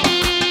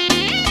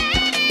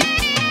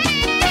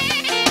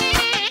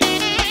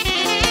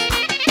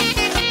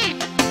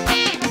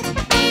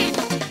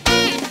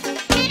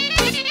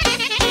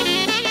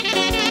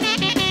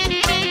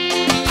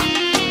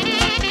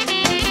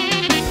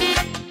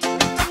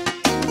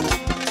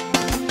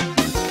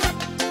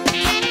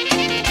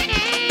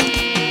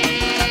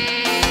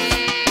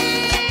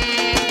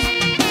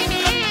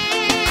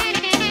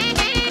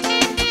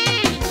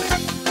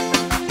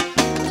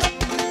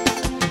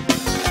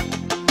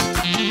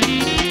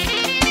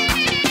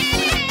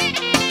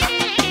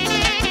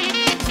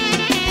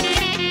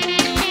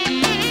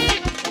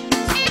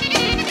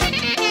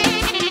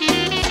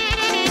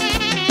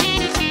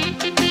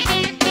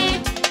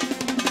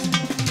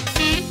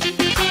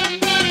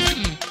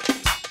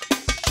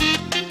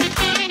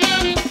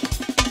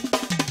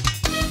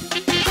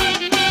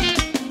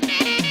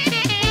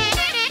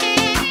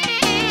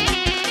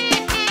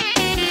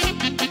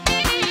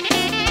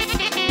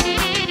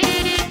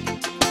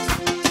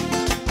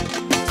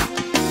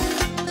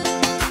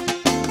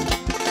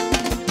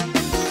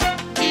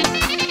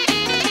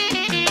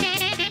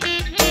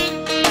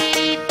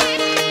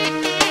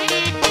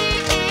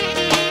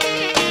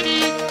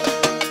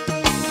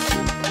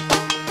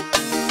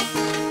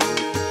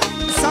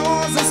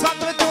 за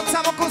сватовете от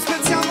Самоков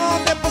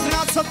специално те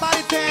поздравят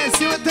сватбарите,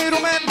 Силата и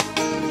Румен,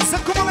 за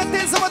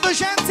кумовете, за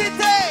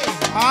младоженците.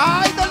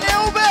 Ай, да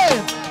не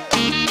убе!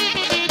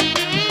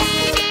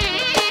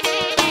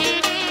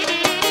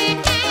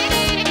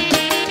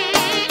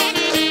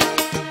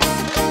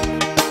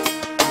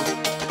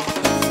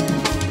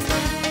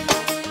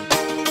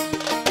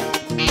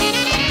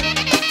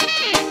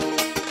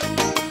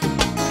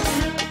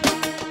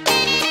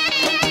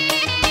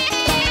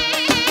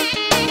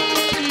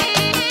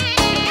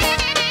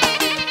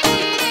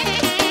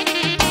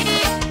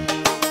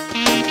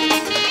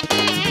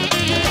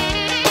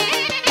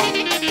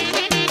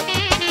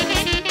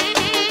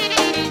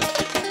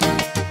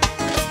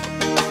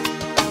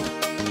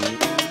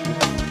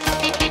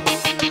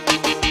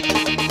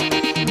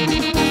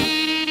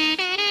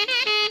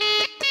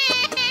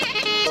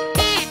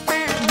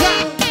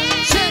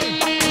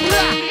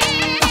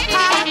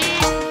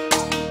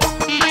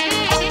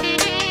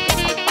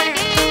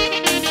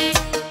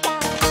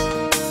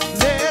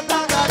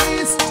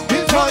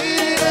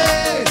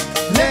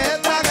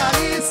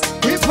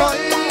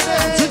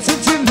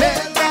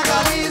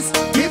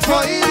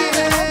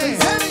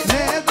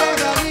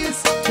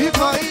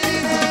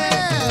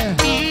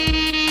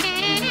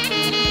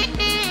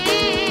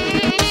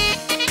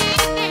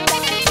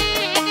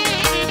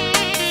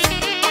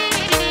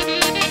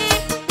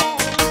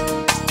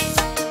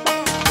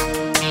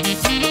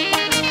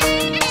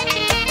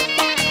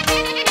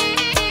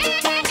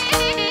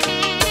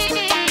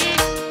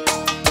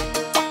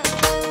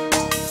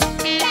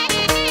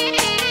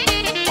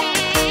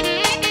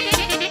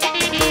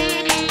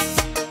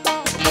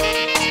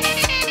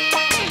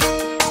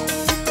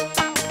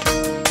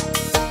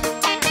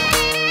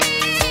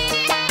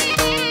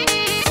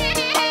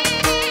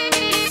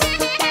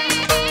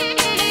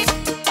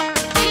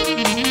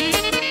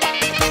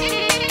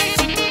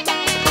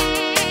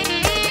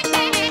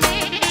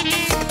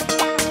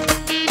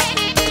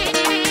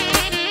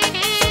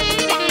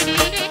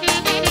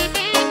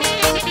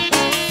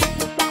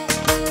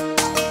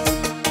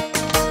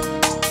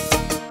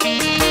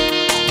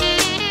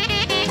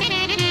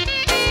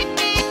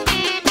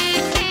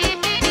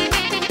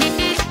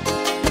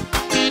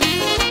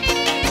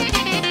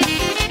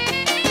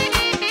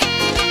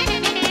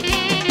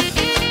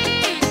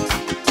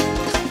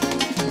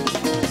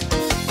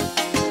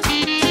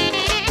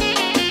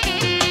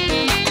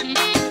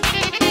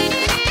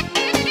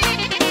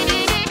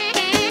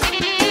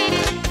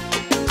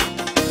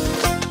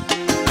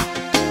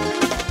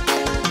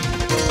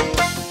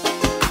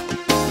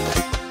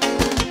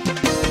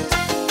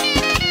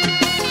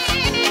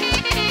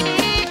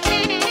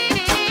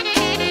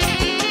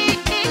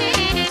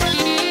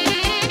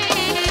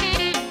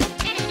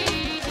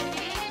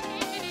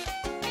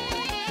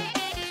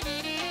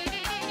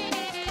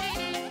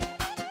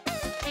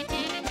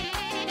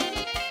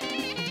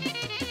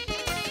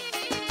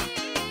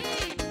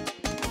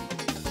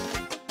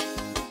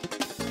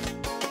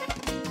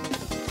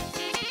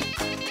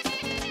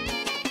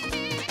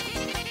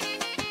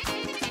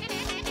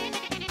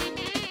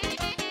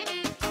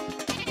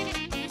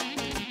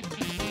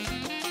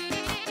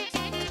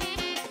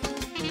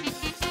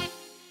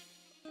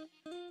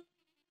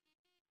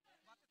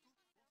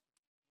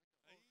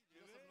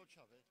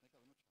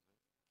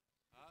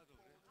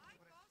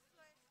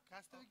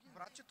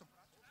 Братчето.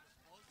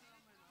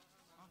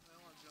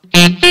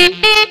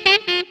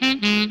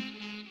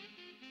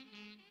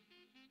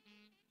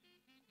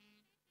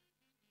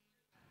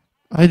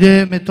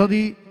 Айде,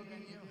 Методи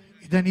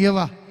и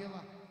Даниела.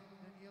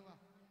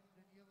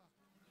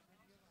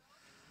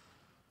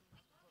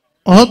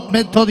 От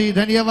Методи и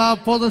Даниела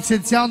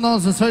по-специално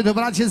за своите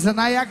братче, за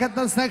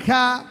най-яката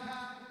снаха,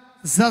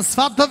 за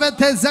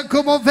сватовете, за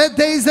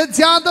кумовете и за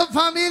цялата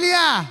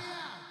фамилия.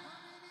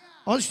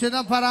 Още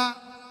една пара.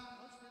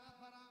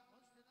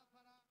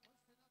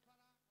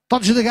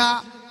 Точно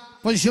така,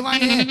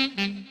 пожелание,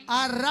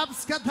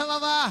 арабската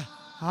лава.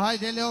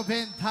 Хайде,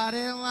 Леопен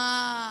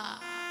Тарела.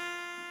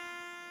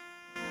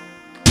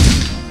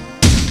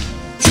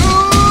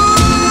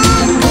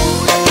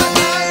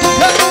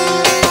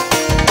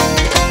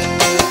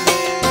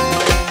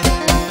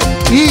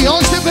 И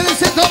още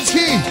 50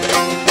 точки.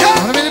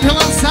 Първи ли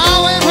пила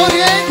Сала и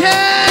Мориенке.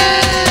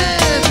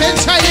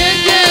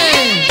 Печаенке.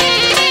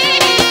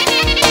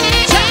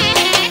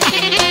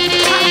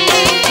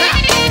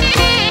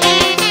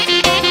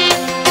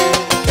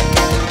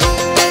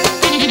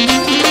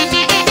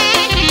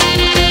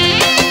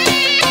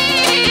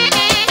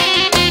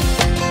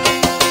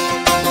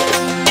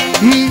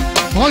 И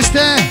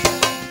още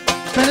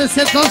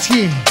 50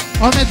 точки.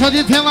 От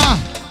Методи Тема.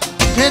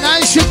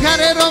 Енай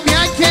Шукаре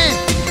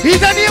Ромянке. И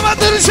да няма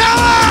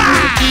държава!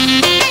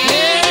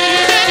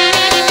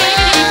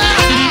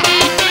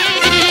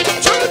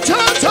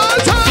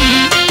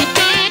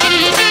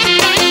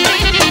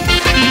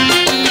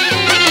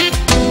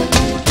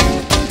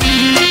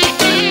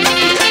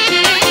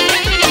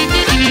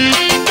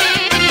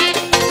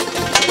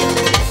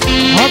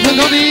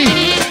 Отдадони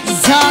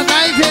за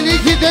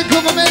най-великите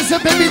кумове за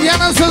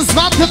Бебидяна с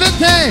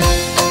сватовете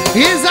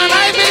и за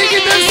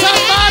най-великите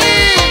сватове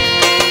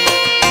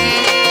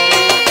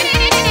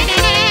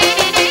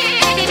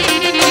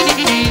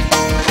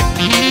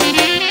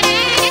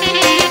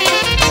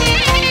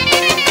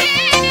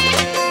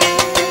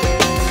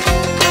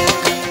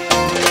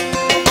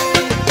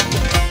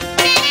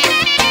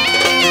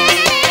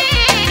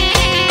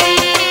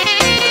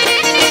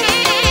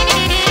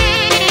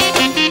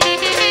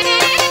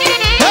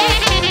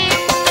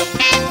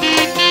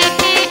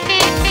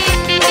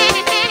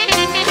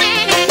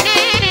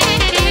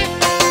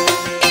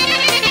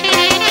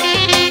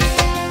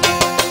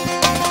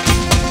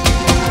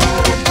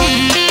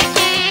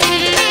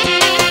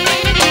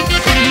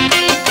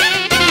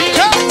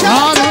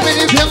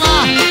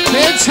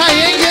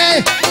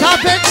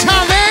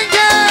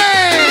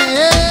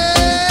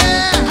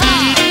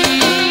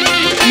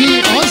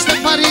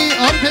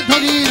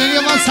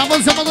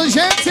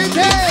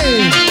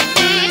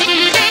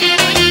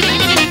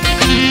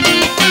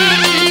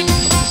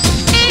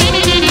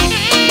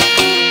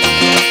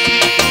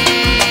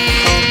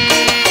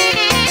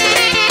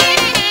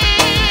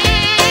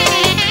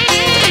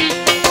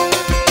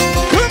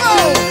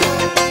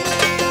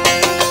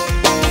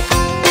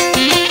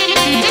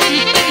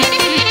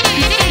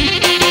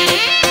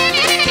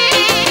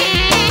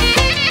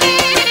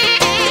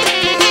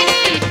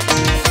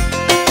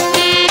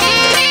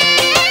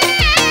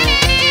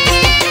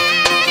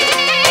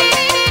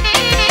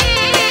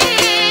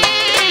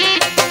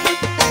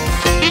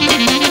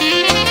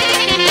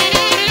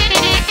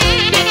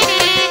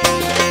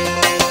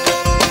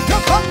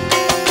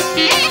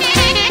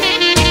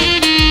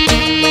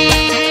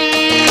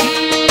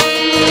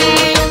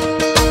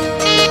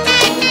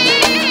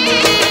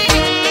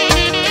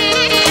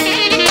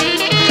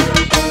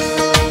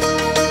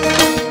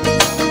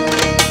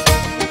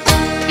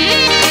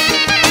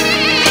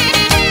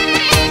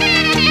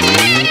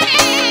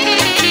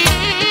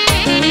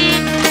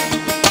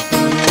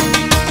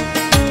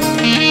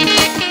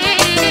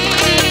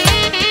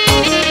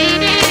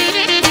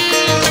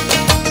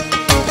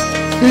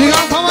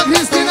Пама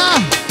Кристина.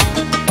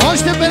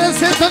 Още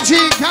 50 точи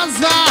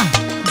казва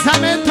за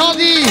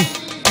методи.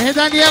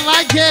 Да ни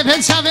вайке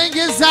веча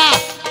венге за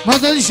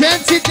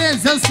младоженците,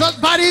 за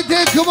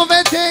сватбарите,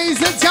 кумовете и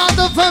за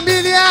цялата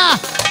фамилия.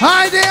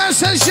 Хайде,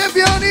 Яша,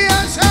 шампиони,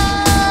 Яша!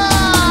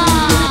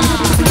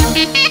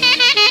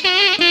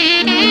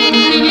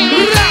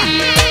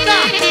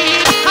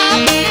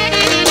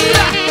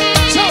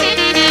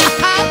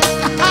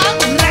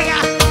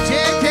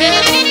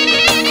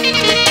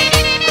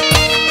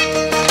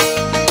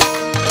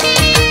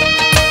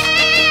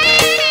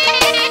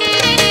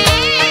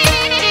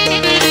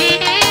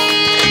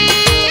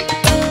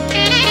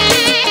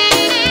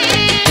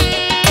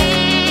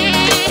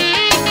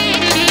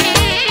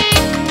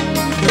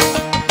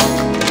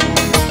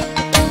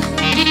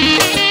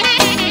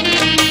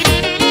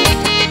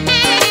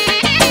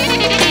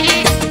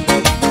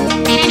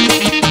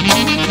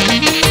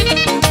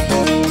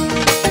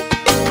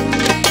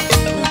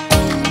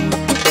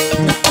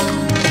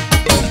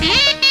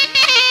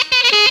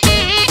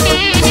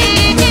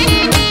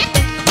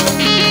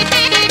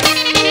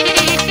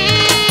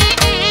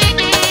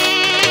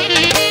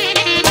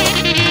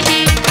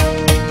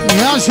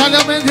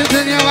 Шалеmente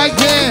tenía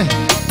que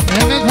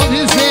me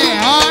dice,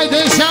 ay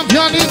de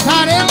campeón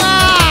Tarela.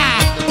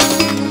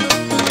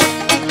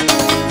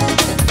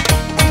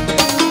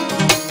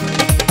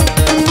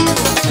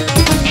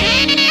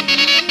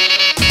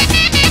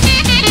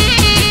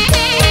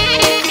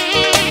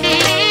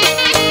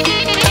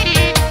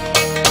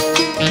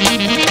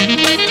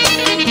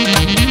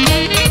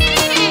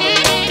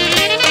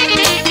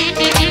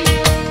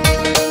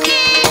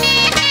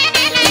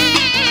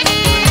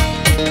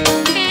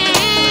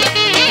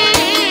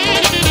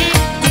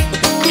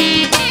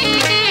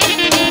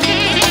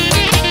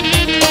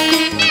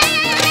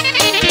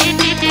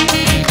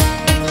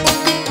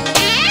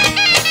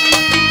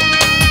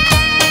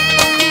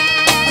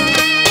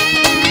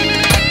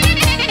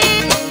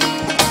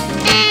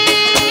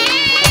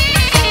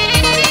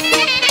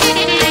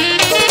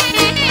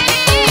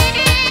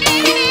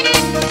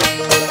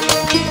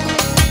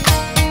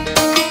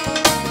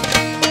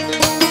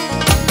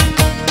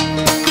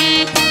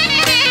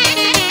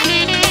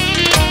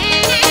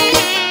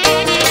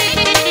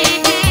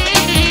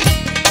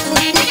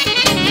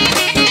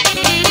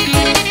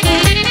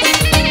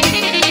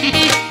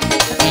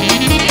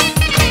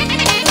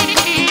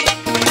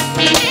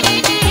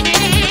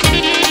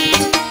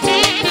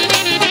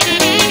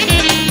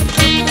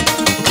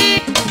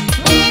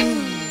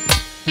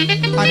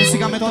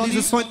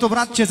 За своето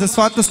братче, за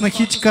своята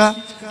снахичка,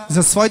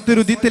 за своите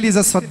родители,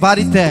 за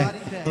сватбарите,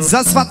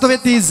 за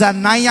сватовете и за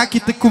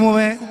най-яките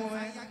кумове.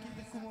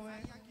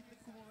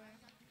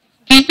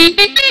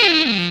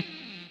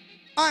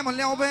 I'm a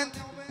little bit.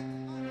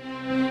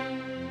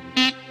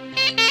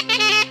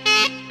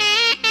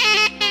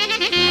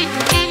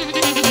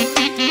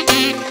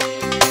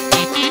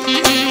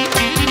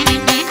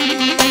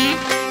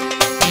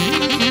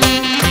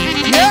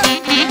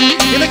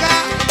 И така,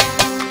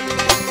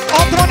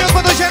 от Рони от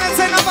младоженец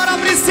една пара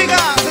пристига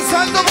за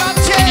своето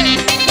братче,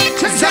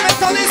 за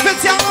методи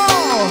специално.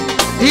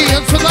 И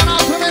от сюда на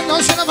отромен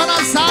ноши на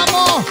пара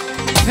само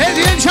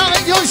един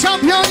чавен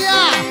шампиония.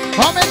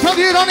 О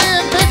методи Рони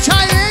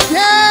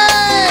печайенке.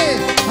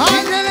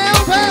 Айде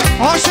Леопе.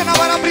 Още на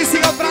пара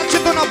пристига от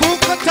братчето на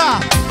булката.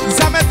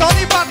 За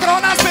методи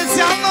патрона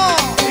специално.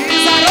 И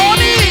за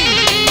Рони.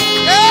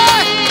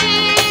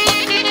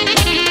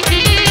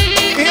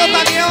 И от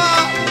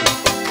Даниела.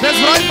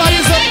 Безброй пари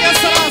за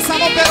оркестъра,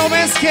 само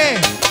пероменски.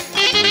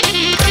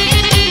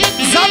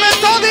 За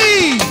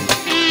методи!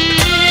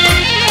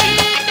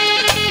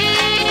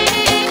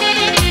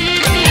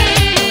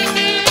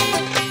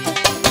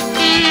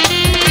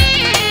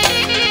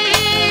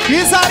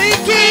 И за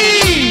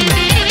Рики!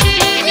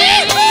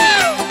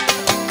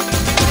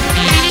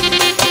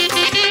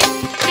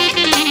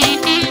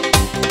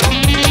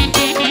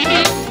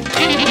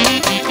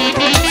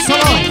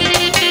 Соло!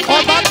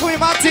 От Банко и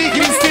Маци и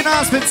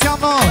Кристина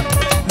специално.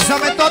 За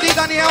методи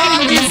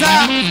Даниела и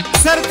за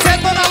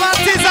сърцето на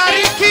Маци, за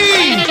Рики!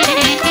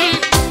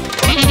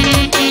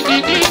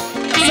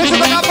 Също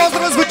така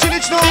поздрав звучи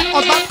лично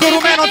от Батко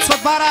Румен от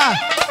Сватбара.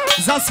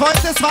 За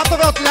своите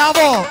сватове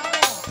отляво.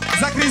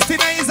 За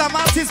Кристина и за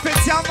Маци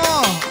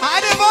специално.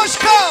 Айде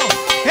Бошко!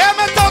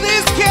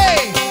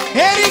 Методистки!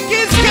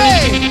 Рикистки!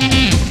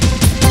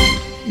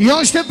 И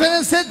още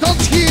 50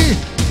 точки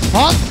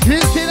от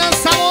Кристина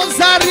само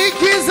за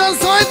Рики, за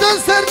своето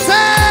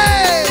сърце!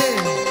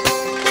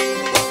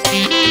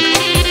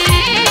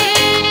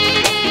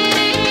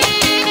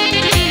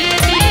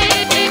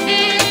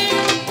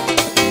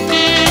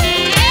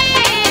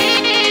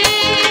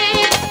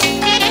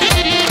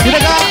 И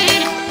така,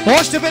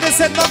 още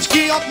 50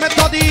 точки от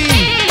методи.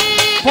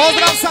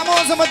 Поздрав само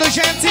за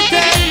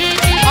младоженците.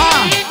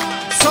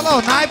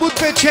 Соло,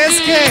 най-будпе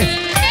ческе.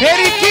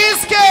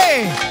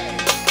 Ерикиске!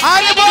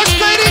 Айде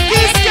Бошко,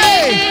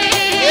 Ерикиске!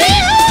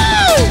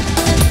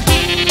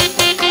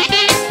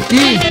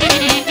 И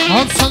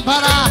от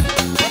Сватбара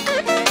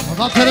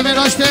отваряме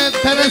още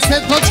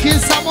 50 точки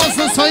само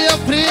за своя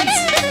принц.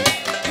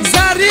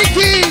 За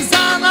Riki,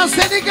 za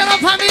naslednika na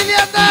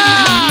familijata.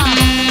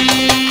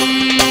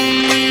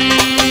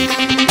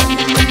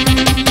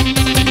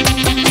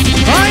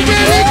 Ajde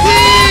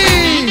Riki!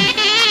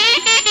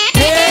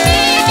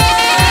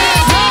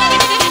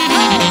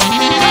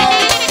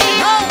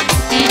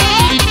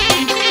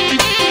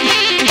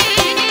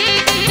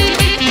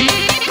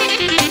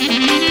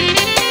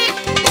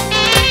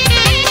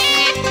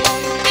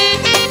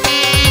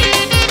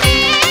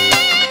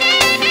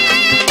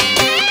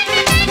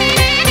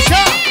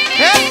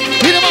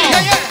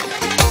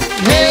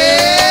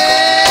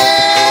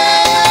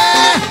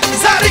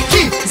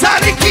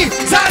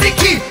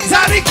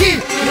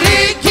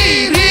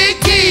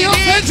 Riki,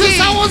 opeću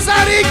samo za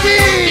Riki!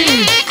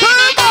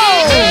 Come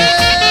on!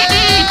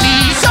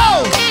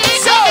 So!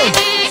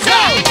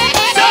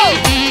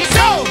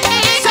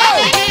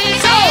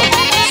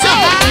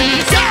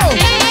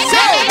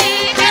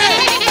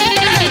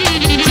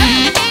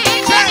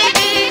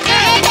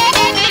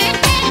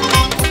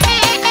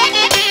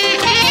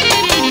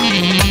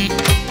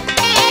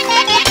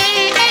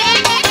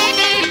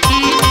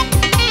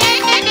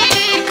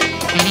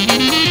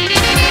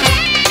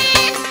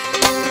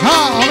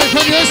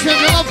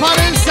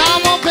 Pare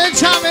samo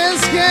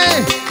Benčamenske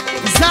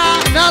za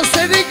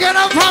naslednika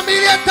na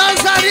familijata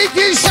za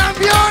Riki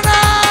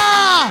šampiona!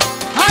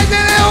 Hajde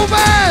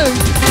Neubel!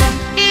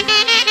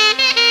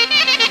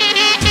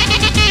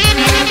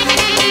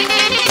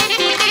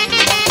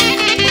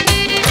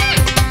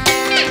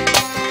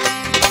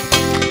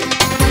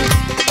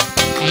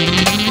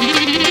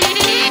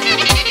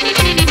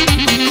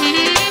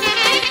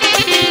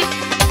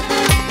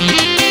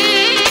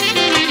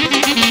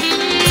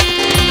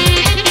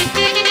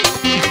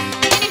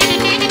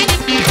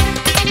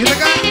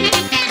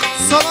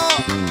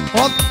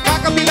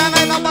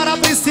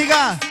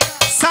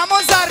 Samo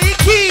za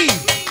Riki!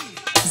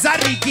 Za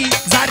Riki!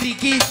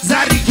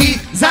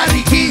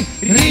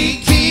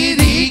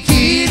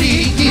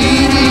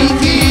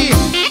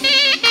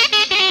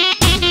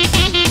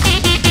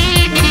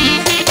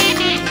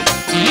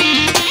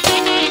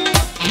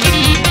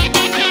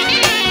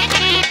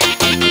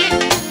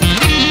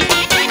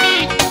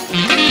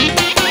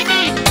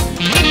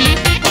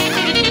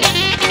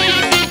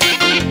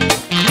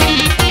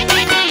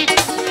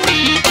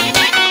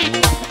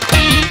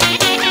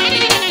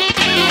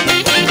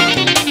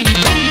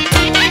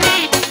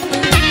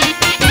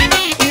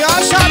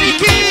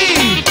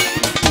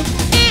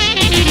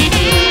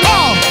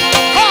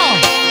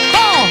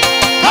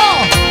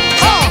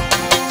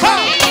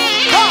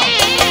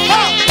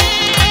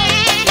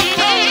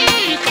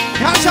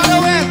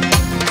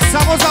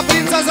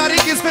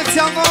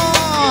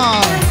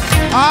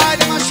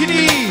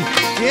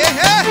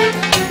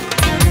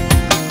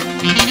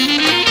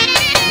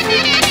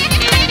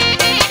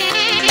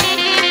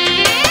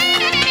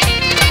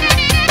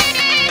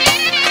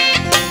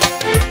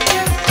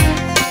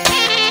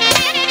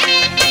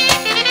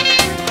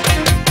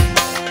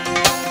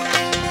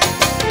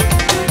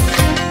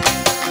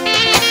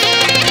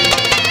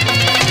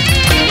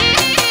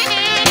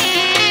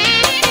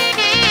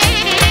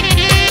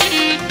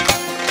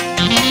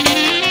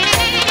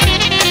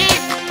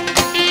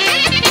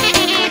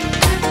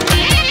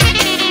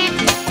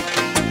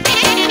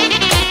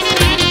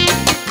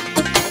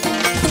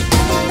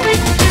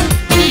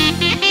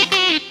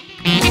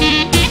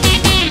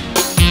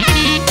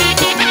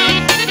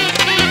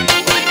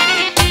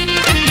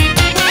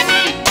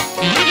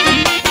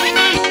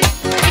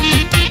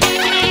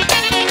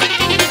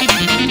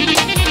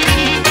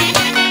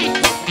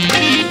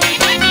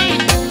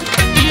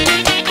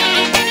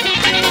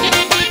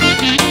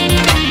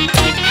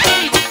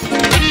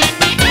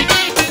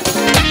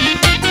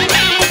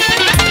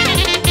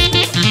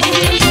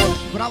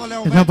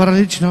 Jedna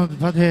paralično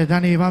pade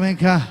Dani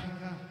Mamenka.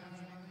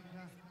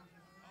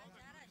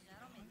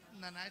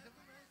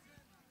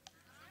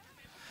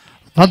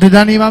 Pade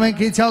Dani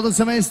Mamenka и цялото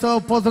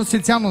семейство. Поздрав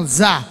специално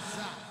за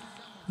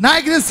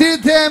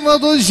най-красивите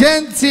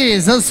младоженци,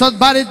 за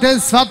сватбарите,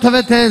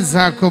 сватовете,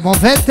 за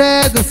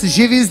кумовете, да са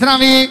живи и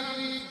здрави.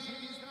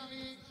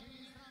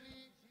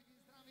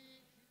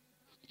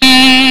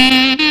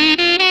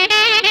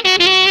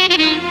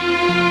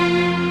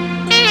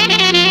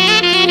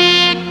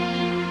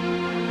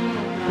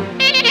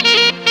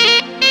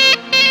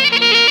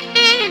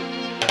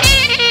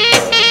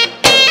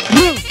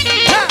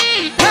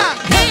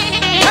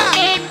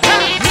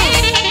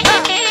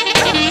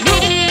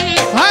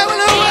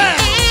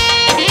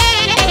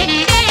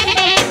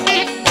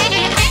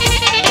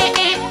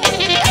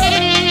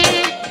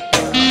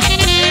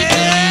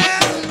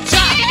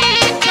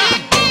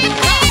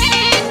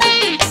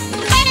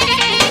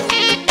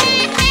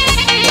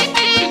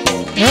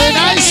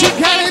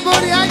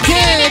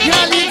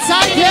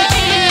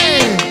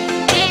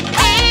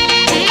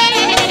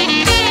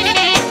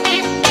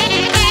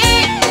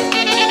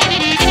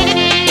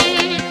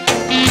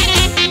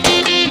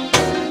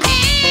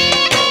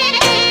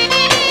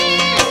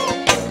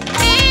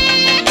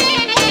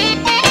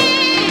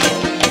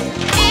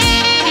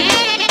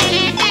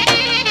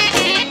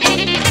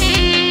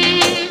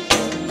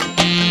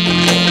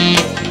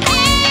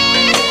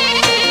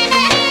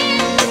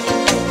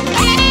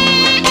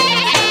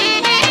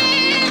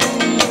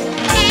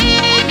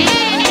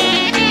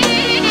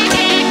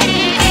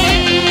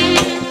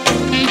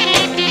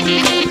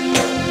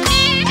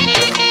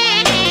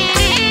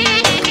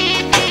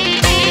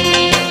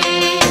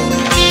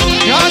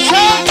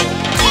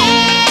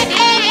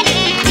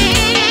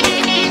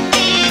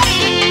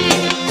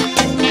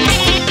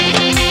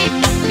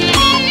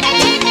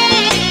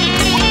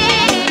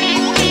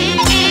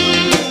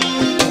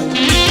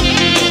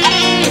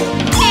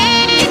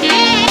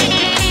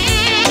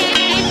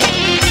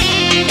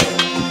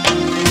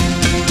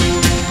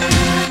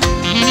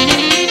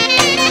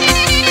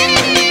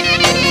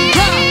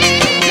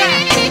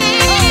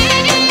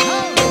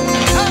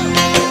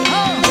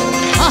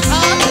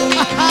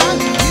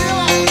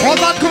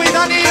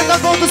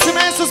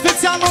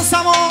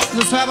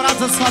 За своя брат,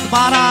 за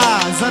Сvatбара,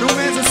 за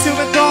Румен, за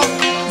Силвето,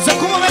 за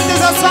кумовете,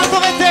 за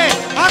сватовете,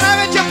 а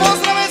най-вече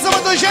поздраве за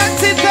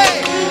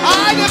младоженците!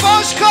 Айде,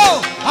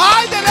 Бошко!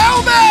 Айде,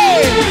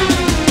 Леоме!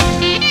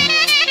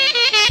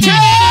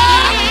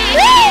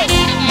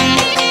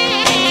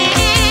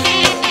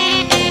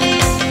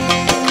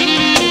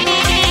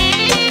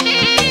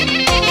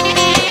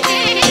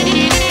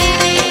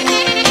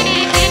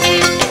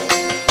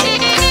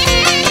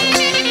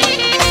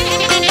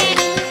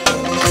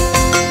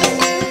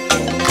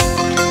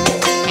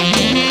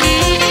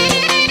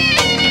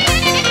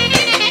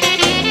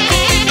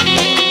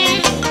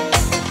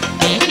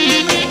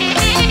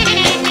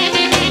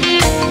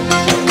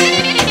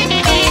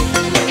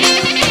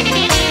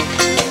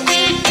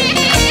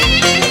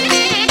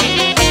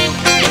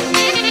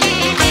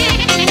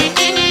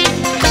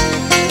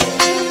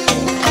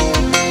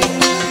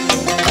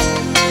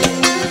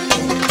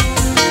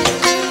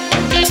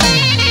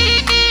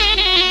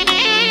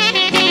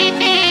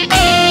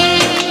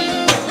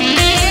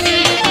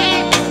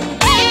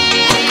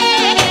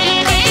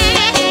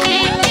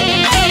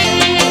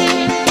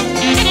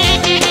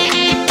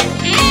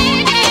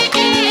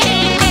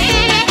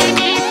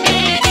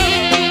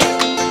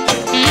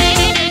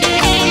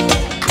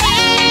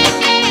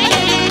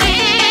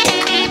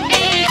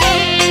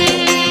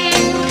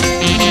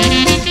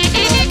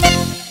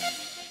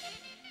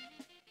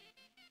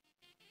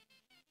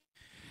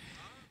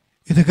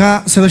 И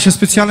така, следващия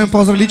специален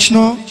поздрав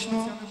лично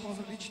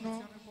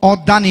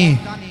от Дани.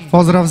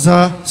 Поздрав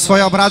за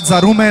своя брат,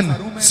 за Румен,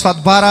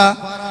 Сvatбара,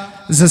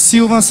 за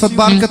Силва,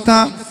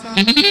 сватбарката,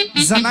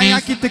 за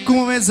най-яките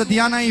кумове, за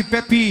Диана и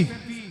Пепи,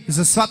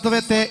 за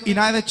сватовете и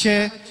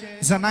най-вече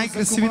за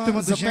най-красивите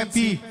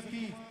младоженци.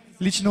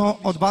 Лично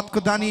от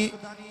батко Дани.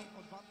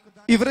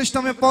 И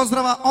връщаме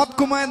поздрава от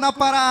кума една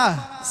пара.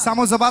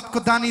 Само за батко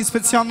Дани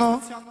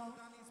специално.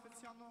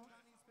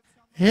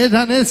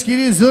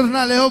 Данески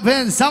зурна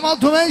Леобен, само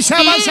тумен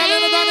шаба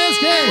шалена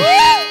Данески.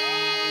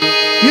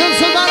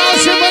 Юнсо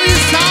Бараше бъди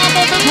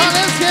само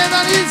Данески,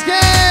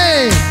 Данески.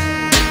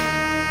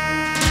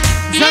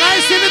 За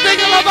най-силните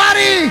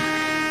галабари,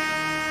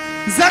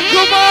 за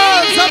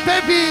Куба, за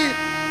Пепи,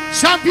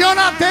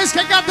 шампиона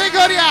тежка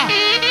категория,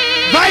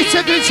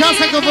 24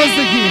 часа го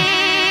въздухи.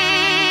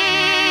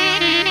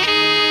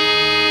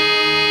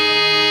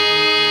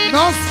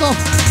 Нон-стоп.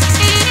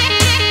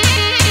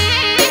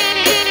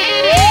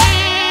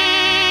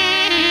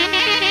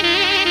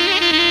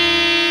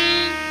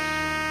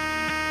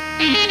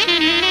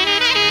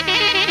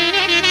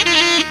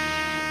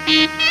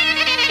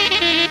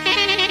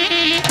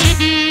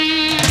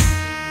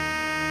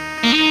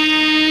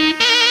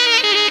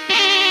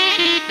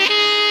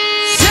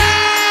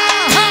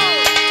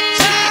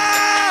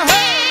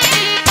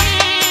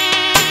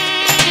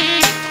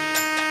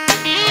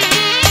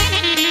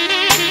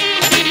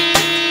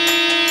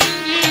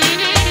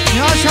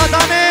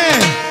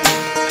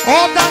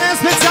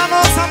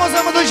 Специално само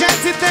за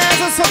младоженците,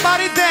 за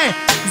сватбарите,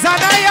 за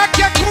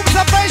най-якия клуб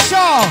за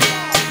Пешо,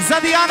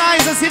 за Диана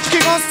и за всички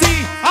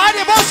гости.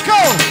 Айде,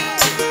 Бошко!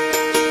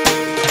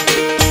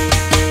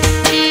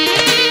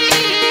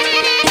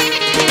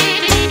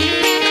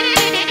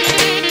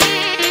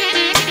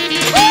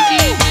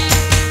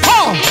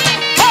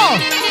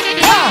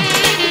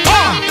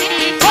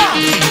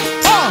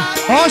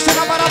 Още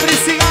една пара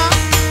пристига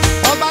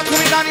от батко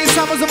ми Дани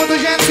само за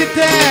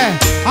младоженците.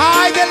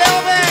 Айде,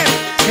 Леове!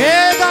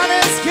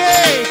 Данески!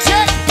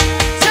 Чек!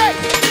 Чек!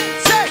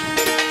 Чек!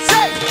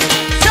 Чек!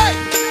 Чек!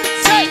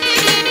 Чек!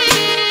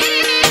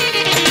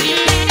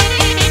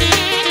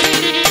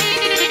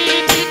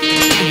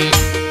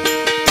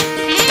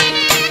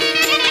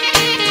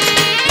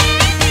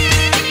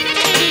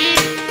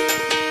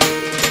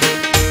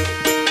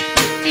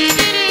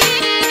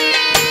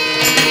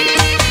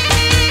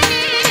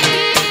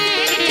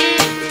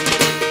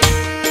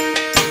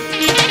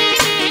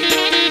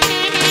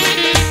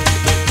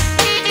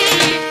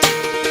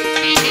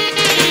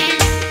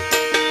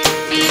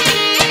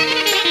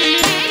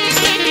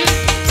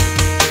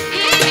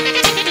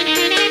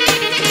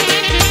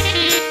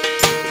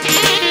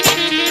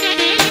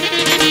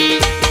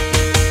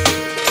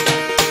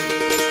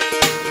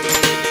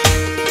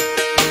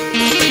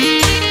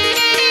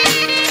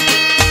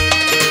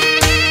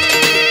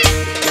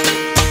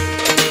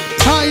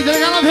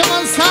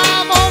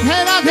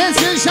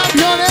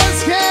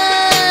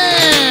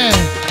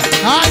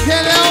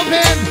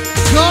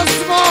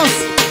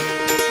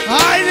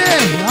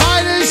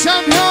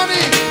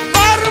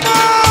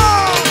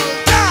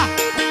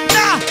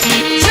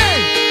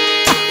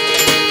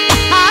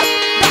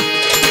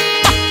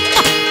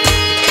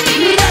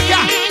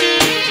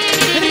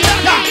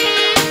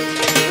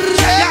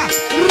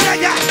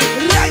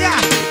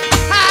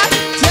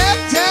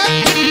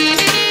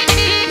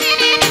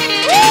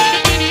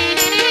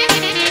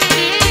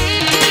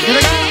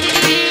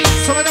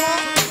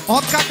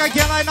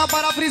 bara, една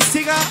пара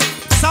пристига.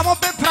 Само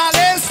бе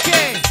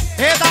пралеске,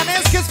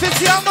 данеске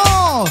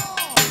специално.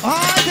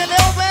 Айде,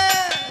 Лео, бе!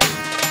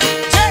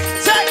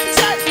 Чек, чек,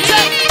 чек,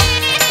 чек!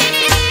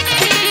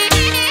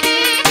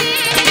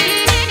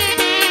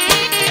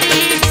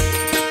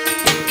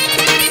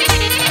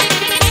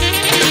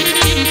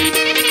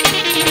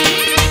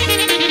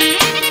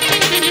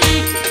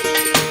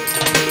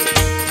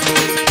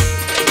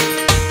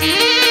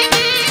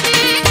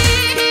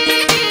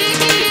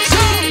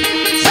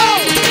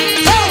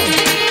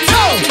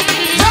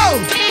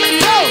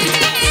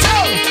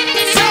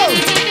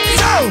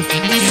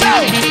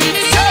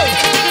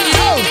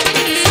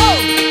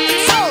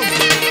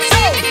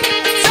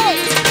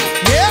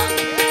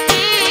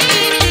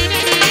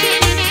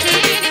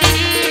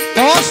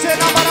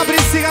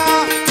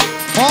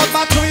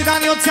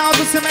 От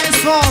цялото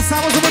семейство,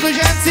 само за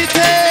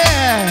младоженците!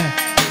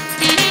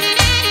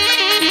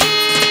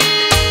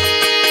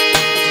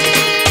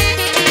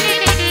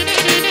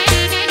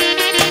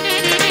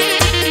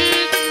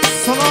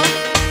 Соло!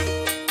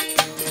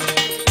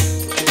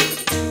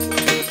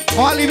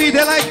 Оливи,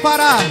 делай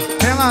пара!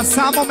 Тела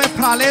само ме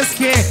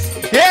пралеске!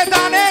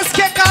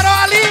 Данеске, каро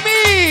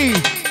Алими!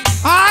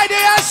 Айде,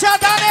 Яша,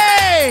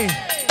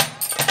 Дане!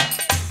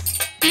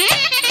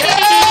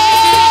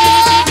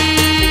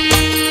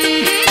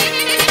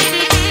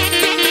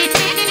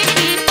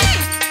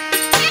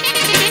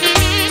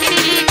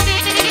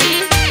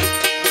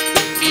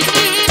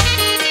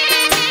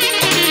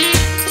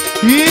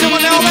 Idemo,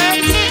 Leo,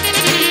 bе!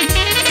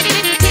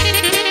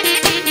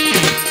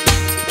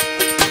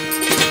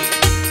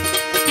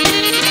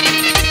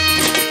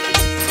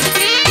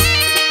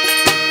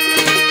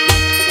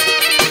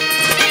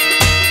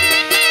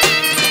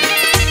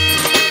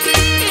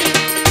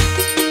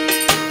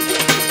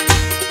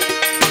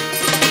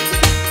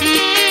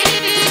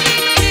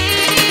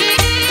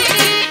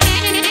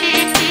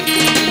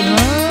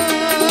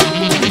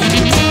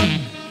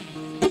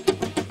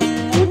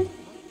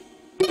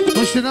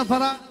 Още една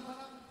пара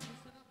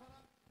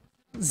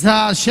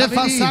за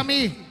шефа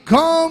Сами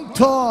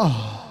Конто,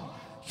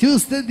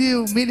 Хюстън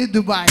Дил, Мини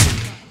Дубай.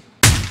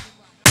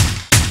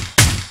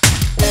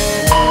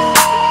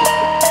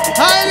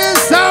 Хайде,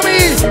 Сами!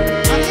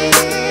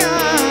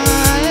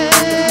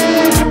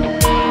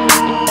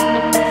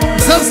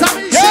 За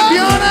Сами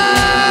шампиона!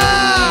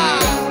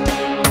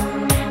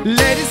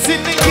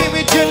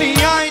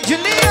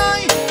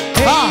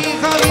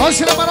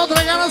 Още една пара от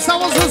Регана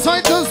само за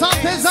своите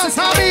останте за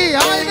Сами!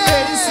 Хайде!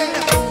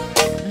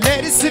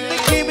 Ladies in the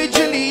game,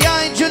 Julie,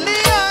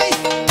 Julie,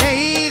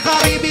 hey,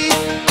 Habibi,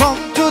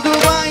 come to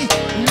Dubai.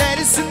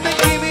 Ladies in the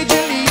game,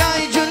 Julie,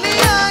 Julie,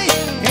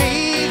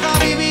 hey,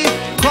 Habibi,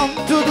 come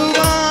to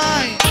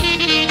Dubai.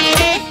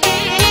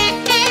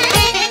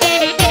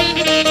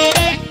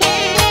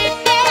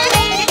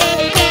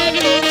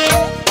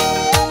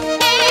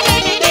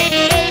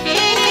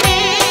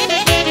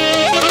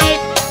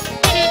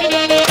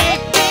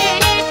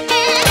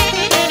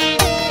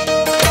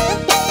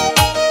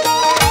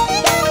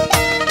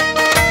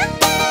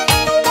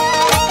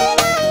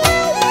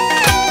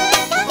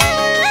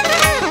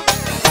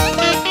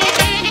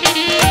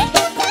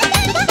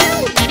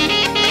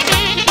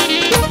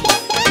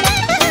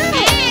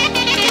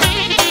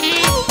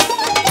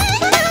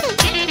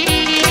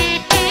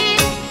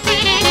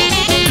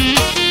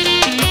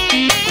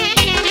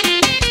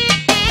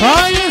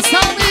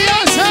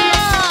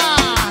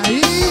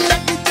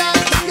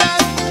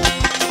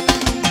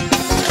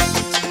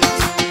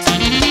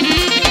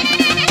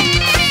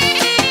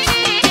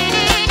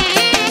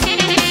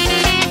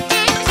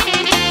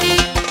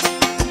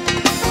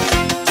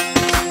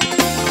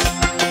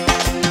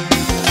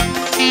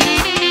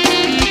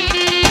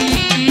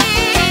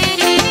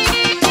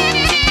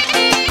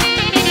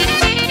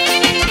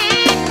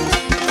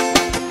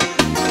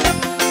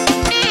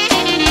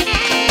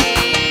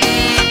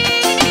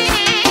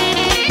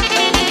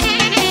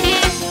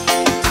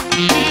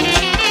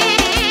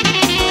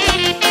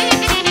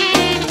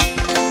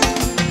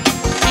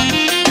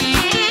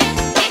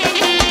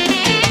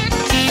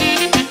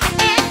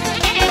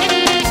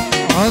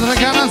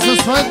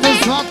 своето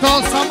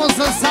злато само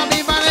за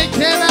сами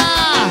манекена.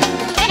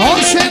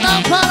 Още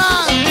една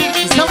пара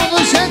за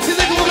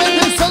младоженците,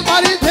 главете с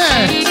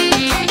отбарите.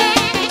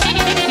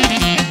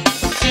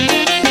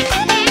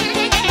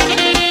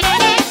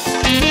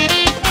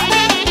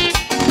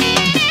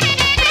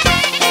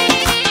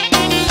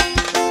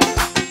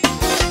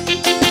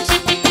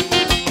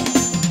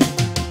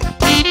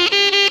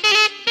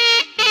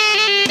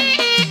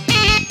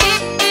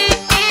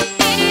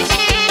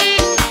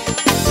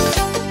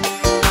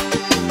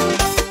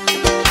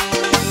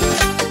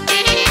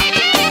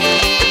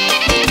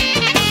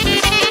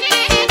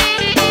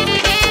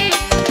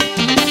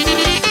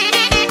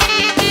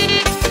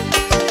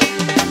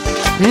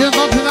 И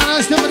едно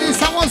предание ще бъде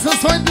само за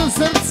своето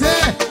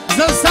сърце,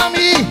 за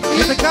сами.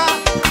 И така,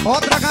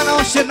 от ръка на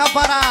още една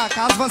пара,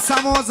 казва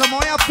само за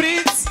моя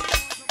принц,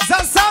 за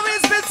сами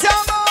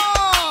специално!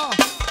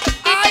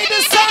 Айде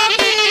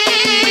сами!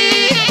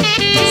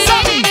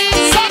 Сами,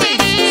 сами,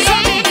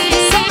 сами,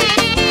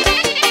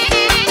 сами!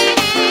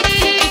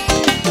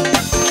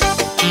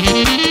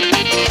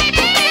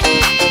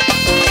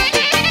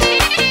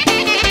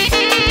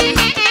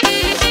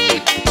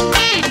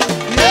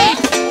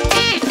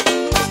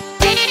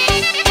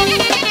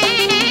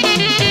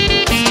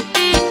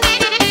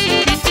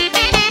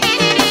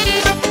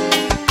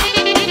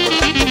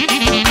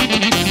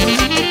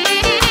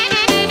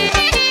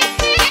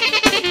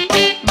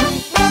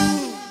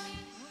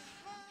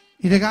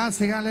 И така,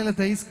 сега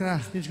Лелята Искра,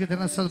 всичките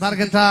на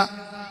Светбарката,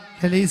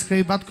 Леле Искра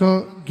и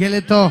батко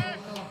Гелето,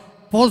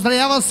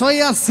 поздравява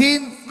своя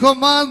син,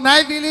 кума,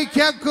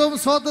 най-великия кум,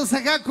 своята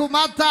сега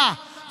кумата,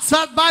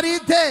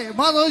 сватбарите,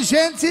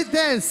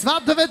 младоженците,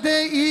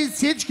 сватовете и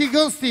всички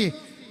гости.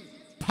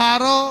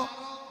 Паро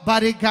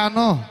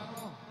Барикано.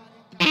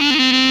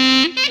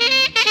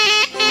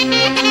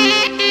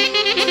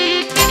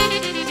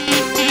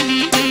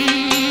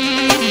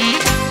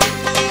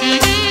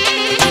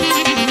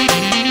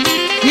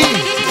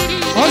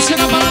 Още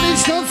на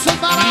паралично от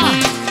Светбара,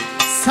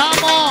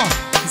 само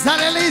за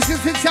Лелийски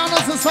специално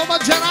с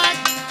Обаджанак,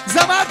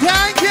 за Мати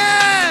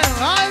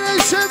Ангел,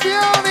 айде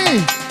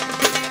шампиони!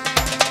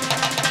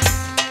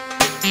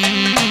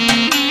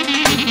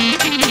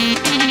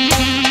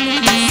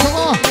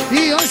 Само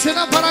и още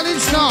на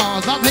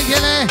паралично, двата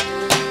Геле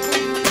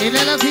и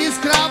Лелята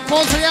Искра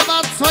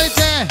поздравяват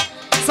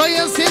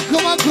своя син,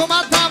 кума,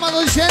 кумата,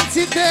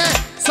 младоженците,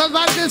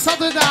 Светбарите,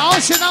 сотовете,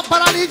 още на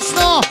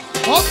паралично,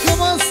 от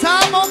кума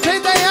само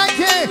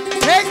предаянке,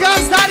 е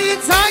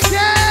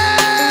газдарицанке!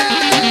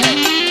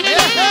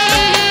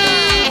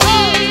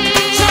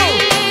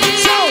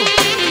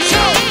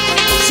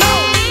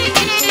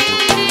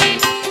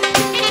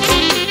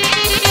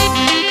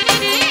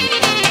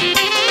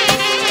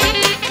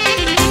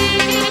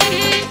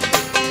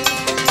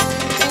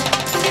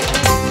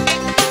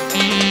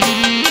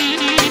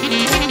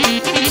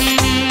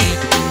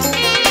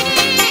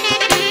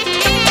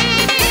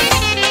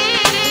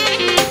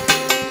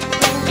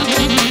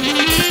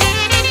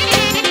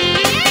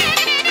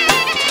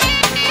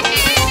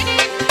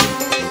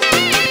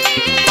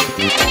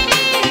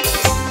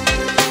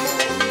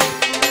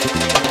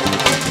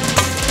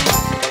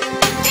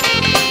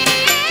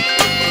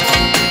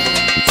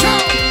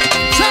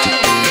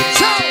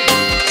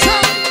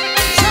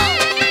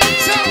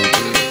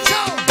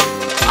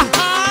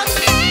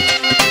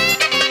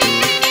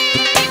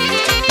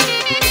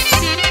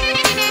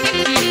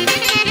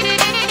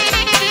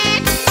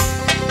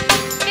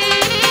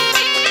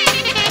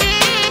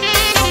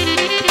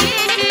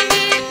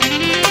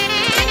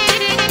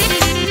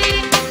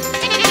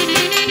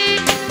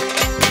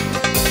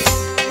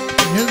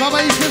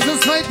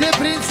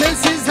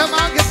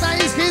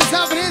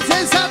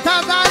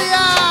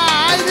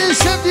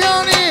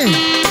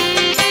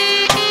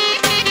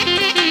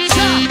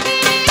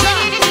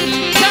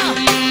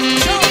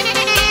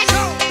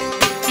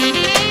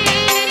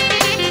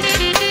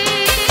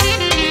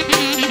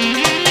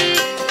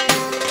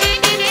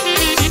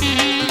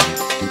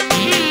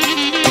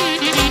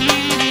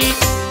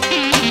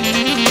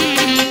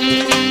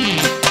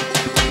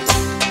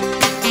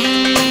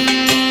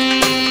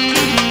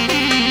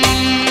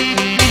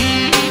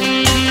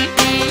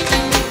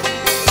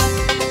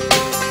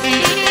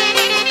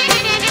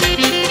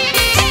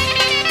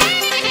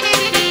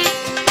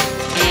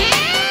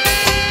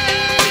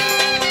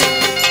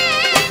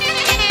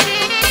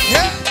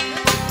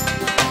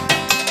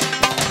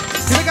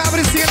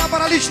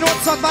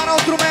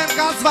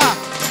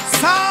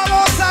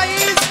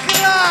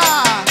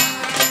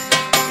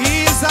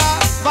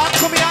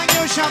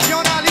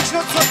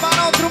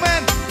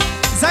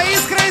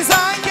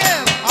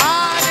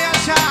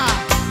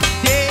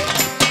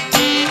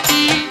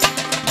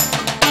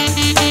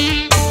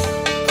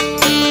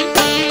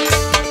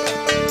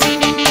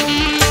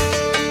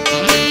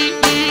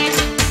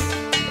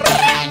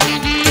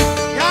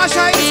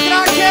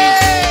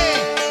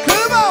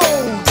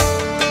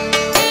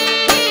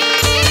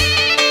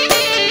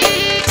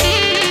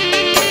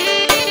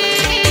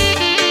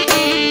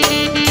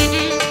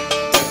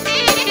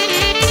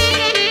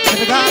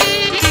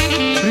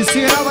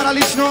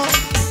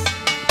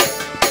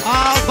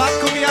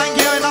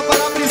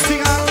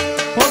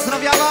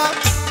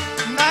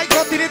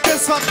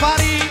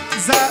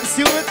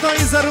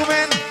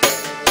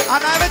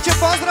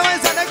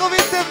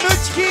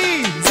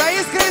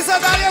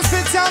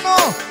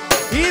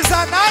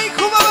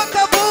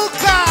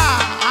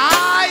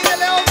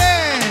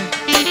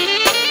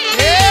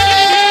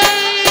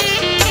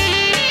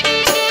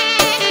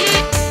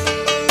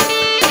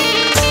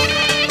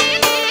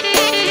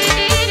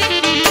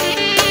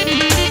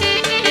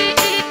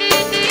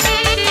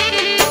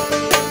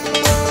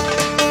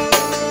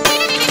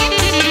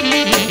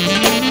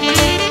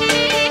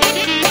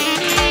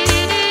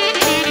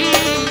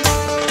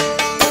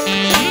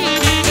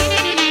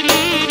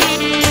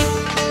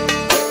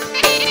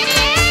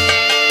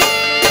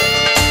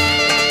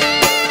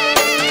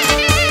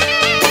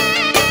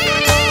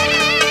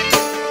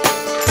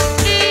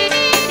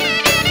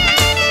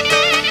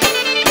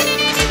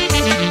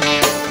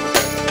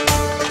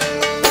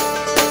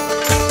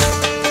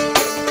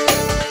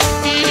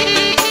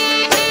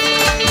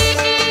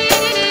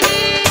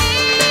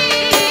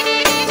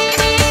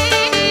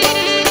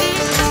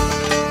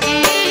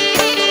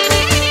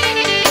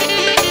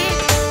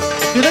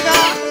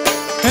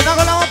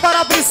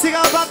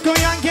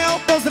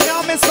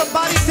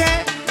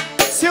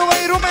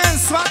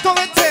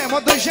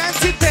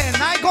 Младоженците,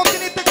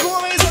 най-готините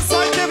кумове и за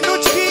своите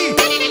внучки,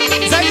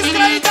 за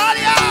Искра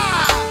Италия!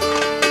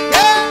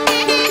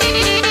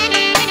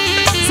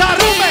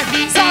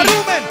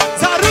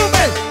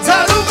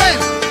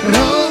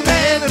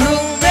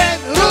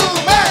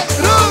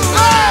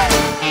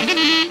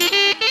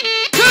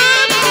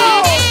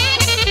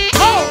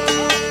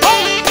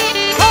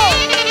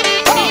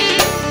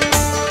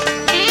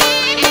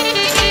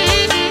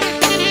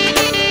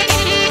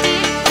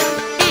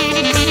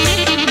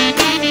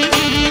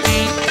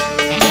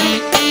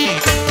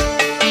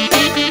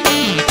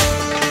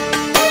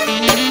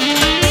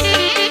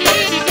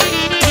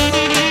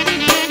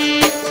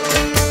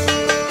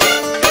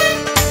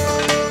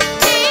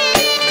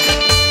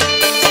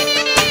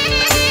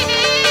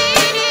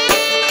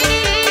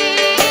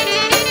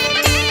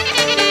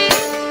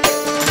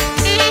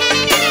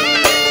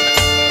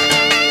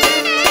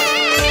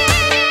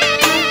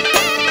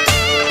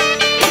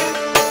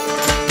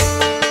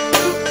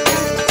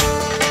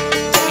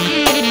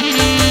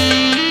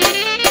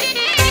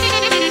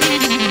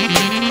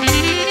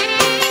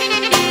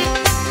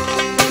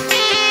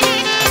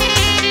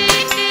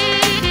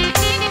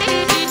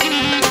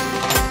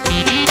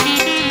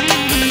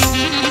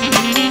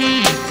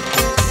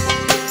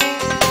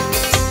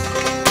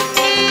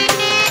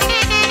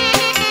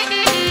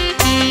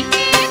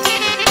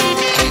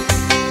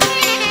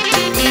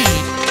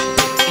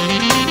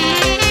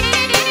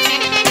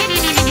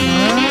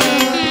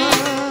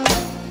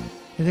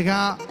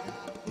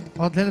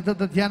 от Лената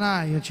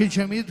Татьяна,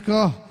 Ячича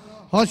Митко,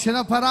 още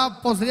на пара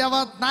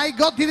поздравяват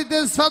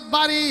най-готините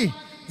сватбари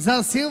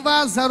за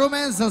Силва, за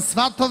Румен, за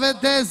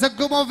сватовете, за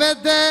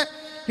кумовете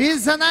и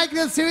за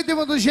най-красивите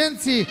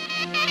младоженци.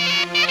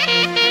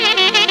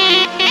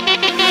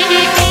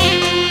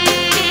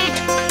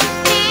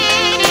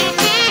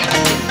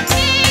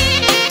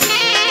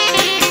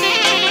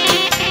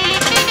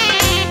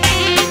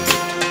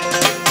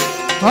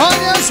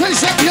 Оня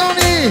са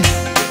шампиони!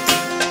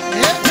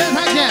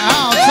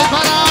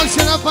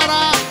 Още на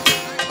пара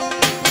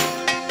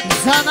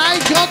за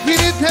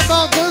най-готините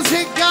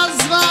българи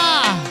казва.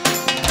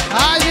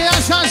 Айде,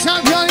 Яша,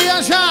 шампиони,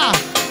 Яша!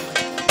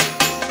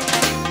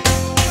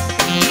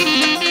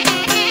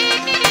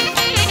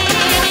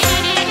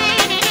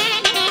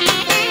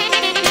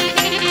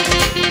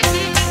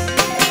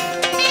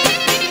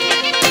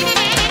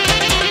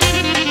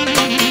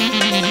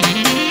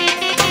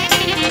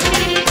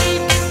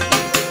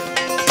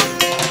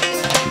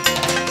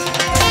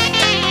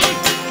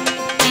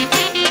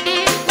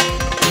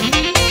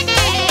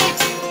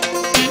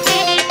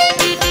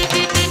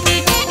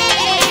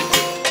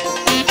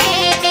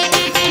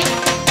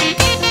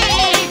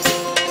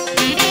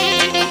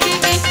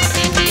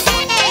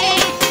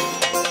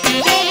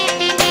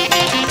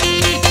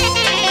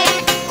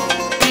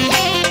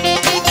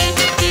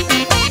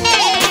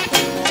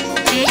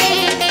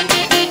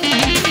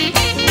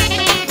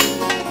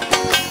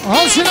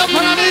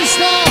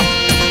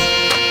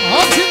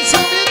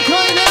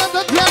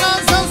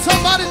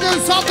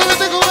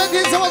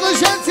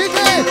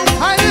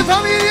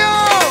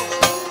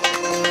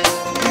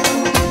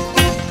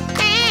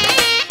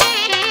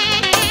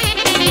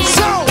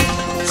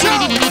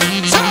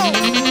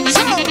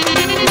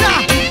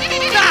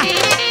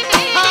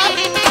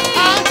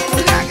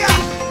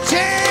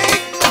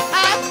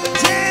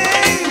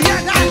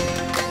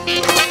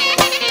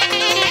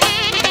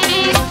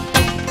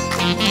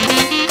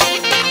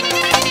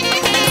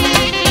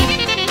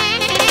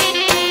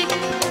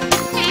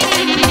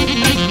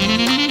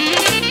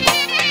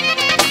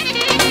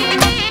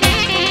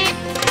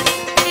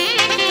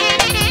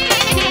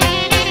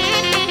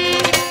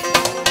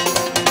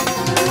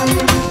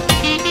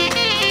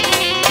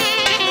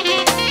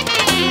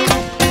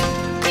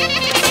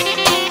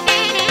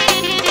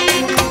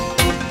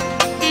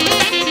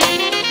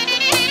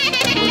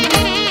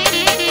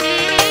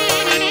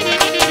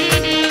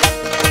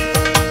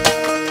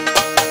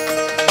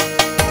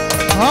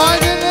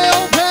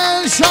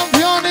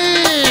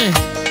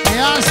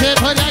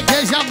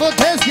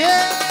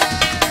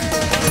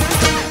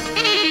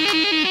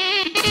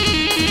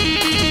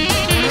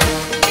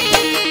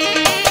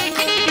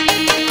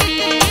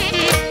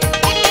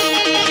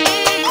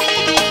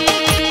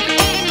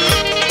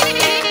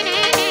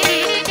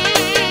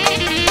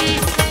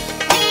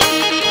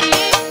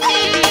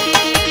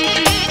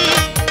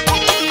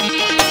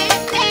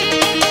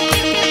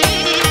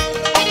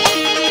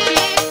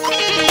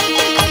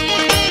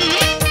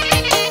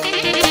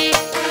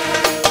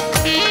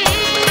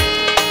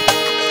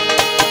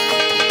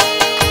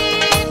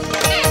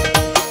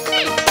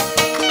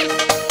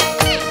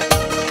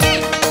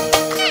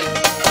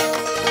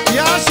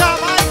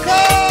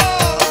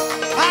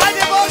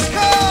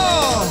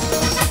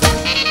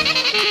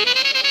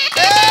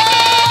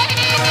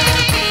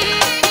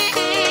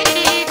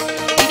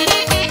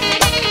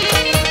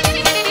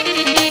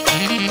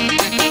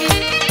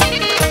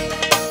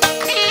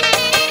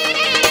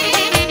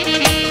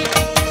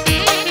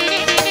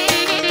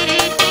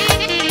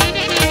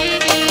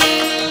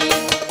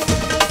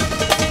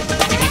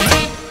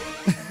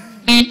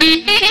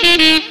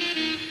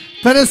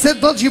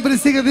 Точки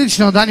пристигат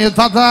лично, Дани, от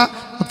това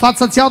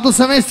са цялото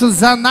семейство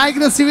за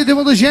най-красивите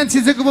младоженци,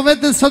 за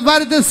кумовете,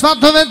 сватбарите,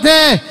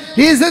 сватовете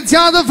и за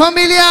цялата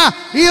фамилия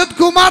и от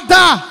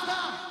кумата.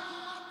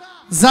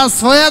 За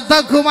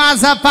своята кума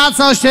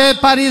запаса още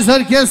пари за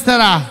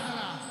оркестъра.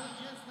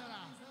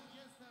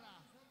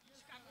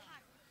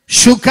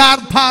 Шукар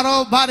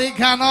Паро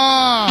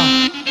Барикано.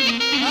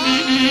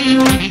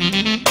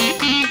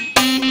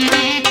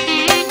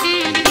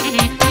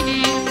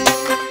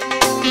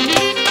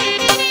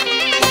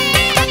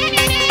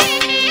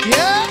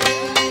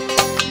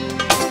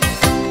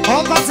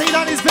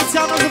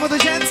 Специално за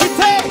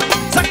младоженците,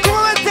 за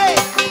кумовете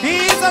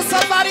и за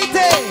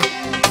сватбарите.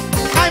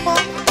 Хаймо!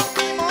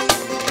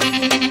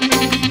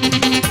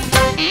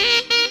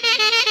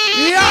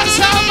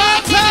 Яша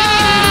Мата!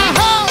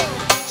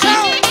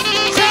 Чао!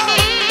 Чао!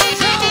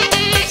 Чао!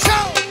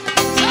 Чао!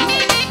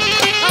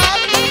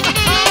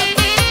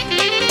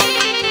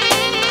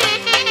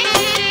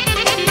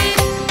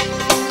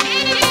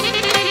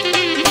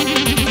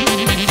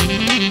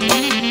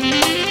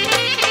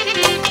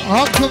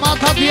 От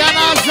кумата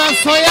Диана за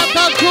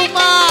своята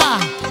кума.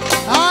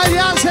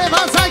 Ая се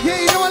васаке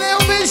и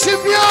намалеоме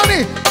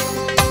шампиони.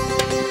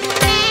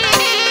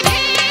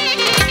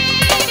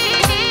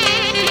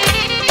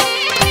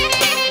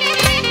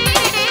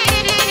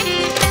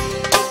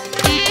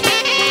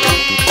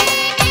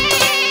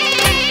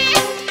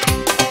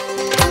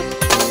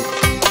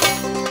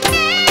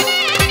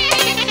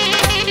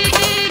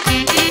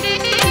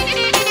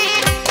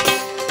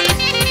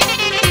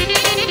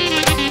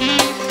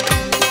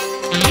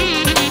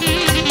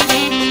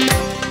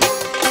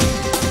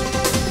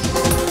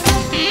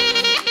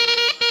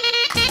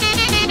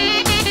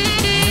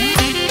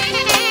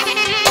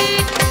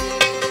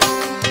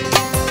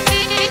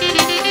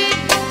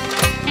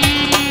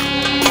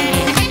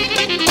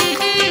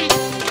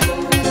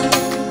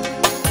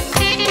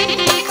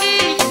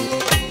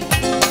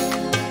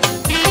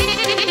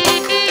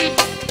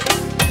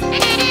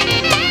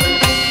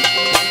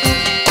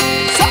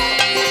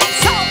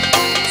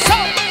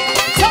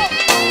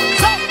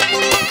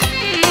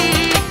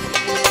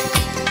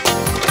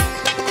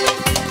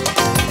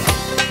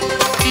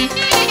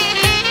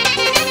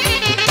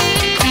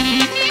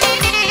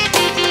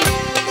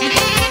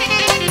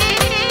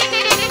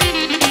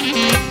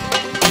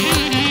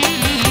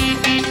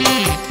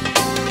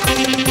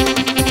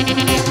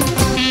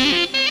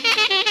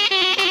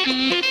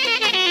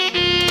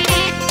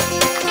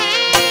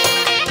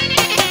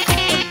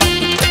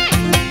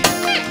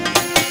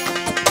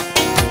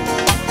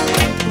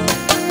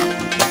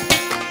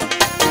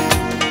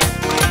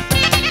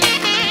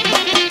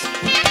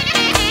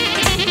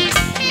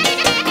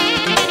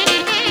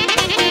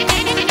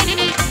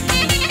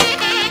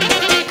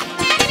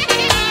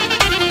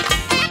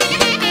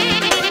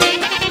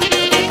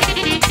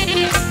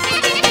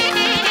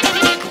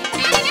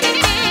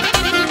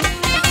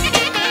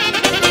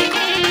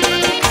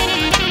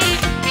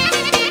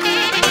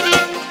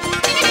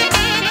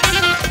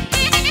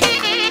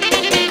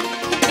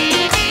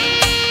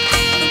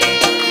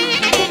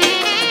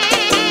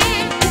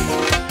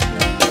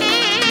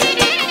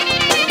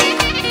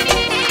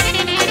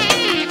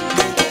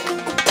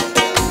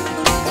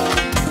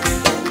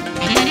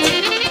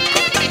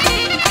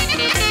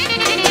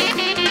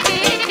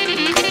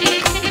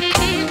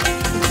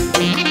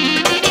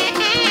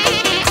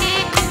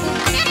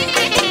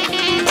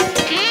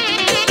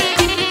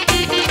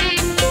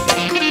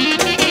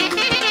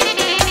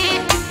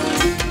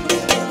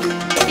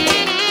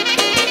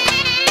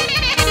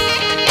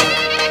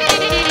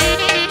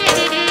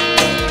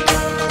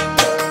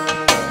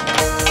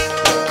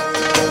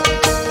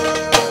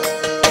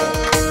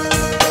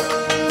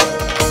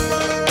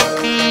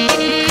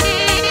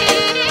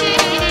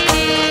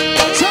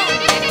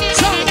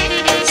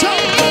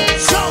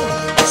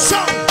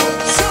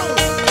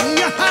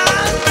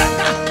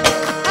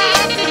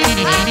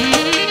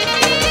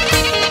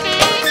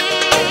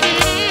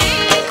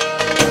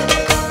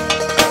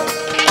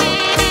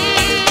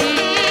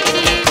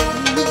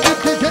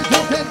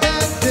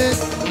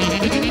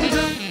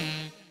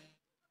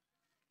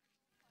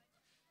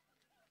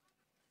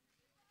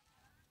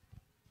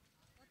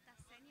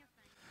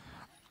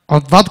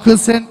 От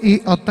Ваткусен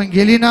и от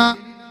Ангелина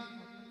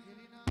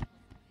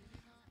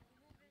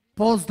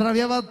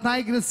поздравяват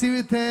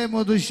най-красивите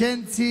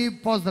младоженци.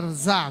 Поздрав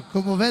за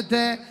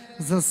кумовете,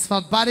 за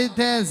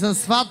сватбарите, за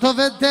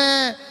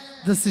сватовете.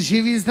 Да са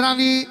живи и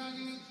здрави.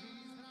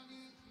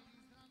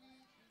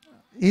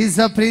 И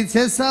за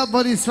принцеса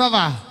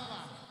Борислава.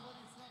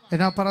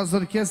 Една пара за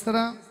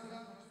оркестъра.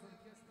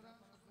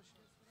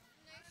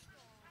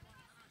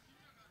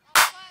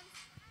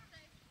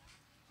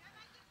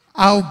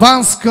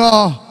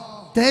 Албанско,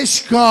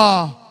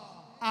 тежко,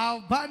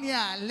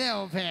 Албания,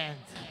 Леовен.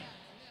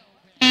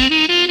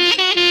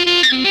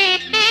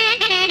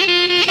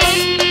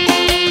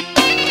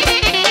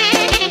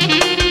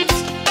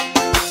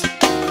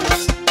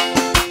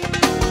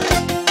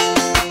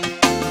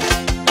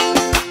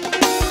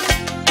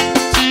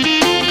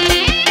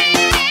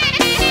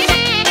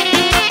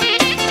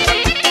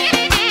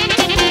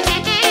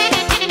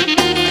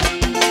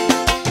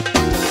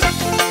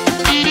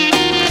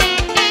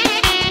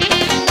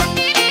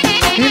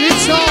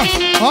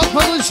 От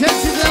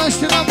младоженците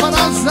още на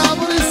парад за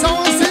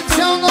Борислава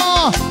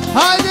специално.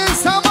 Хайде,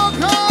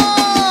 Самоко!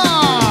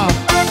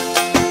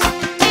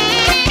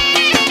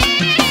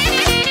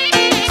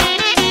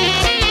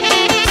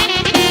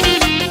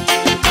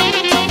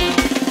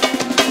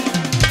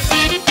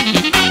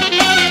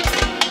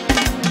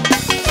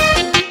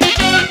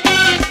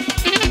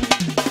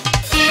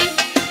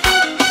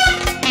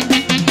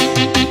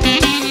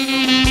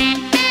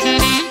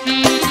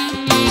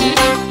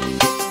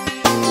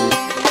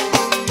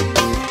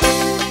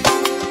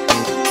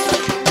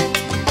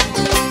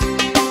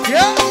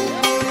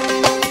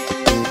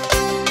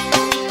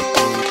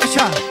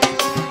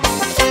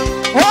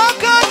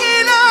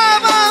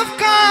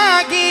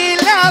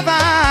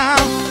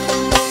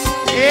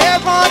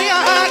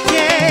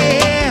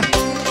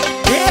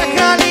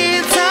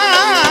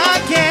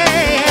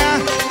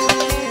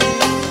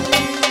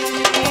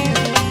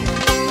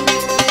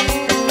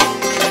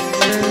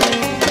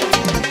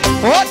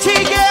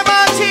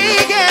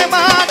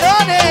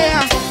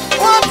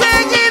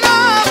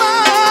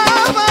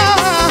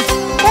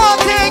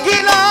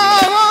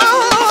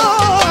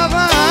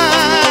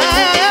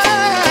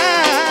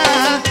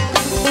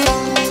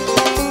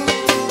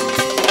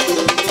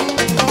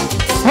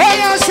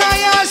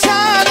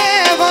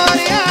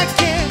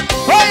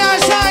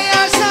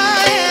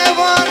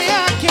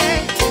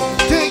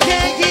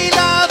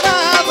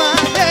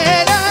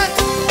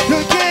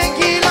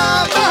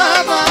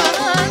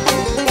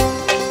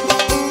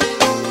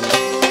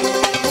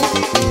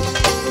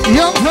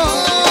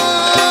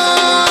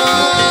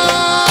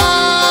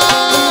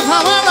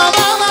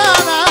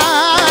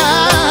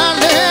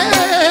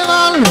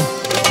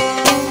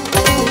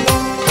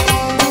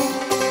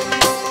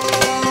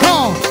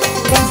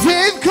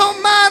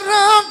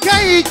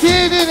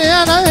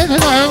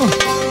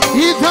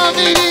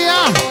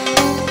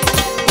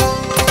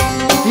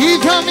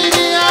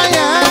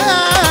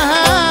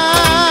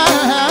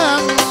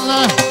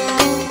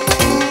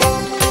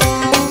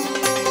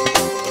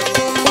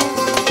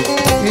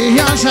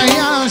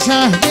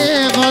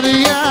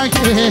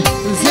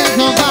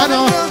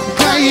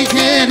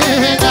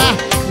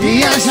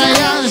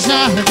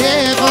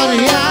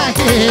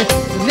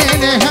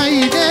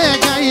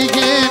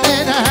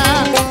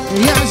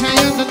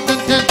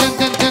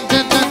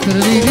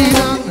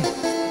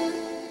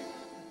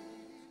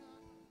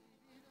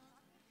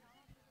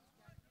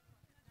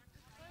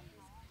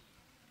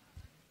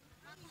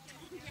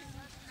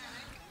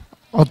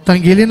 От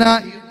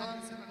Ангелина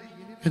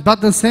и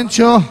бата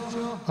Сенчо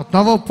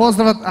отново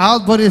поздравят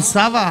от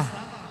Борислава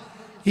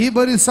и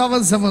Борислава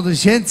за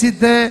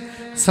младоженците,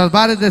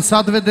 сватбарите,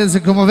 сватовете,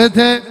 за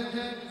кумовете.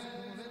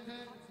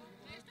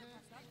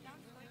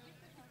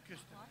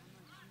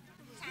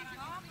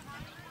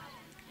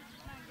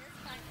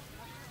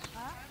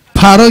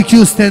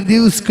 Парокю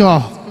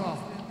Стендилско.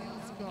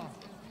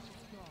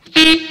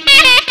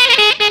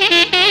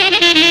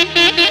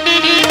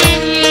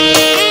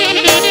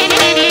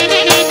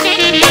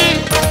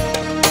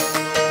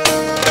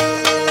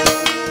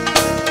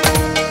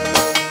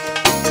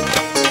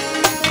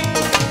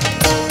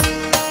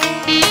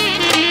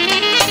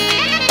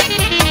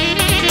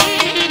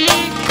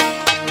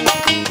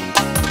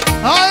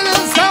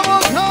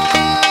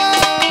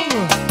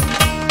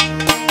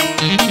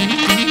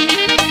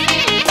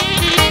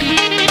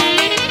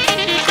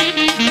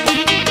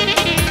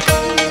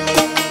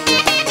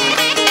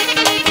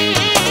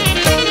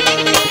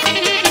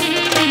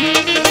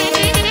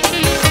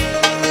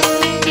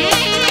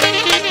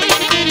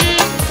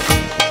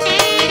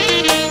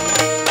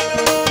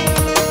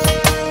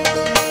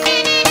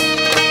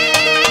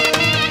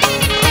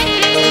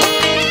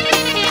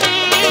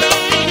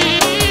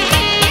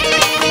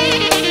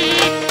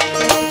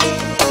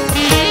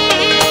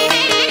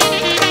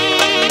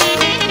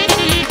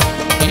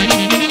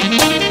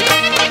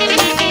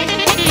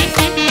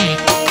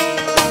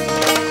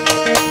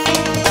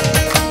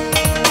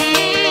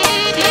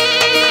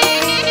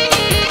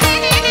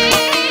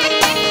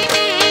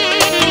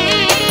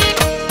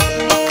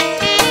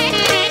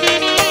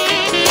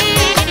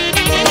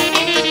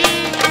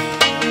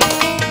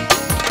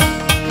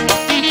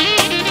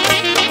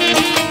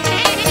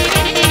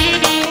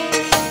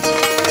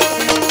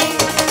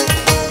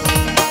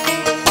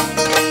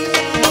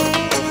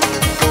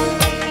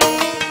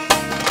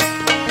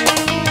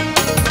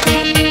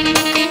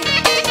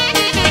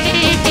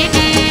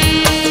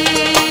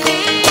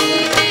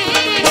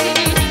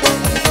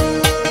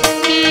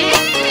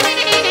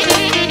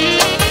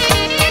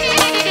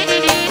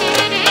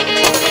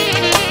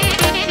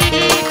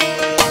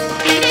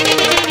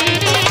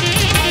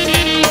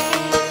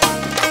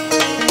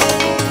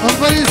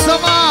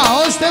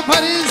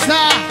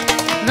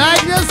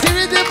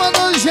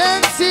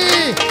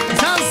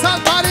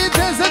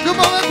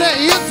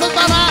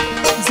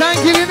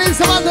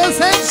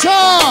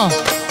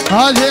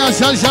 Hadi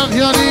yaşa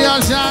şampiyonu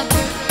yaşa.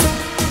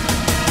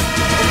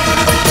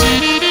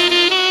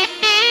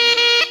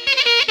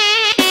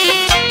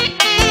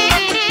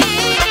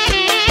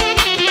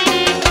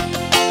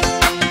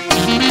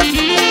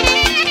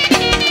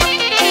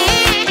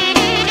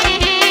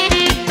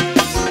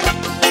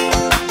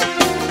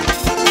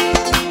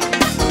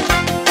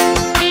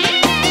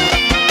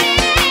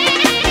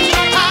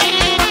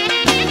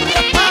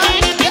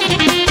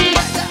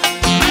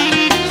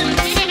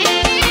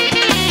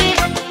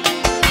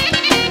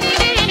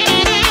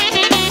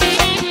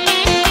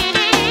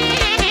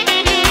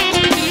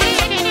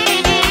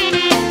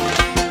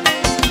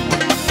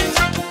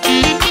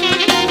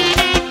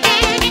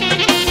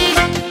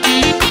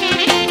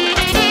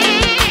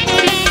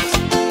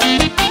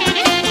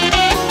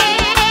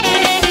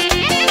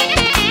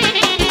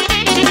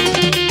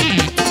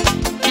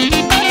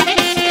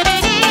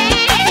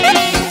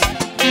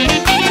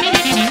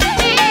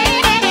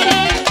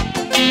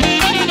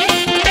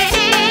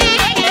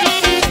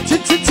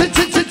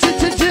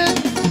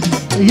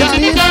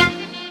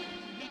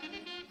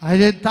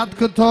 Айде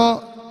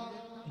таткото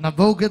на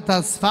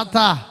Вългата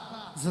свата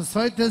за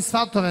своите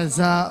сватове,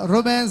 за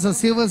Румен, за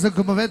Силва, за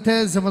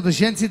кумовете, за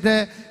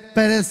младоженците,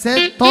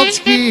 50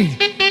 точки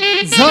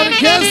за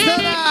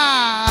оркестъра!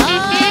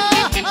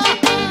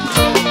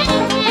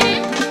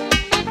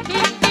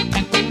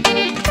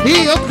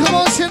 И от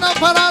кумошена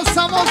пара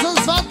само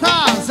за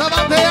свата, за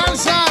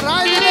Матеянша,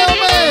 райди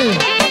Леоме!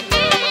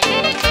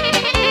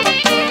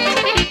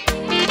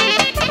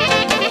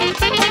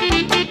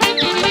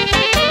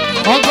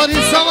 От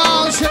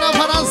Борисова, още на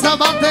пара за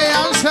Бате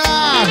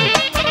Яншар.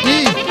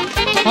 И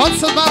от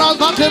Съдбара, от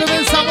Бате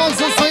Румен само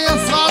за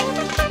своя сват.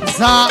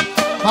 За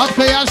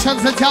Батко Яншар,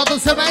 за цялото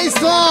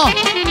семейство.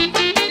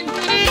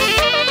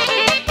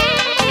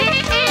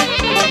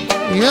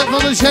 И от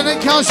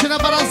младоженека, още на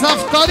пара за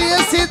втория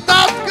си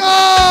татко.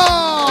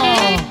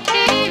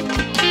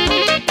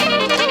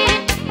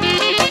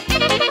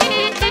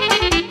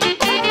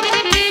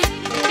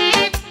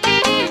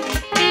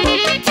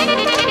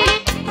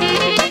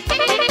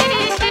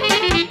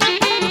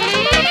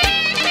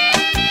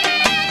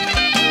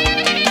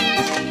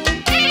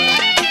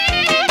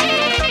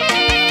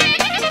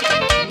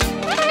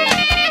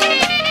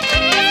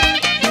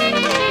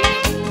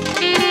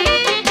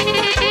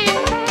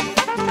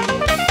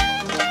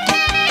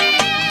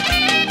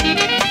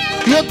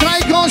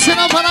 Още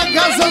на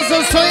паранказа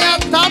за своя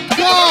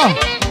татко,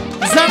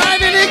 за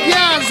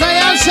най-великия, за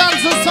Яншар,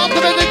 за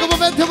сватовете,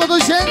 кумовете,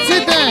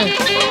 младоженците.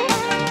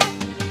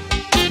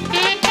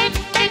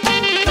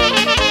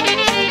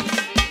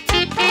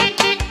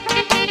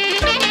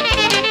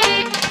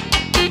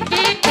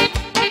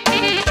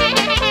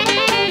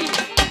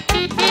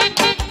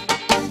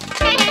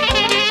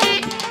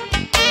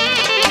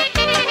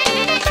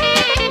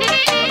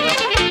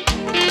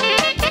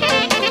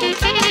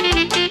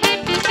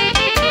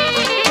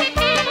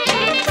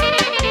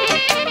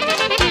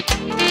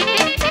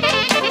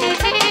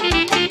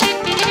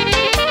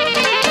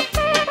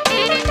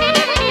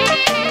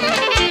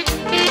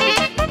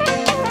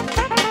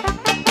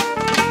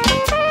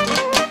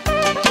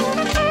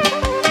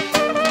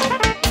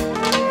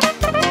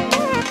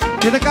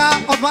 И така,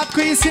 от Матко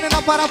и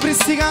синена пара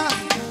пристига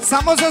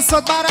само за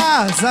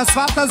сватбара, за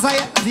свата, за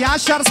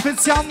Яшар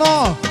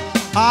специално.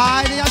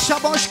 Айде, Яша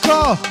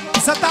Бошко,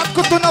 за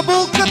таткото на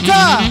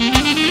булката.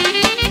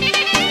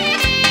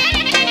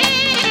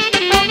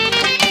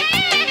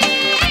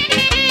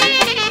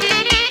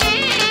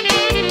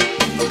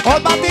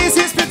 От Мати и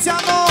син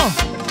специално,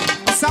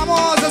 само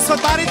за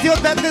сватбарите от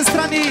двете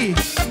страни.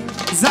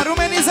 За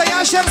Румен и за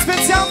Яшар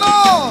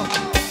специално.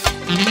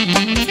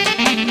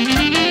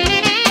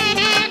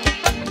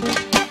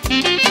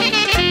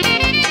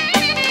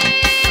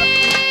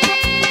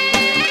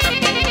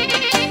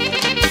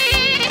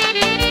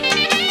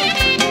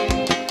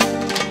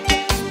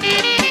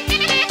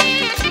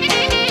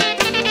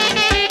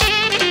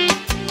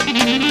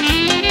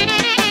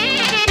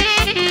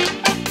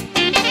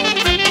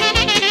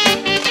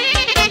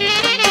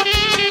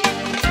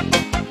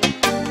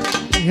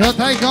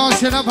 Jutro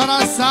ще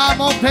направя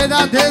само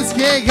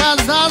педатески,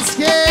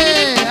 газдарски.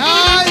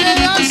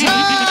 Айде,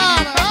 Яшар!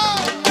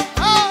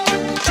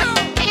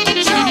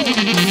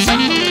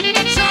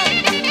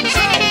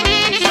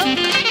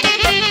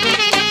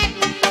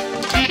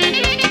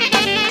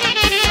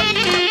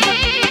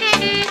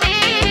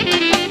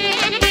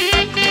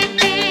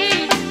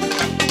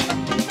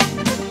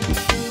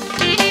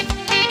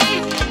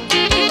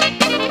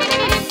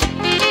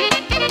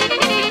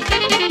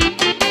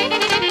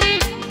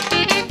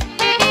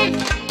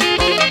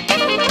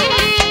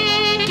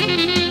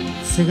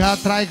 Сега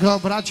Трайко,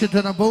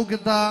 братчето на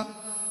булката,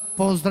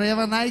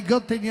 поздравява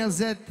най-готения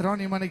зет,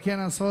 Рони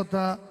манекена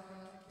своята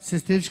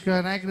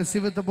сестричка,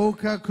 най-красивата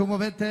булка,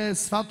 кумовете,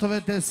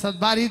 сватовете,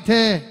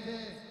 сватбарите.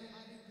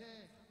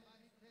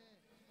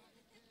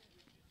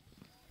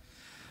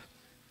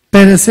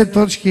 Петдесет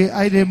точки,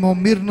 айде му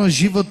мирно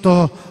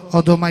живото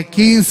от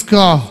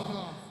домакинско.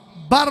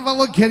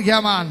 Барвало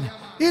Кергяман,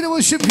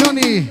 идемо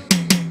шампиони.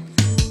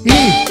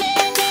 И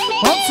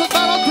от съдба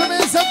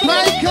за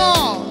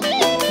Трайко,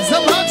 за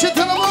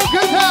бранчето на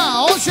муката,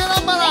 още една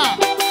пара.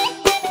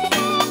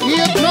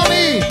 И от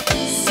Рони,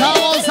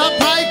 само за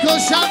Трайко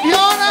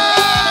шампиона.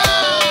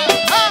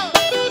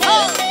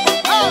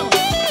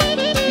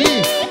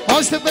 И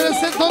още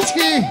 50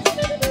 точки.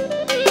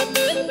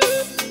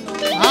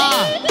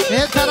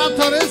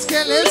 Тараторески,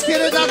 лески,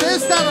 реда,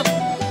 дестан.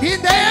 И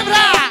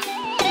дебра!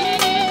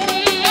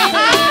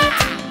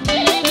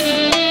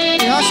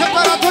 И наша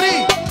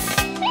таратори.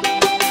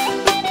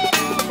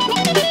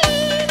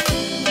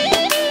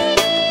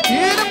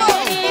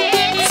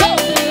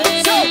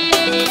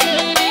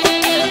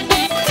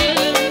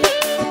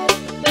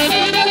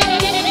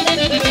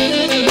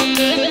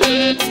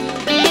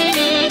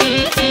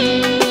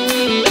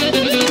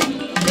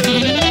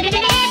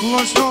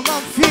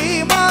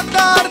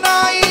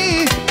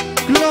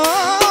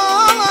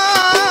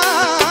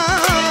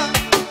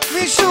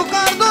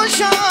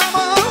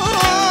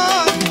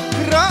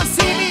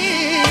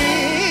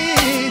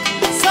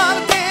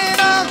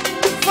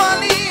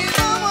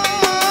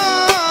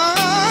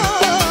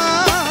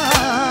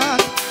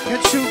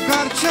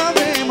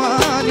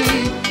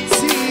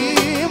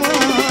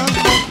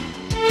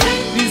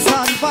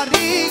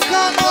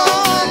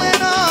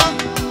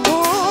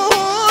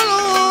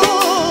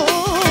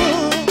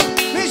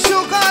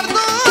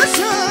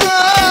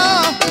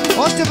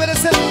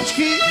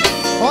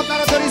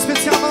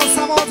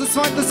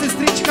 Своята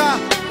сестричка,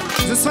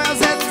 за своя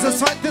зет, за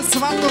своите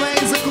сватове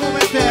и за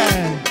кумовете.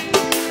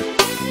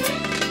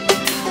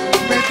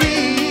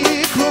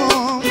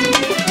 Медико,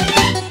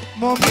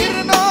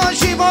 момирно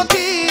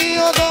животи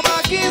от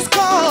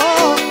домакинско,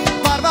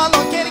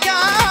 барвало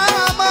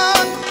кергяма,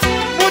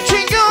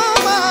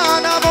 мучингюма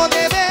на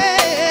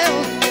водебел,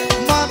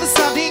 мам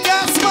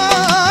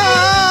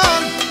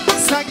садингасман,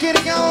 са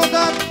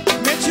кергяудан,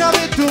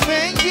 мечавето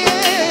менге.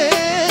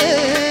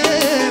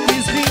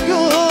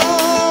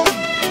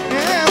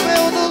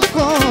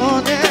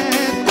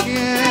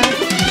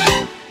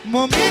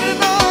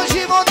 Момирно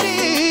животи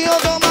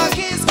от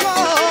домакинско,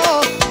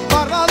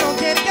 барвало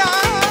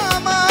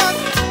кергяман,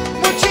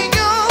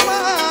 мучингюма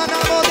на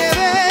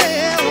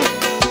водебел,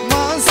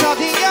 ман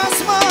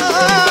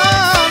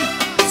садингасман,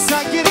 са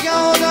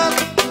кергяудан,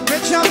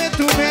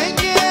 мечавето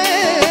менге,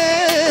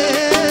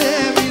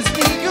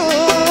 мизнингю,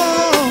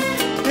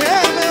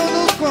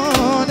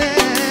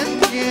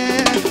 емеудуконенге.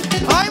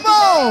 Аймо!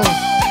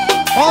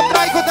 От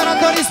Трайко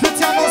Таратори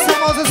специално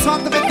само за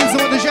сватовете, за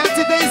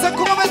младеженците и за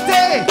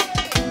кумовете!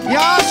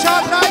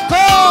 Яша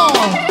Трайко!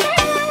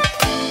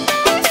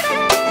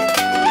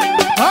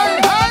 Хай,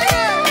 хай!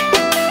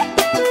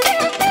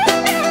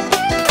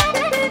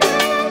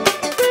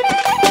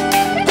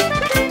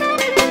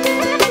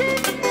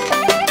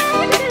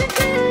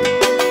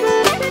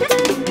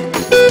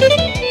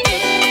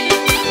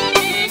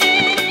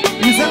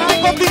 И за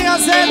най-готиния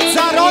зет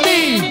за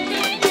Рони!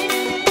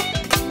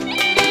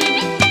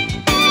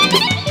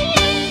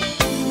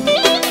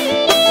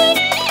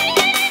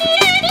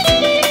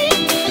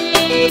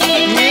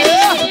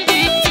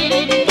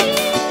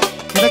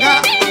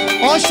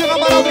 Още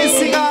намаляваме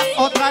сега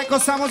от Трайко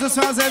само за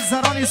своя зет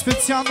за Рони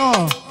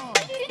специално.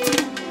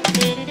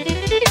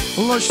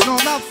 Лъчно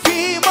на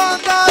фима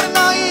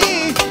дарна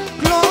и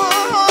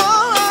клона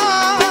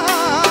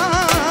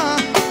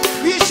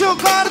Вишу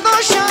кардо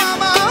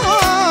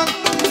шаман.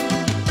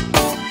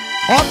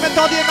 От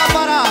Методи една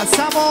пара,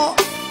 само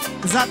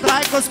за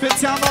Трайко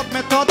специално от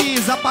Методи,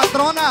 за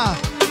патрона,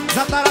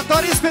 за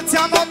Таратори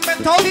специално от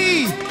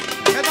Методи.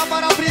 Една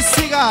пара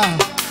пристига.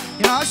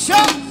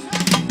 Яша!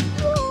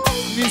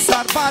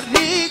 Misar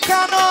barrica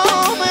no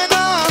me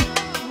da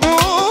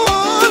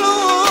ulu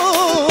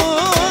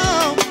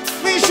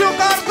Mishu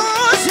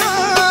cardoja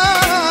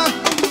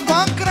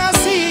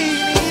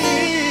Pancrasini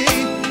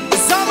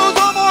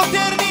Saludo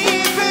moderni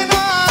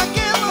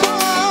penagelo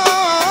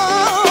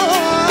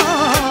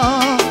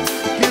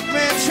Che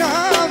me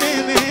chame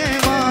me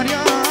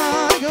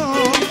mariago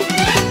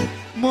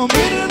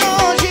Momirno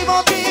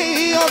životi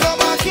od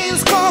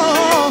domakinsko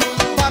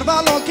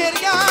Barvalo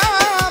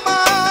kerjama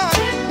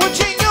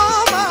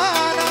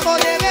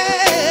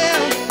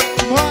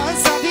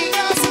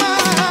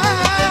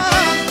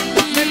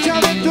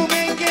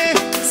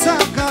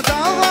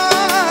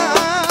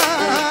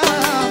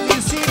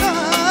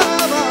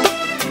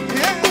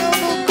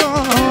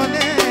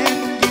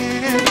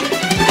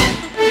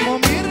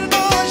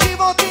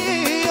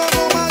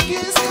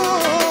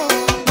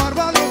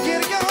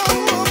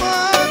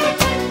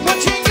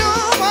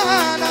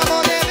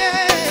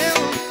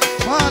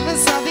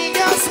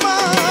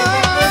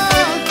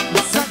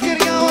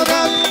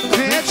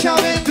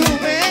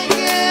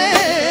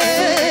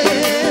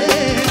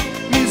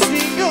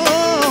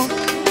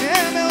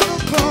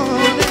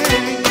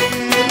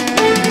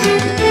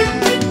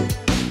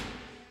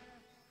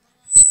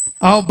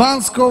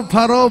Албанско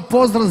паро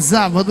поздрав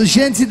за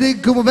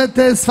младоженците,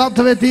 кумовете,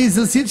 сватовете и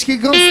за всички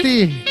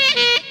гости.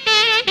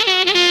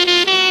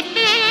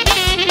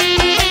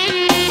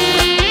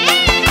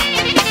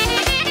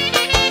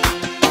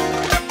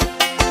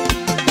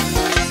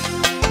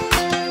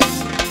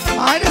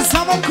 Айде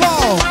само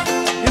кол!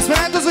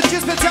 Изпълнете звучи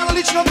специално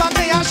лично от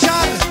банда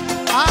Яшар.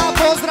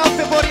 Поздрав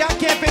pe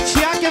Boriache, pe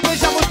Ciache, pe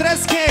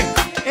Jamutresche,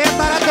 e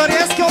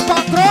Taradoresche, o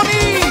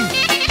patroni!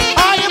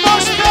 Haide,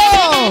 moșco!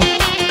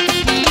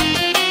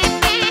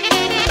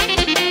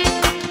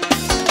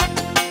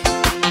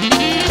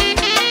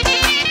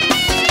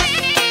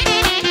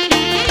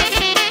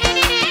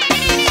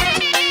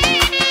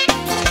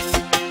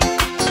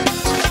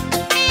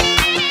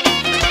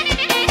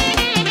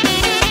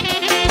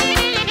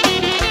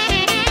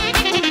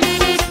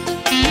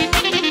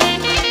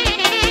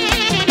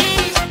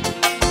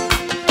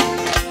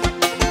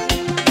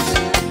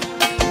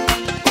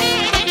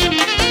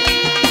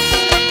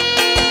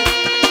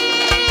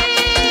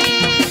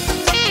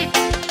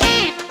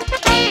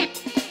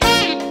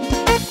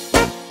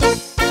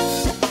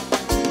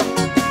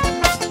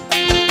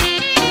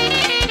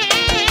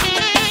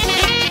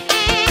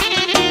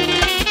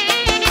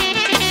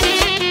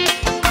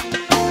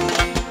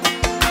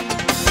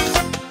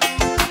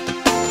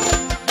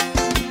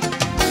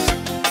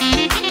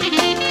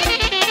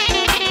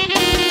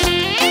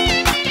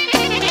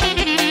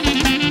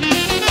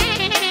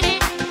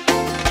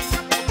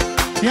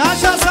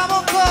 Яша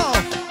Самонко!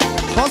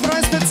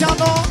 Поздравен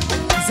специално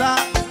за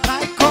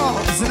Найко,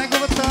 за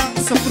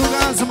неговата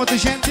съпруга, за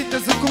младеженците,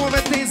 за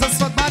кумовете и за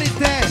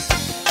сватбарите.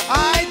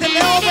 Айде,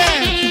 Леове!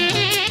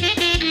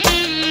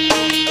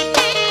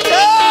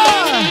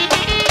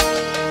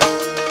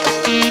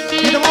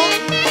 Идемо!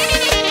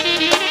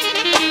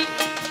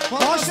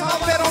 Може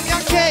малко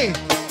Ромяке!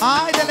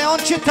 Айде,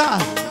 Леончета!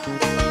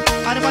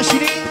 Айде,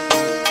 машини!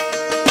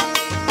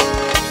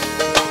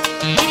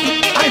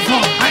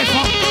 iPhone!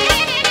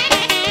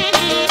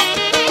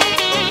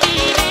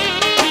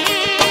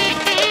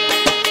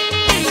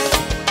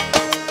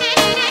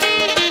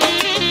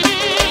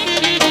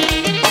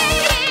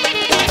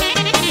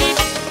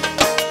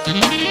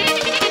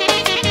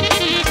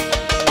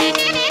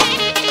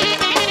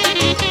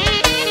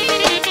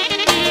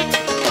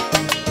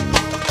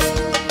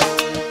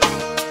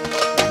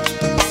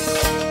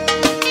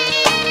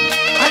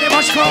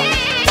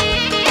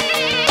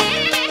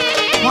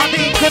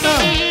 Mandi kena.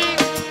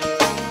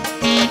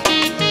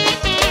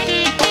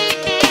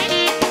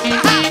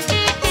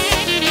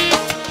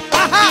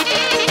 Aha.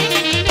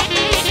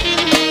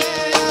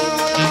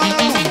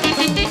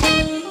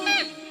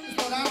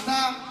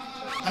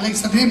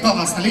 Alexandrin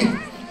Pavas, ali?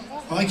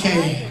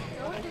 Okay.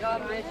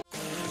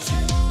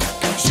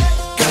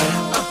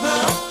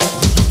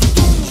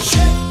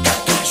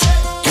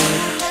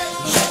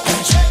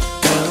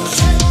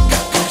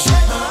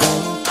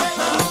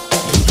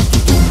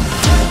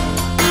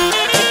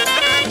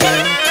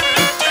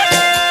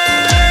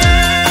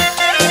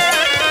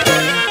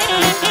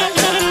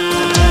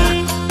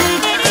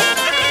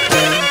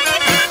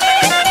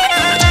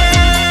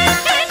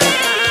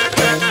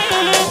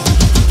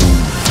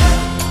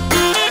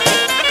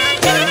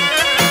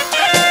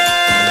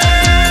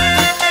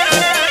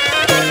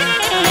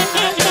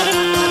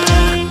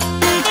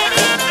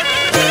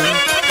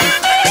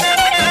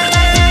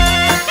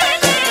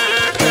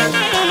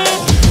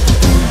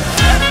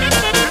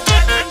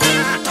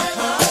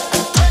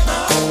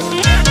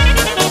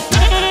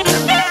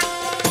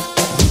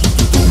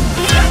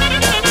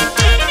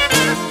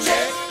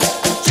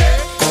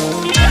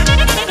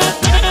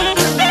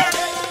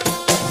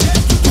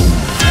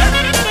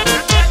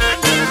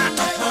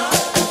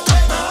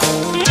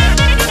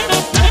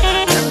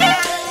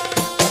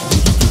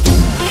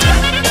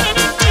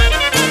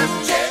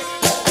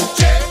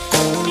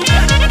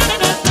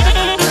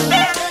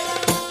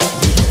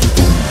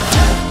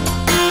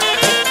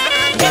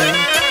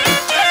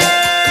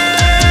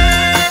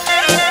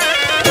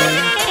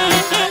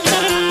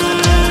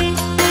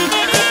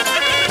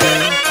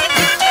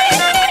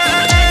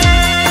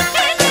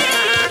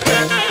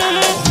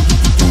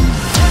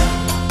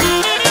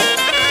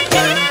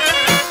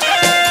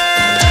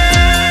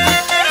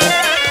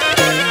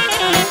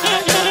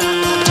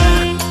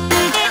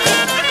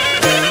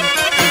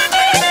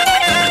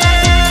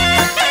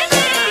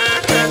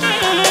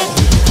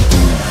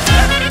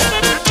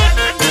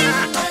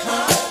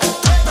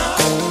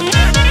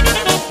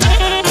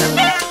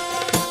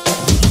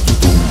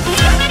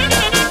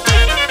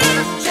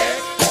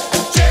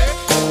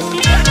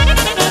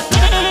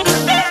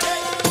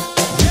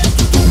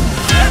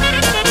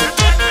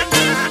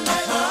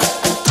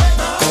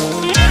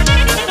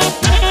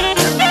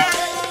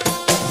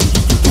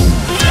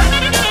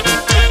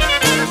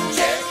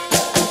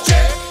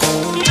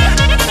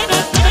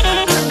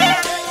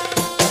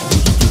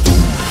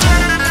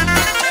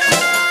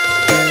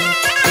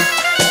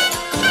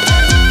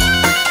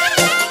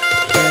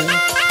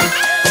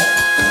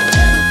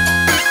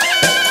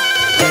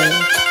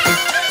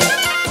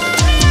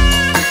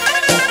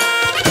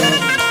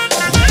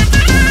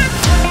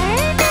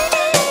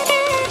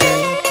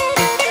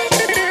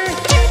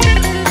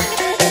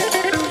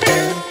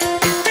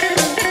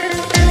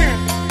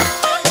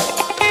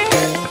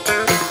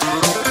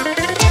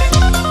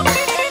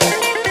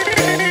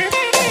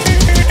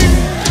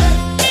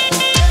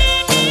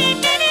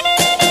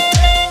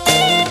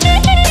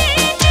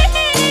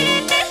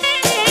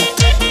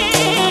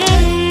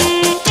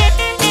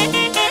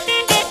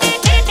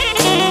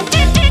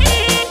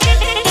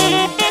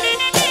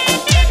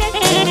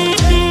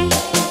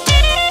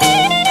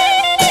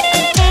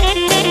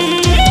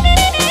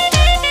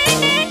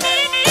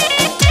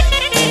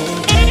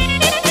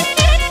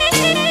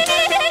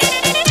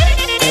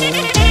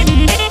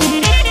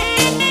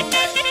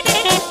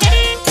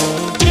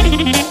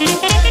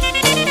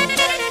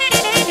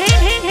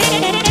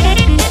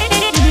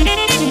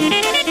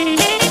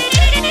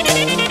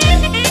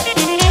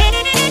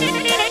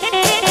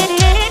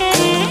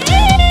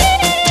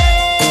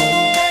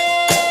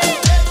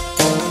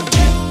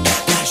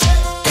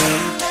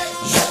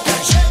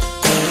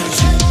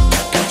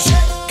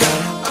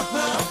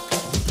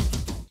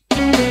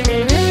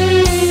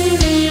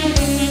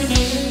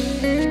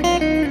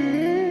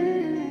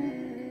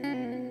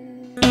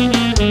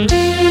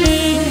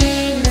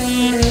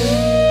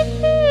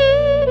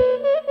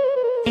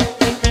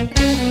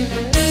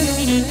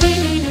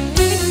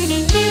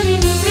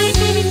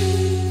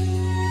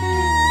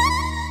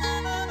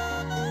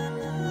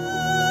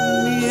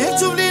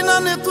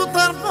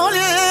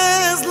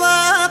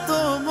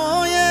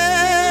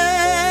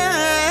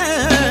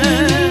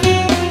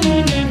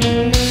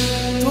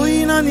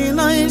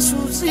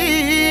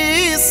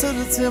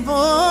 srce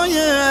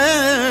moje.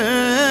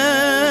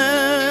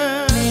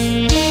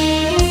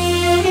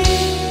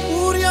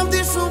 Kur jam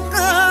di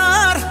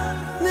shukar,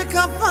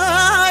 neka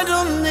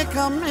pajron,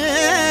 neka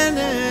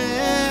mene.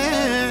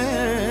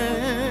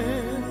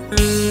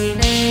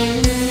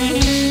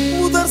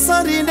 Udar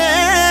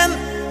sarinen,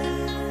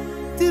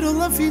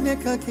 tirulla fine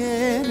ka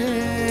kene.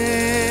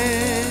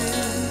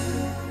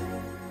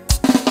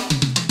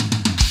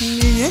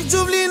 Niech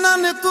dżuwlina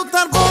ne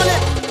tutar bole,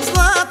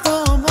 zlato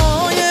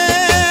moje.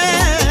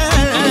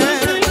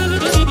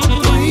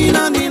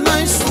 Twoina ni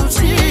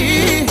najsłuci,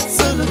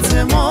 srce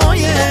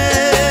moje.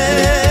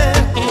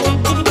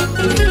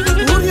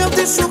 Uriam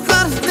ti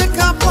shukar,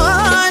 neka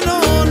pajno,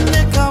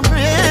 neka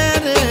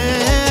mene.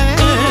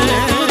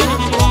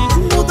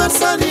 Mudar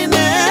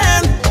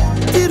sarinen,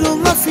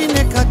 tirulla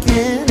fine ka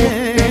kene.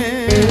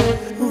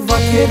 Va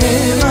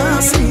querela,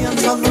 si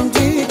anđalom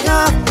dika,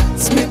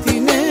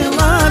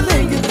 smetinela,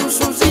 lege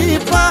dušu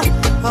žipa.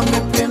 A me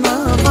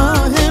penava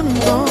hem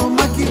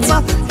domakica,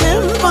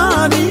 hem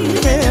mari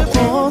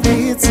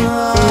lepodica.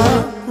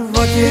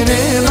 Va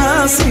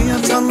querela, si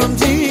anđalom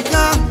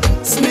dika,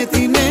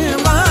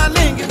 smetinela,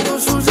 lege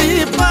dušu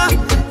žipa.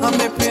 A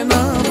me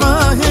penava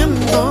hem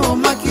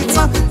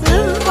domakica,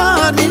 hem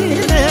mari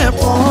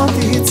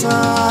lepodica.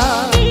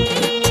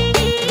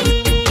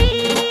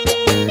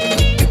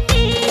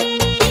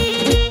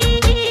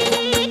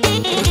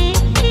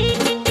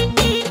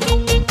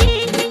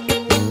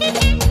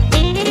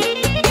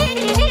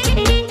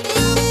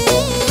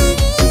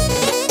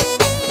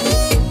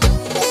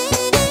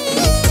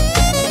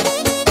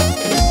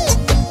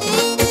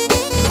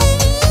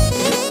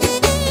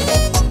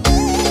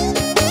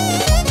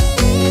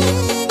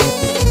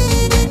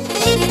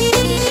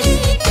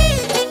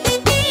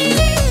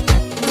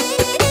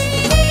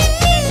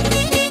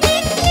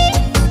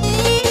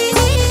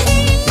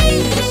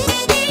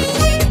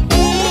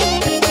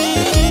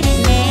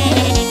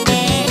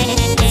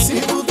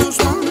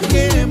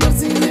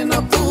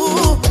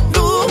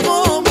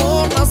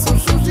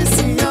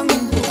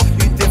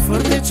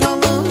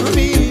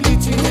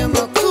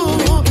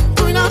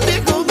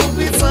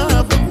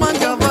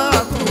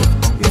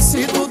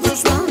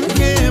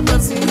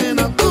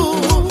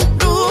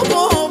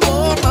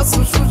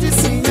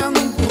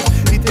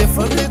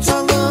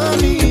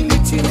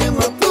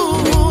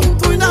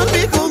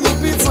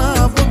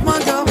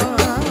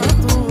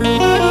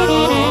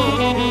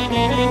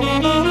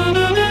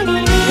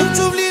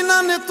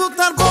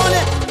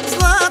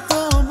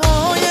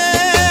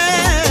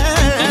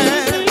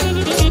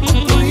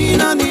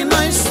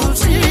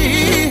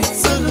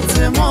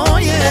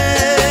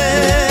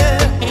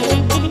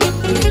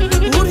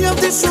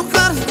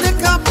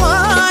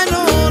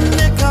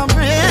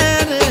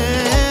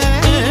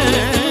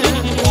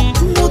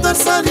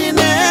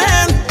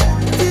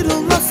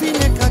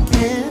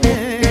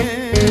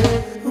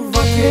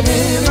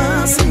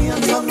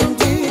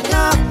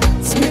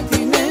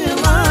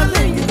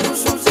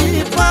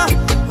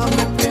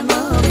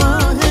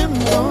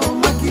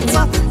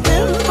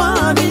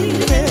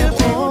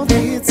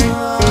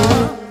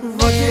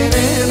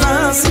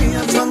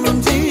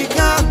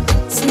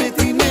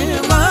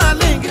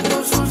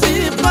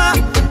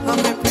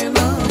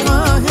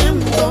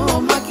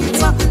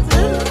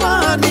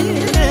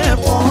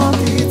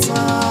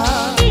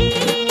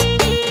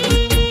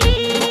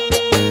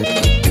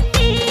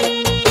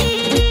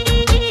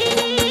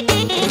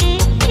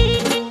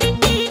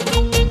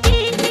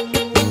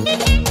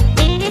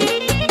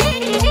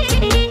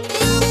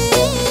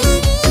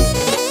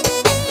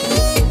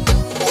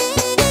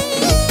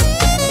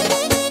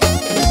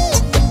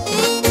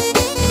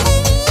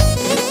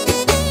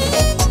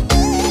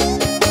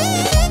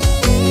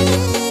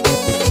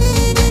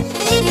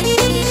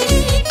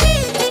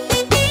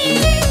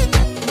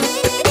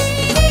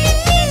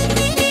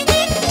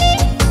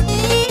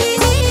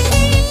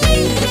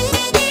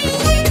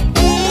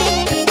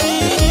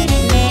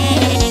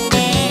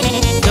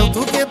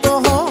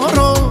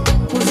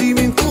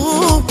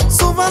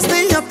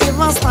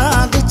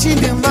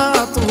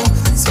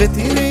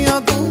 Svetine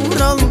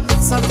adural,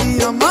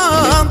 sardi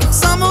aman,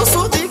 samo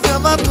sudika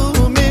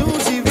vatu meu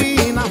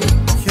divina.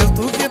 Cher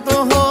tu che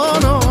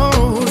tohoro,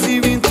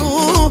 živim tu,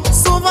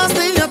 so vas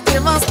de ja te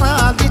vas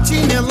tali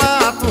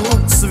cinelato.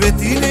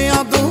 Svetine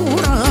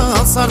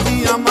adural, sardi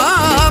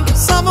aman,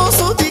 samo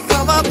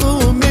sudika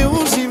vatu meu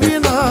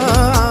divina.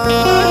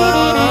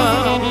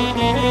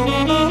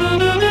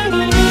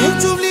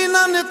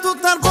 Giublina ne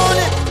tutar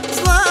bole,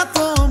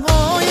 zlato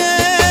moje.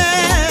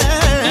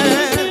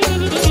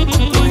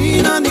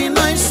 Twoina ni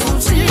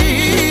najsłuci,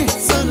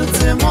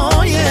 srce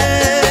moje.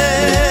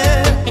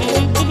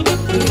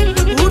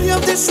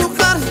 Uriam ti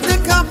shukar,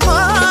 neka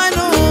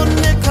pajno,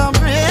 neka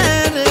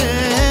mene.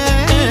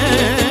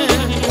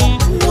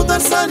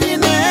 Mudar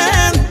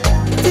sarinen,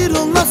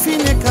 tirum la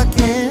fine ka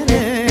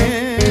kene.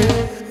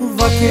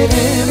 Va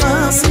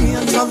querela, si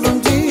anđalom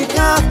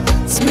dika,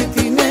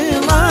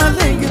 smetinela,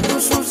 lege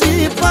dušu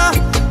žipa.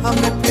 A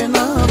me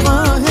penava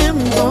hem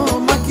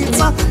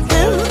domakica,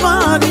 hem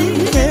mari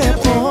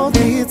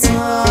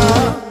lepodica.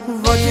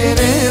 Va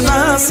querela,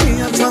 si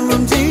anđalom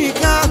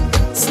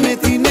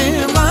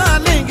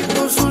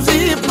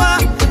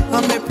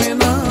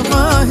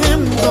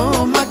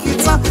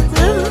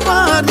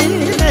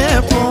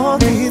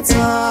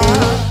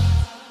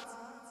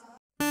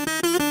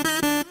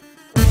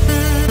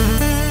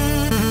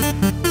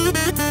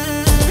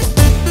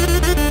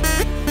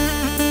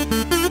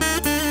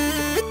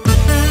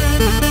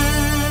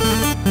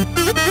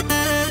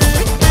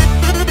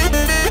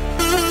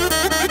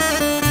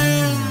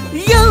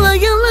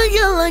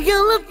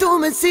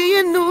мен си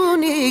е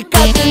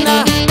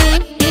уникатна.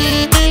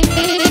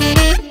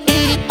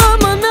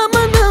 Aman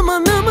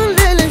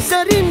lele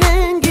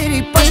sarinen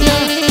geri paşna.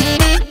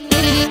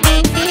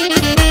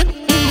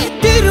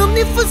 Dirum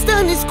ni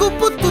fustani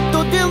skupo tutto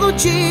delo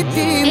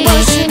citi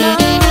mașina.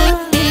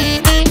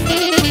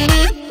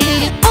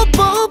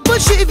 Opa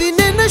și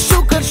vine na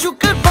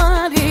șucar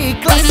pari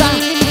clasa.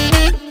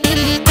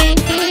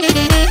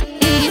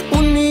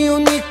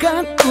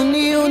 Unicat,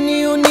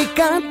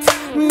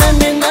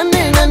 nane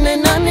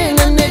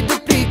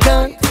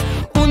duplicat.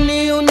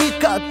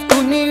 Unicat,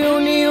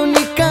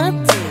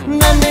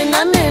 nane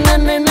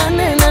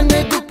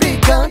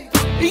duplicat.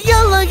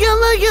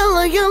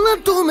 Yalla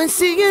tu men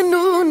si en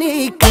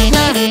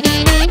unicatna.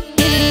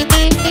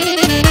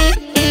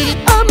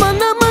 Aman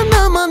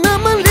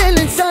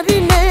lele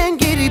sarinen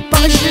geri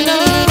pașna.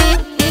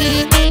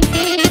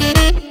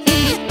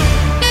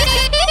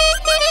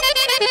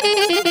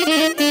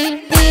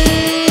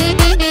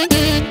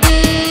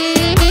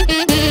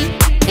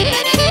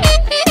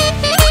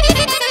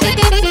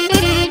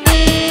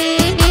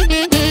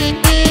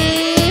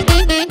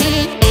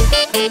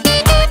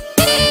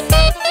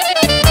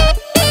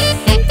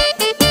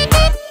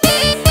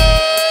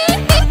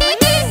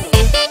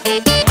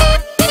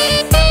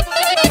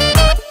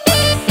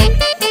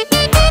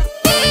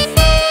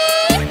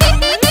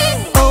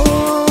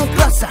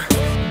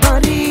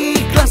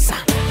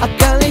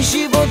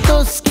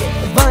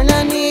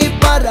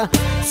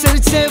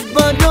 Srce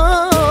baro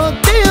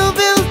te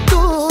uvel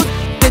tu,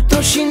 te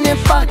troši ne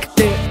pak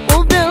te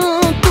uvel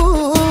tu.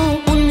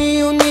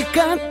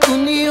 Unicat,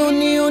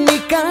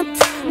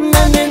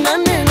 nane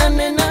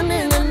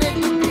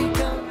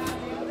duplicat.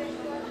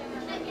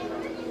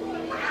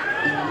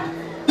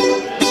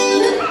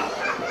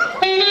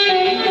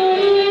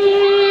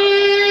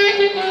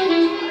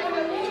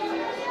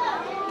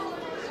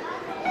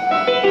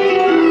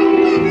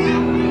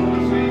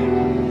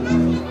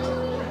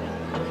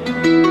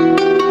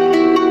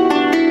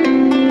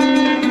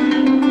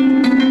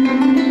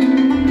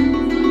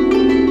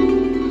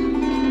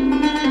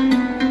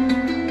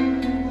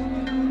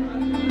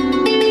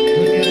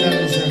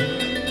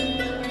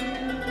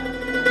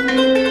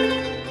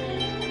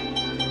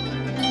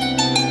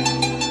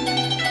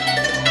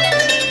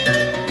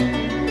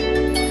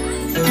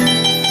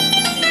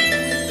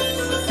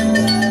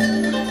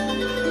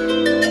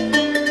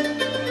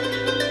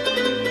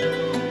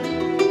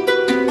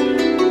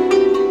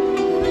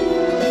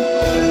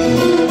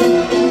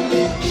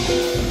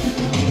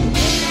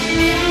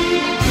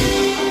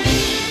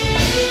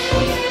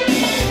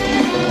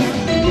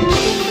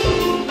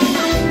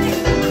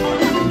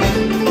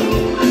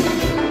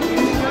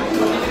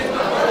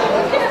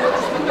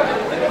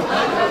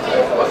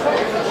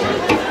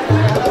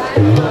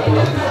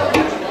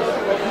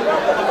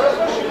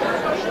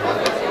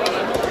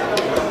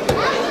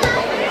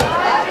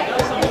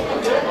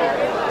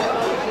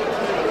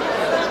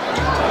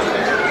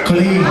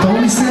 Колеги,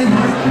 готови сте?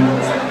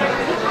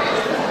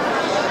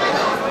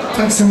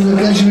 Как само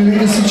да кажем,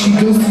 нека всички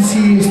гости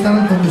си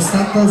останат на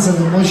местата, за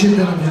да може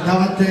да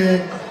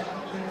наблюдавате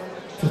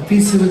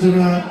подписването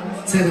на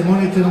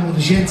церемонията на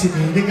младоженците.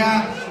 И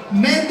така,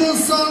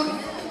 Мендълсон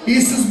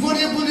и с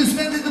бурни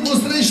аплодисменти да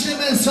посрещнем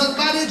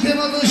сватбаните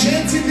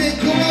младоженците.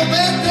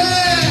 Комовете!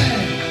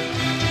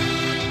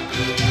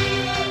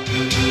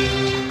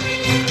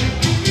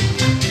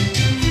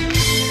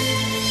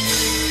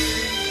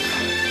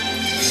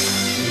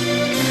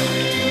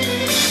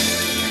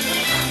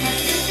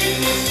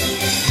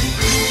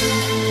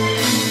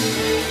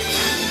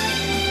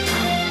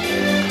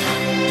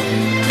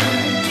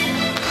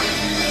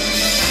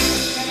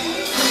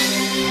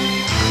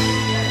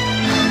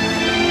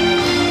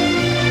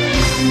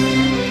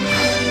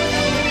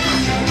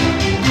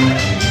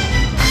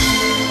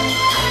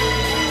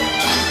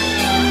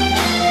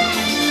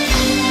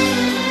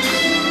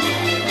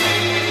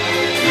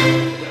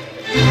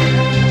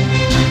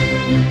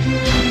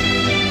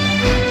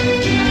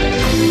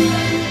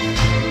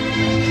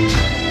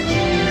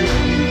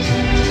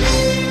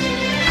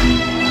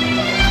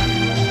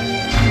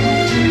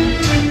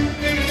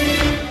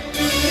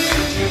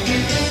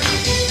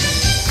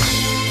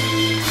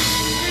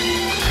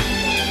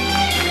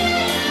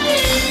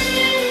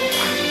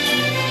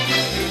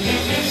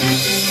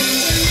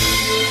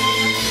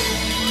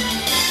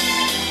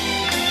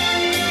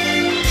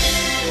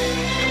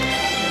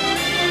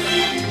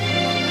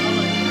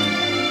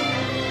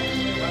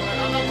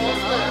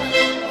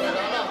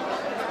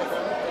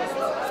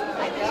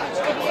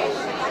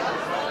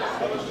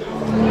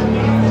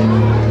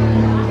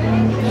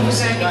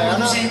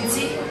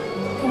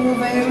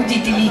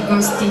 Родители и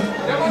гости,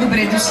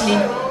 добре дошли!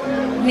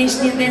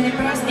 Днешният ден е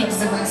празник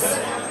за вас.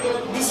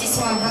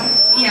 Деси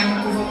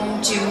Янкова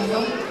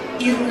Момчилова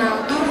и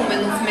Роналдо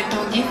Руменов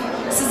Методиев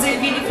са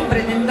заявили в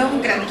обреден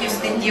дом град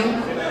Кюстендил,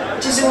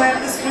 че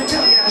желаят да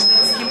сключат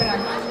граждански брак.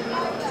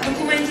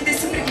 Документите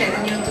са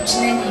прегледани и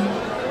уточнени.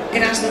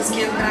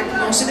 Гражданският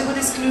брак може да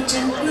бъде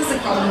сключен на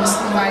законно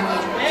основание.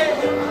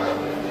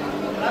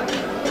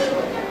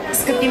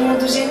 Скъпи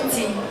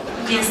младоженци,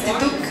 вие сте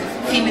тук,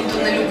 в името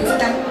на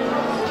любовта.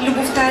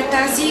 Любовта е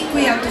тази,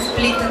 която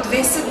вплита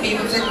две съдби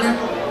в една.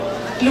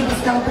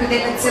 Любовта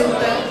определя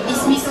целта и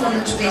смисъла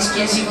на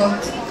човешкия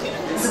живот.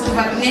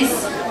 Затова днес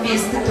вие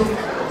сте тук,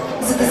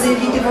 за да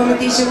заявите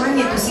волята и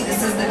желанието си да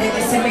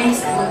създадете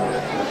семейство.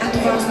 А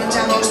това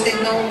означава още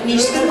едно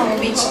огнище на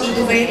обич и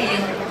доверие,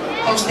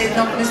 още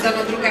едно гнездо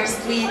на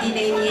другарство и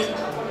единение,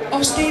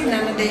 още една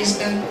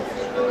надежда.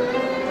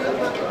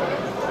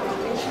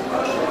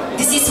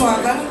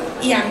 Десислава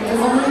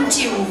Янкова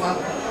Момчилова,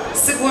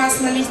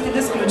 съгласна ли сте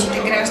да сключите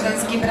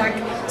граждански брак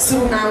с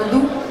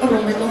Роналдо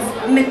Руменов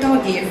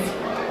Методиев?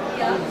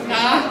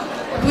 Да,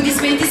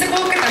 аплодисменти за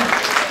болката!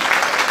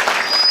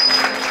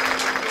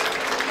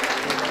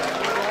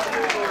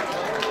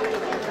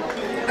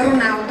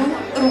 Роналдо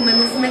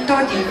Руменов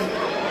Методиев,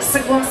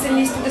 съгласен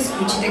ли сте да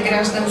сключите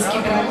граждански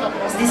брак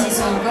с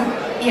Десислава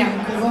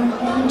Янкова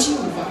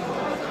Момчилова?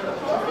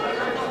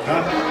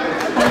 Да.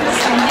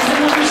 Аплодисменти за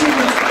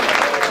младоженост!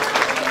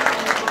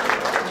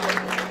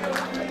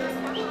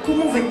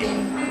 Кумовете,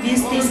 вие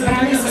сте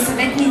избрани за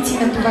съветници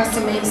на това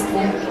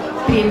семейство.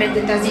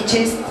 Приемете тази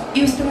чест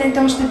и останете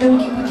още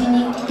дълги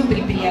години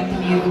добри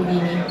приятели и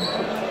роднини.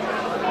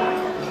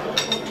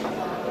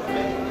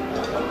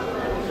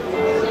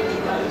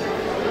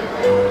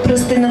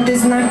 Пръстенът е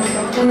знак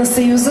на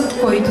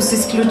съюзът, който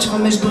се сключва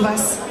между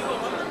вас.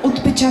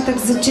 Отпечатък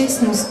за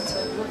честност,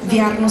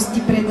 вярност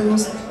и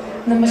преданост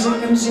на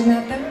мъжа към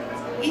жената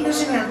и на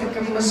жената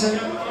към мъжа.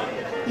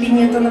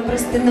 Линията на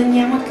пръстена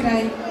няма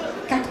край,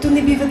 както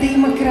не бива да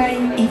има край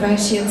и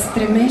вашият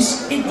стремеж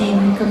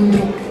един към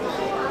друг.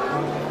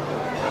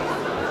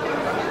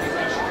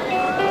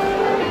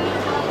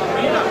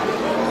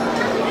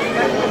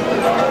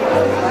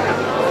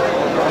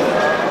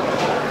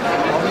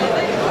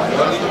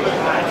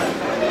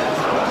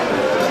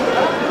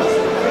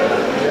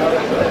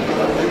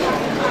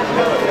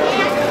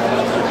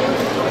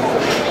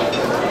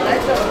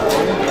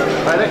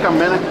 Хайде към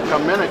мене,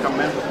 към мене, към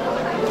мене.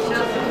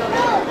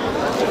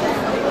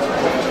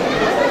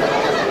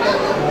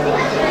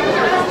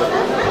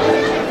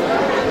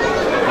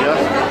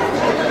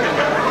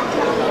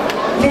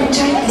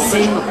 Венчайте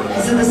се,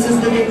 за да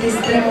създадете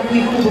здраво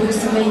и хубаво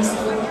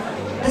семейство,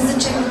 да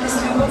зачекате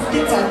с любов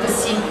децата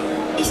си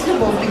и с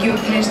любов да ги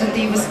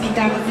отглеждате и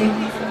възпитавате.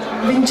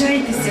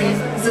 Венчайте се,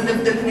 за да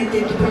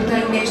вдъхнете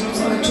доброта и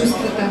нежност на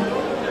чувствата,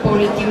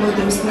 полет и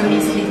мъдрост на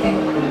мислите.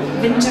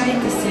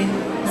 Венчайте се,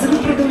 за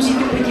да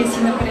продължите пътя си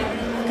напред,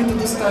 като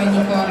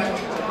достойни хора.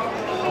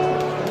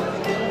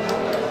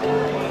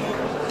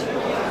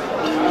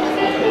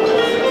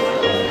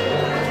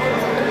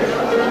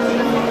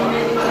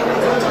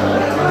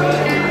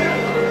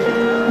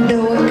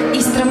 Дълъг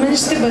и стръмен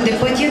ще бъде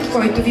пътят,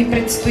 който ви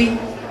предстои.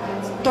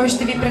 Той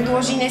ще ви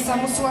предложи не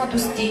само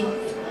сладости,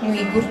 но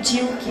и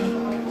горчилки.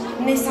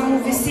 Не само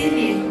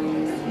веселие,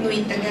 но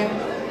и тъга.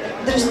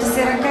 Дръжте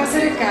се ръка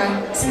за ръка,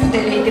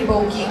 споделяйте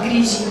болки и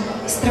грижи,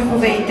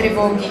 страхове и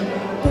тревоги.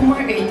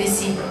 Помагайте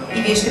си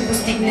и вие ще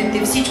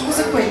постигнете всичко,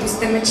 за което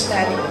сте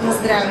мечтали. На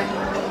здраве!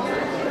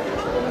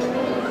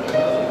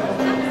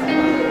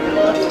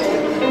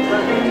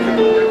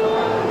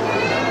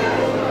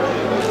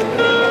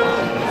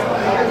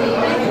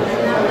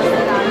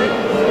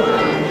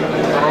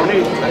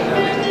 Рони!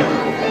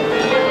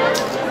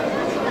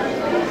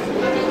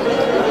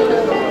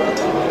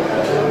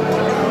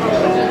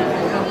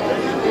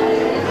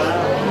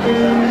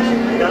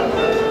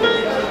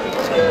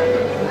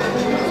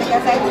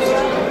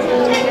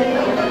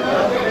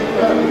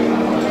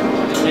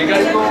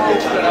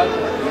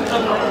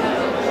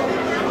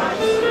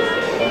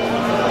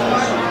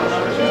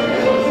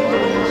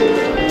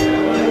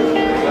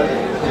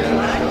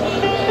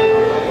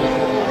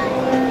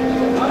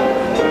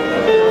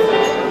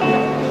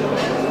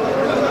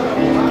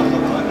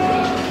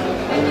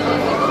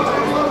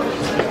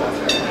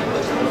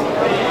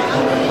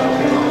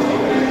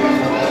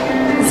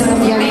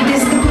 Заповядайте,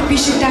 за да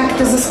подпишете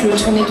акта за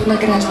сключването на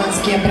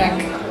гражданския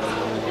брак.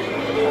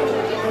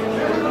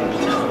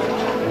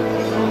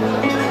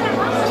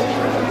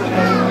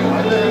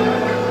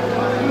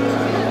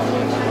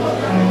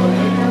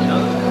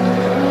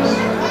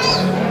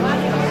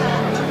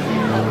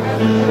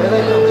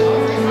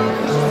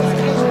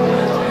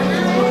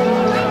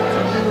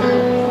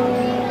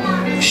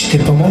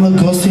 Ще помоля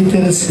гостите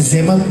да се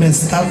вземат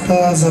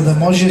местата, за да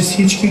може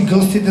всички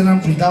гости да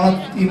наблюдават.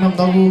 Има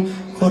много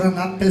хора,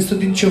 над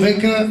 500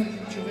 човека.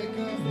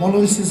 Моля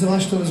ви се за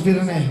вашето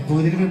разбиране.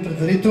 Благодарим ви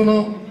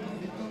предварително.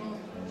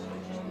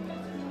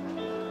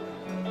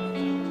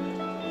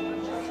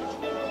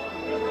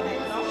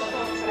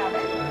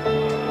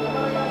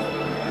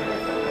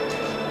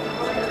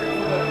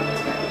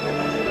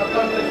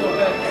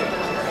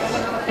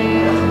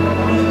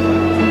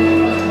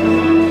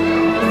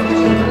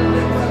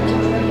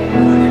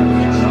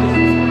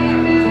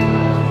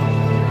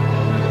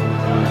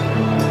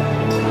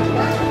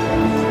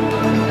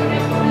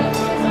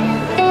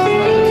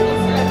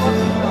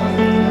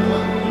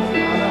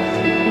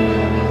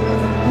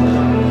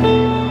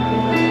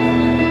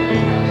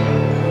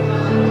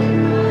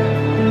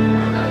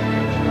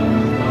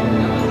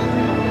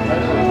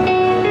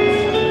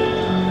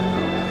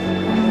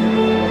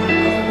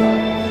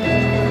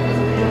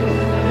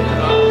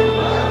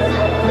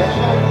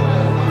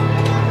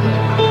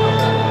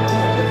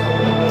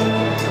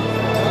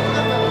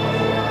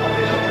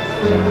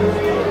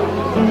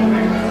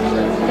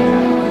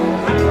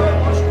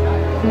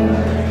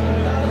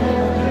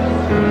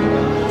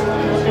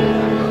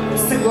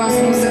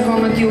 Съгласно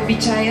законът и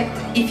обичаят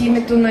и в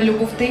името на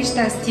любовта и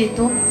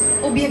щастието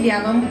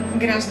обявявам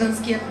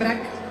гражданският брак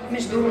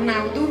между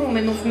Роналдо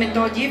Руменов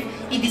Методиев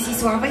и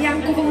Десислава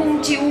Янкова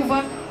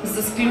Момчилова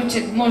за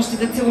сключен.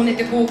 Можете да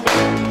целунете по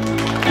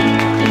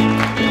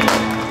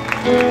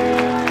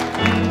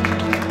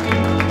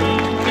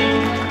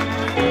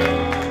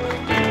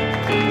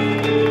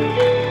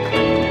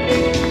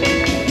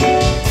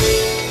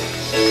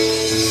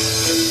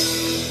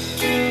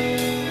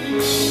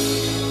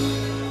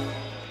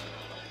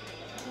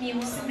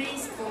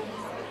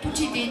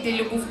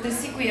почитайте любовта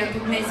си, която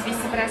днес ви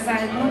събра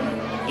заедно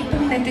и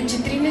помнете, че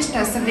 3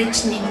 неща са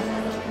вечни.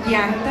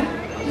 Вярата,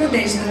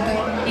 надеждата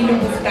и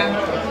любовта.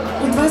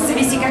 От вас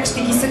зависи как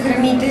ще ги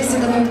съхраните, за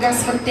да не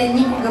угасват те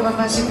никога във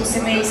вашето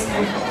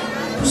семейство.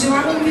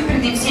 Пожелавам ви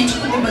преди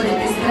всичко да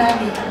бъдете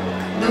здрави,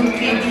 да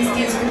откриете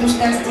истинското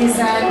щастие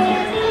заедно,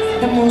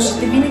 да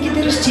можете винаги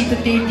да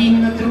разчитате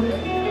един на друг,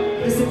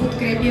 да се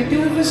подкрепяте,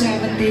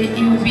 уважавате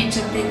и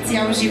обичате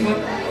цял живот.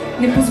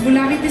 Не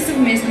позволявайте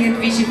съвместният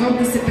ви живот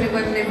да се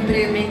превърне в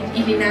бреме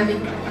или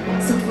навик.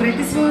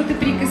 Сътворете своята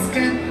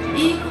приказка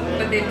и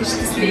бъдете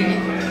щастливи.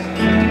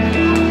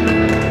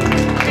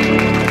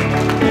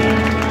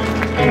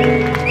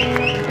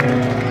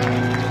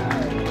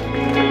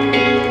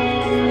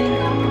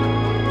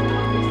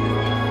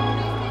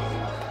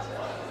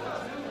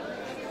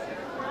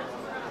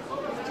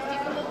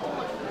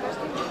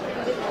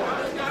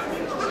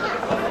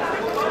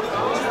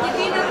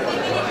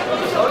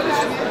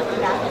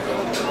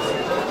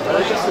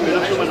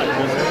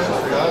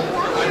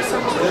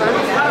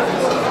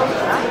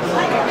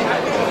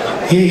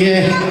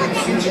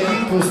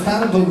 По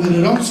стар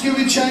българи-ромски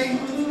обичай,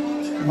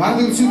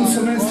 младото си до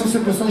семейство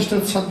се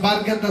посрещат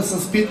сватбарката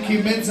с питки и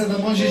мед, за да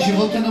може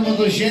живота на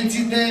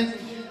младоженците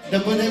да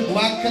бъде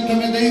благ като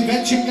меда и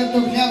вече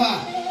като хляба.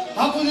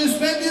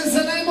 Аплодисменти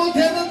за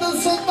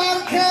най-модерната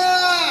сватбарка!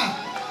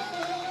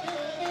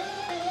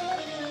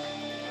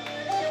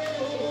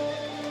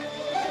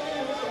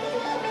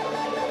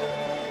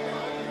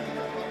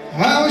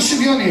 Браво,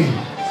 шампиони!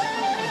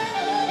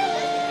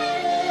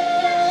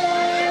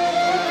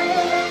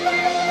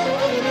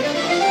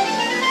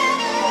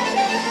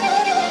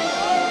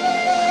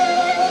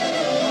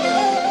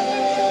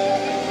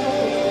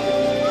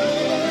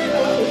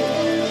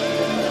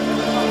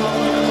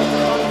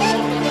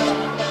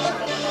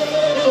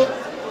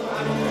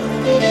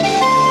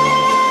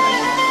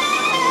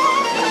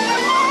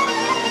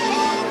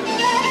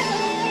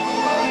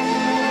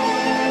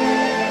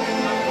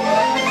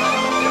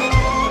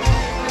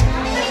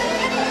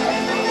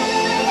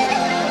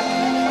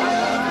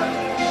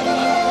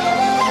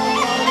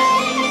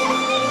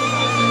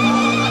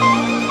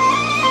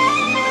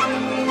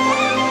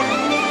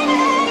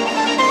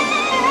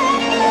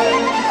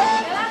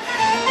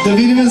 Да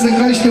видим за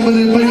кой ще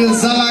бъде първият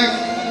залък.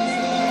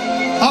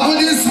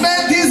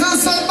 Аплодисменти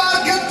за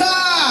сватбарката!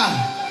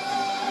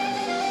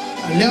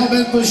 Лео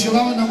бен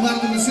пожелава на младо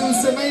красиво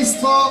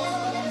семейство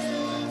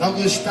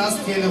много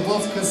щастие,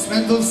 любов,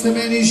 късмет в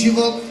семейния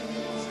живот,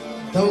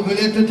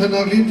 дълголетията на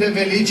орлите,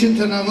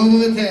 величията на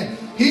въловете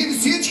и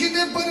всичките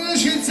пари на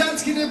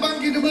швейцарските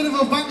банки да бъде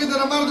в банката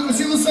на младо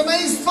красиво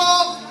семейство,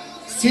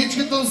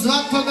 всичкото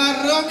злато на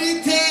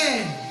ромите.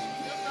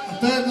 А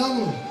то е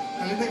много,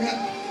 нали така?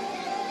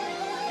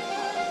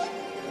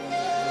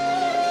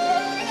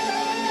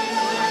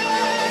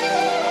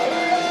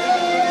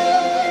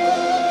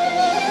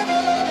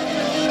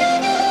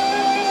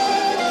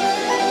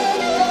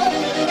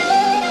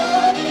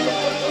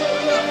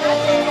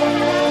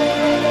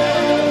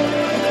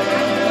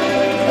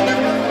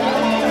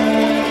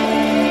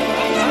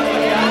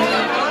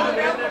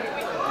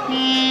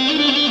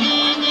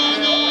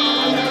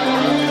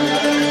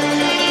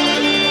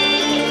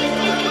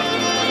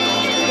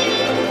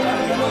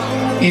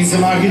 И за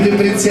малките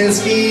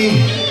принцески,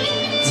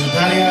 за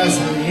Дария,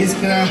 за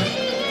Искра,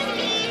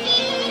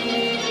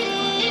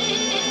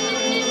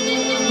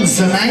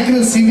 за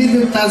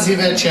най-красивите тази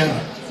вечер.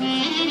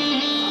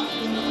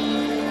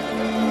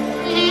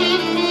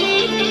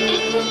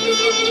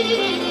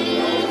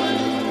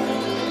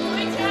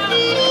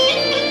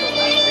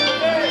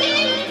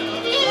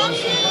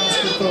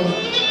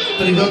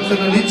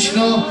 Приготвено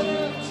лично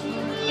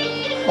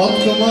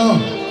от Комо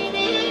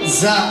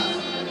за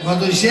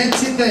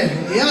младоженците.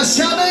 Я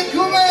шабе,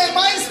 куме!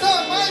 Майстор!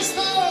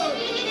 Майстор!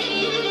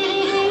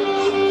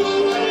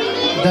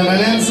 Да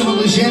налем за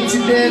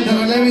младоженците, да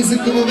налем и за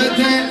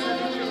кумовете.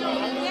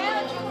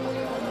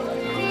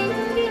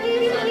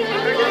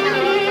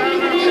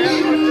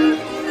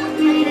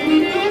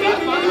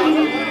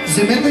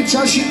 Вземете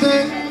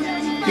чашите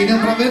и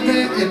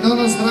направете едно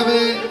на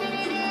здраве.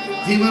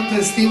 Да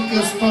имате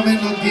снимка спомен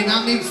от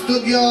Dinamic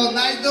студио,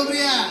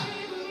 най-добрия!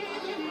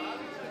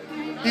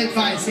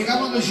 Това е. Сега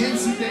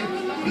младоженците,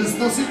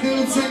 разтосите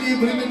ръцени и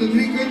време да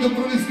тринка и да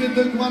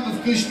пролискате команда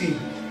вкъщи.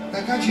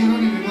 Така че,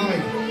 Рони,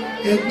 внимавай.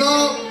 1,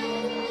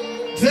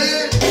 2,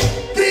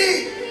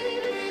 3!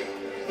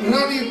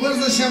 Рони,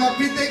 бързаше, ама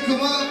питай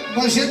кума,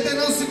 мъжете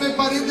носиме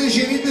парите,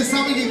 жените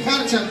само ги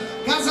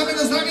харчат. Казваме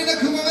на здрави на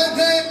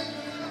кумовете!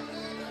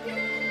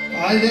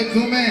 Айде,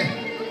 куме!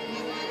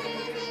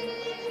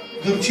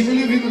 Горчиво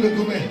ли вино да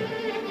куме?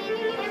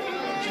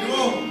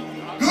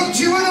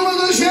 Горчиво на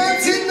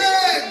младоженците!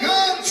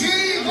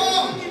 Горчиво!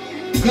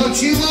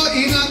 Горчиво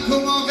и на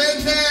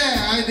кумовете!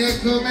 Айде,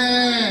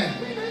 куме!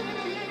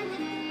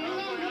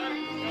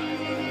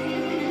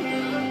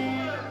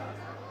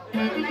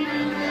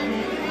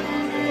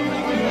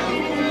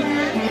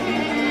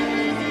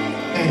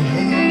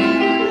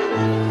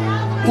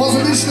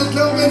 По-залична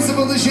тлеове за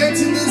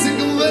младоженците, за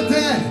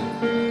кумовете!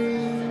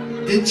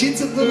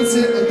 Дечицата да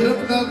се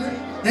дръпнат,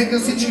 нека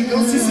всички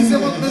гости си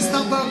вземат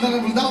местата да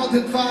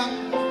наблюдавате това.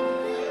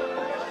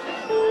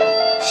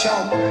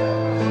 Шао!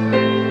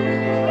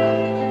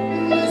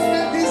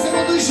 Респекти за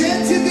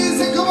младоженците и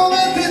за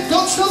кумовете,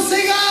 точно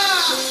сега!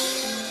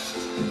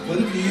 От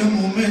първия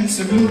момент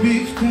се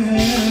влюбихте,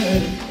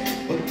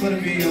 от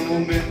първия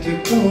момент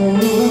е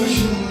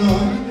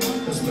точно.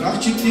 Разбрах,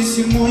 че ти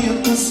си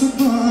моята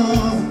съдба,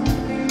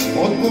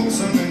 от Бог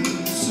за мен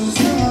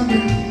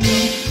създаден.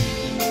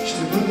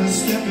 Ще бъда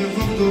с тебе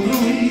в добро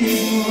и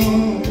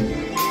зло,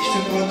 ще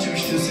плачем,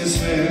 ще се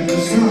смеем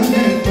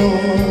заедно.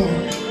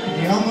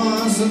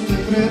 Няма за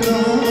те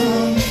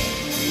предам,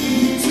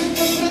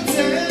 цвета в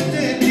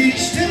ръцете ти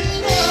ще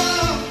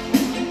дам.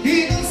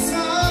 И на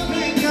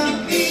Сvatбenia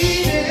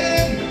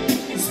идем,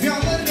 с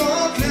бяла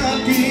рокля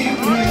ти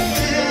пред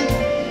мен.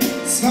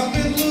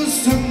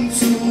 Сватбеност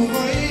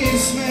танцувай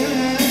с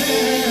мен.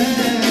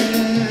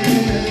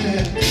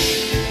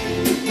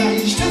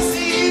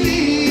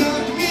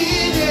 Най-щастливият ми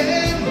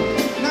ден,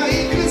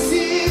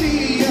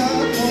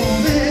 най-красивият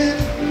момент.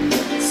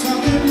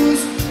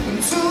 Сватбеност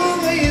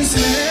танцувай с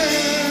мен.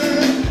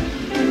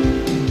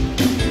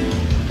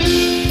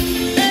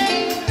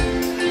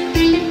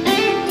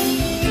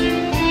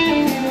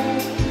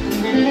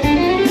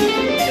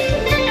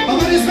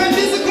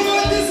 Аплодисменти за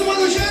кумовете, за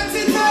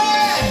младоженците!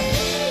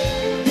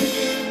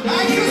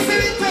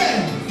 Най-красивите!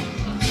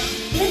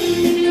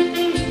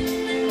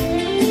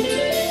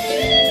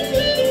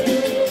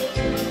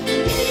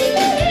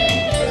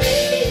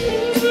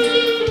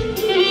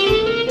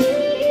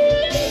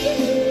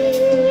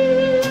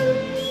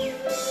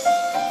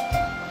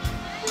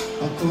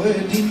 Ако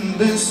един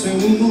ден се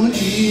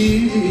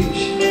умориш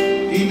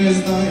и не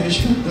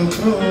знаеш как да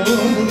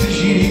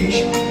продължиш,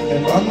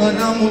 ела на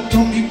рамото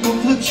ми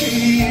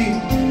поплачи,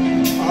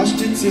 аз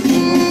ще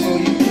целувам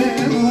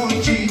твоите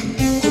очи.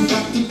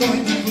 Когато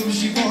дойде в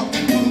живота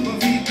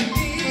хубавите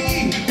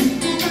дни,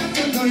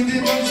 когато дойде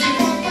в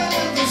живота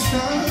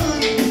радостта,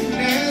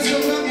 не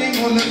забравяй,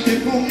 моля те,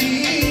 помни,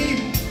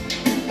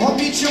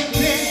 обичам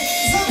те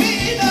за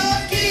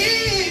винаги.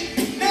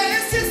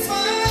 Днес е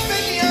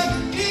Svatbenia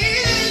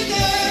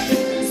идем,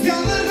 с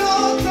бяла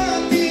рокля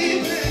ти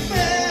пред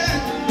мен.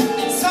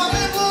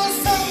 Сватбеност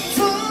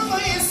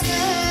танцувай с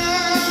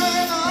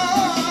мен.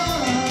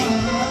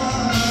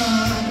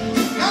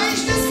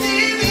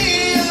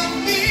 Най-щастливият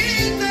ми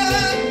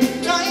ден,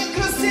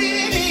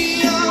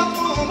 най-красивият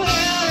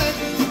момент.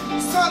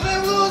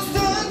 Сватбеност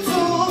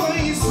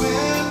танцувай с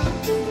мен.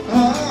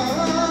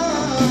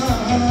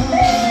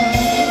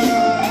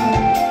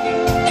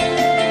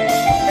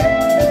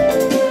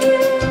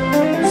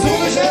 За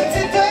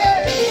младоженците!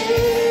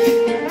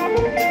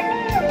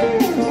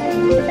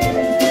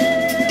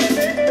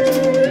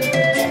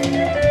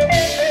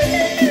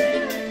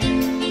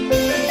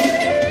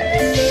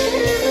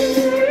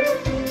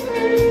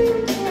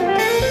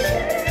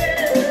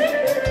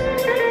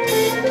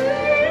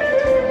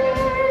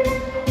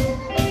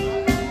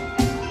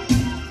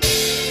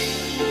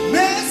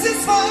 Днес е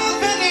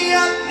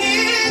Svatbeniят ни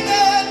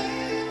ден,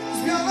 с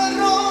бяла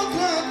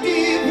рокля ти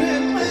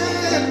пред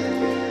мен.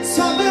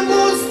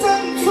 Сватбеност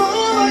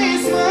танцувай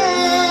с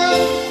мен.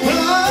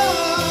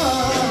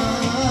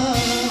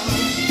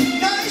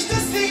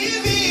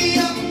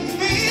 Най-щастливият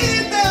ми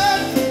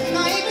ден,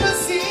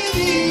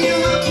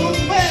 най-красивият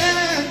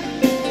момент.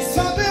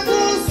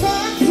 Сватбеност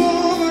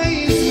танцувай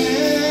с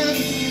мен.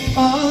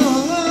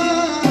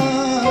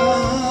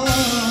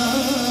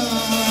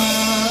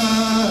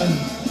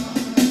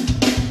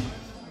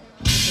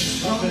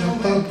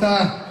 Торта.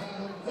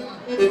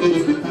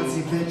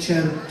 Тази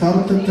вечер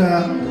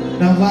тортата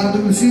на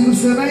младото силно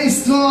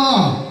семейство.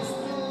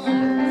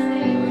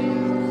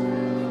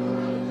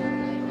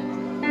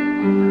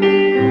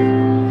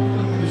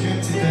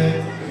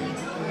 Младоженците.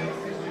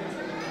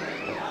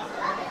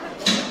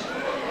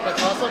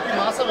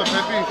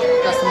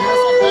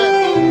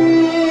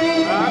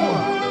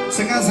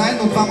 Сега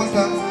заедно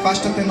двамата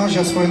хващате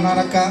ножа в една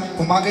ръка,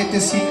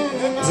 помагайте си,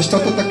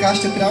 защото така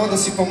ще трябва да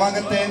си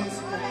помагате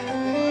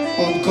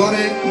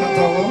отгоре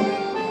надолу.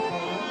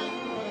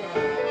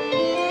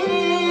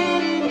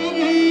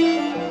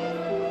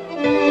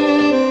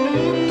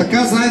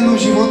 Така заедно в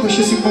живота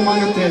ще си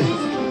помагате.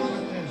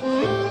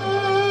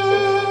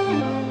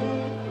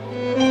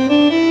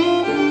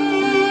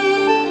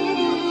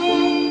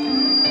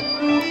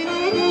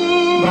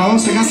 Браво,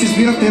 сега си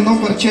избирате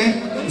едно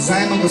парче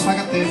заедно го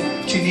слагате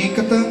в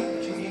чинийката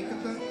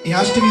и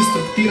аз ще ви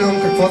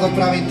инструктирам какво да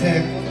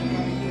правите.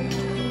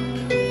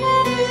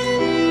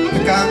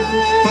 Така,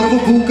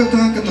 първо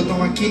булката като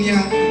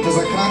домакиня да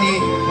захрани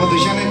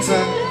младоженеца,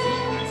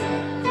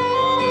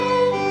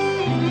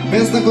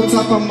 без да го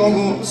цапа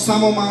много,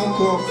 само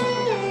малко.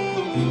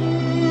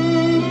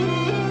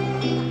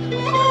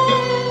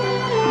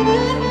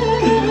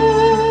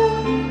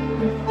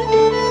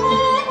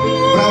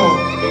 Браво!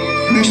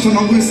 Нещо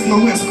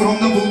много е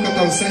скромна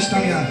булката,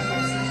 усещам я.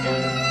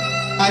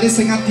 Айде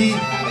сега ти.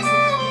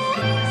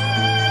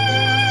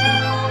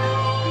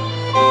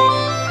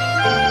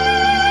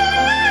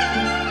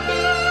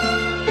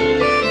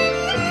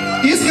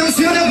 Искам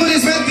силни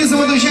аплодисменти за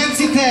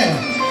младоженците!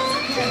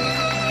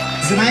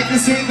 За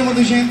най-красивите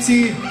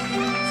младоженци!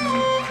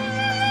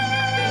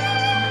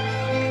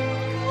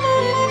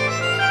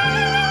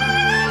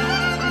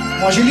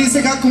 Може ли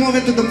сега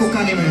кумовете да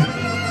поканиме?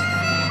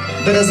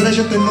 Да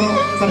разрежат едно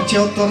парче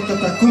от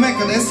тортата. Куме,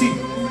 къде си?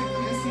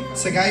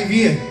 Сега и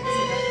вие.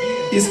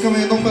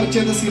 Искаме едно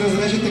парче да си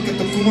разрежете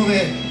като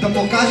кумове. Да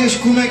покажеш,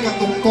 куме,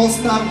 като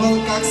по-стар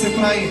вълк как се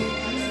прави.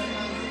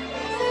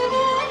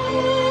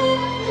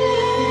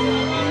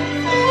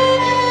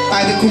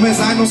 Айде, куме,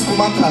 заедно с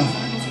кумата.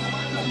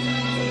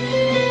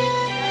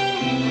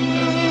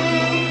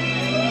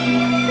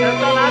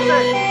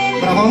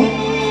 Браво!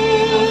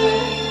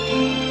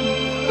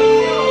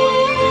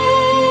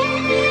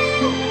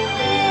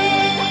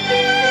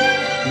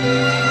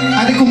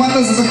 Айде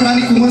кумата за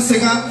захрани кума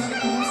сега.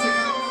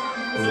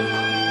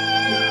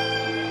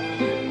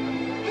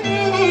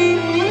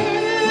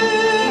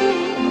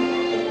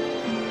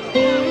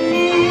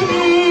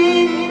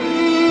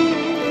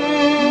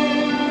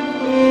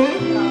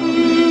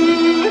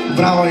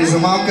 Браво, и за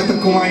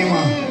малката кума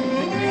има.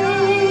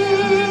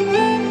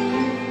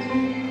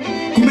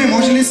 Куме,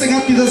 може ли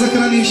сега ти да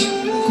захраниш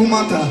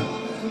кумата?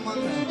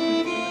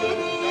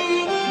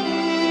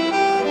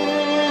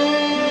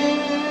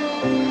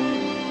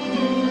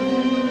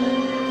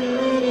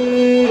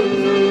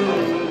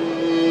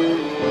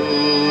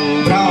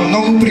 Браво,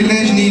 много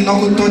прилежни,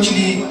 много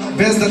точни,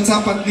 без да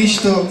цапат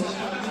нищо,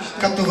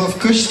 като в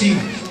къщи.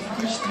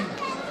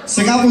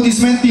 Сега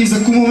аплодисменти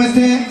за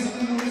кумовете.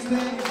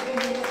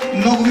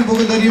 Много ви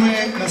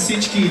благодариме на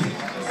всички.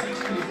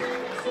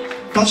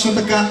 Точно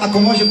така, ако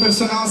може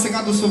персонал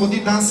сега да освободи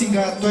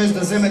дансинга, т.е. да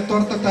вземе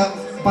тортата,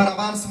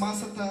 барабан с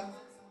масата.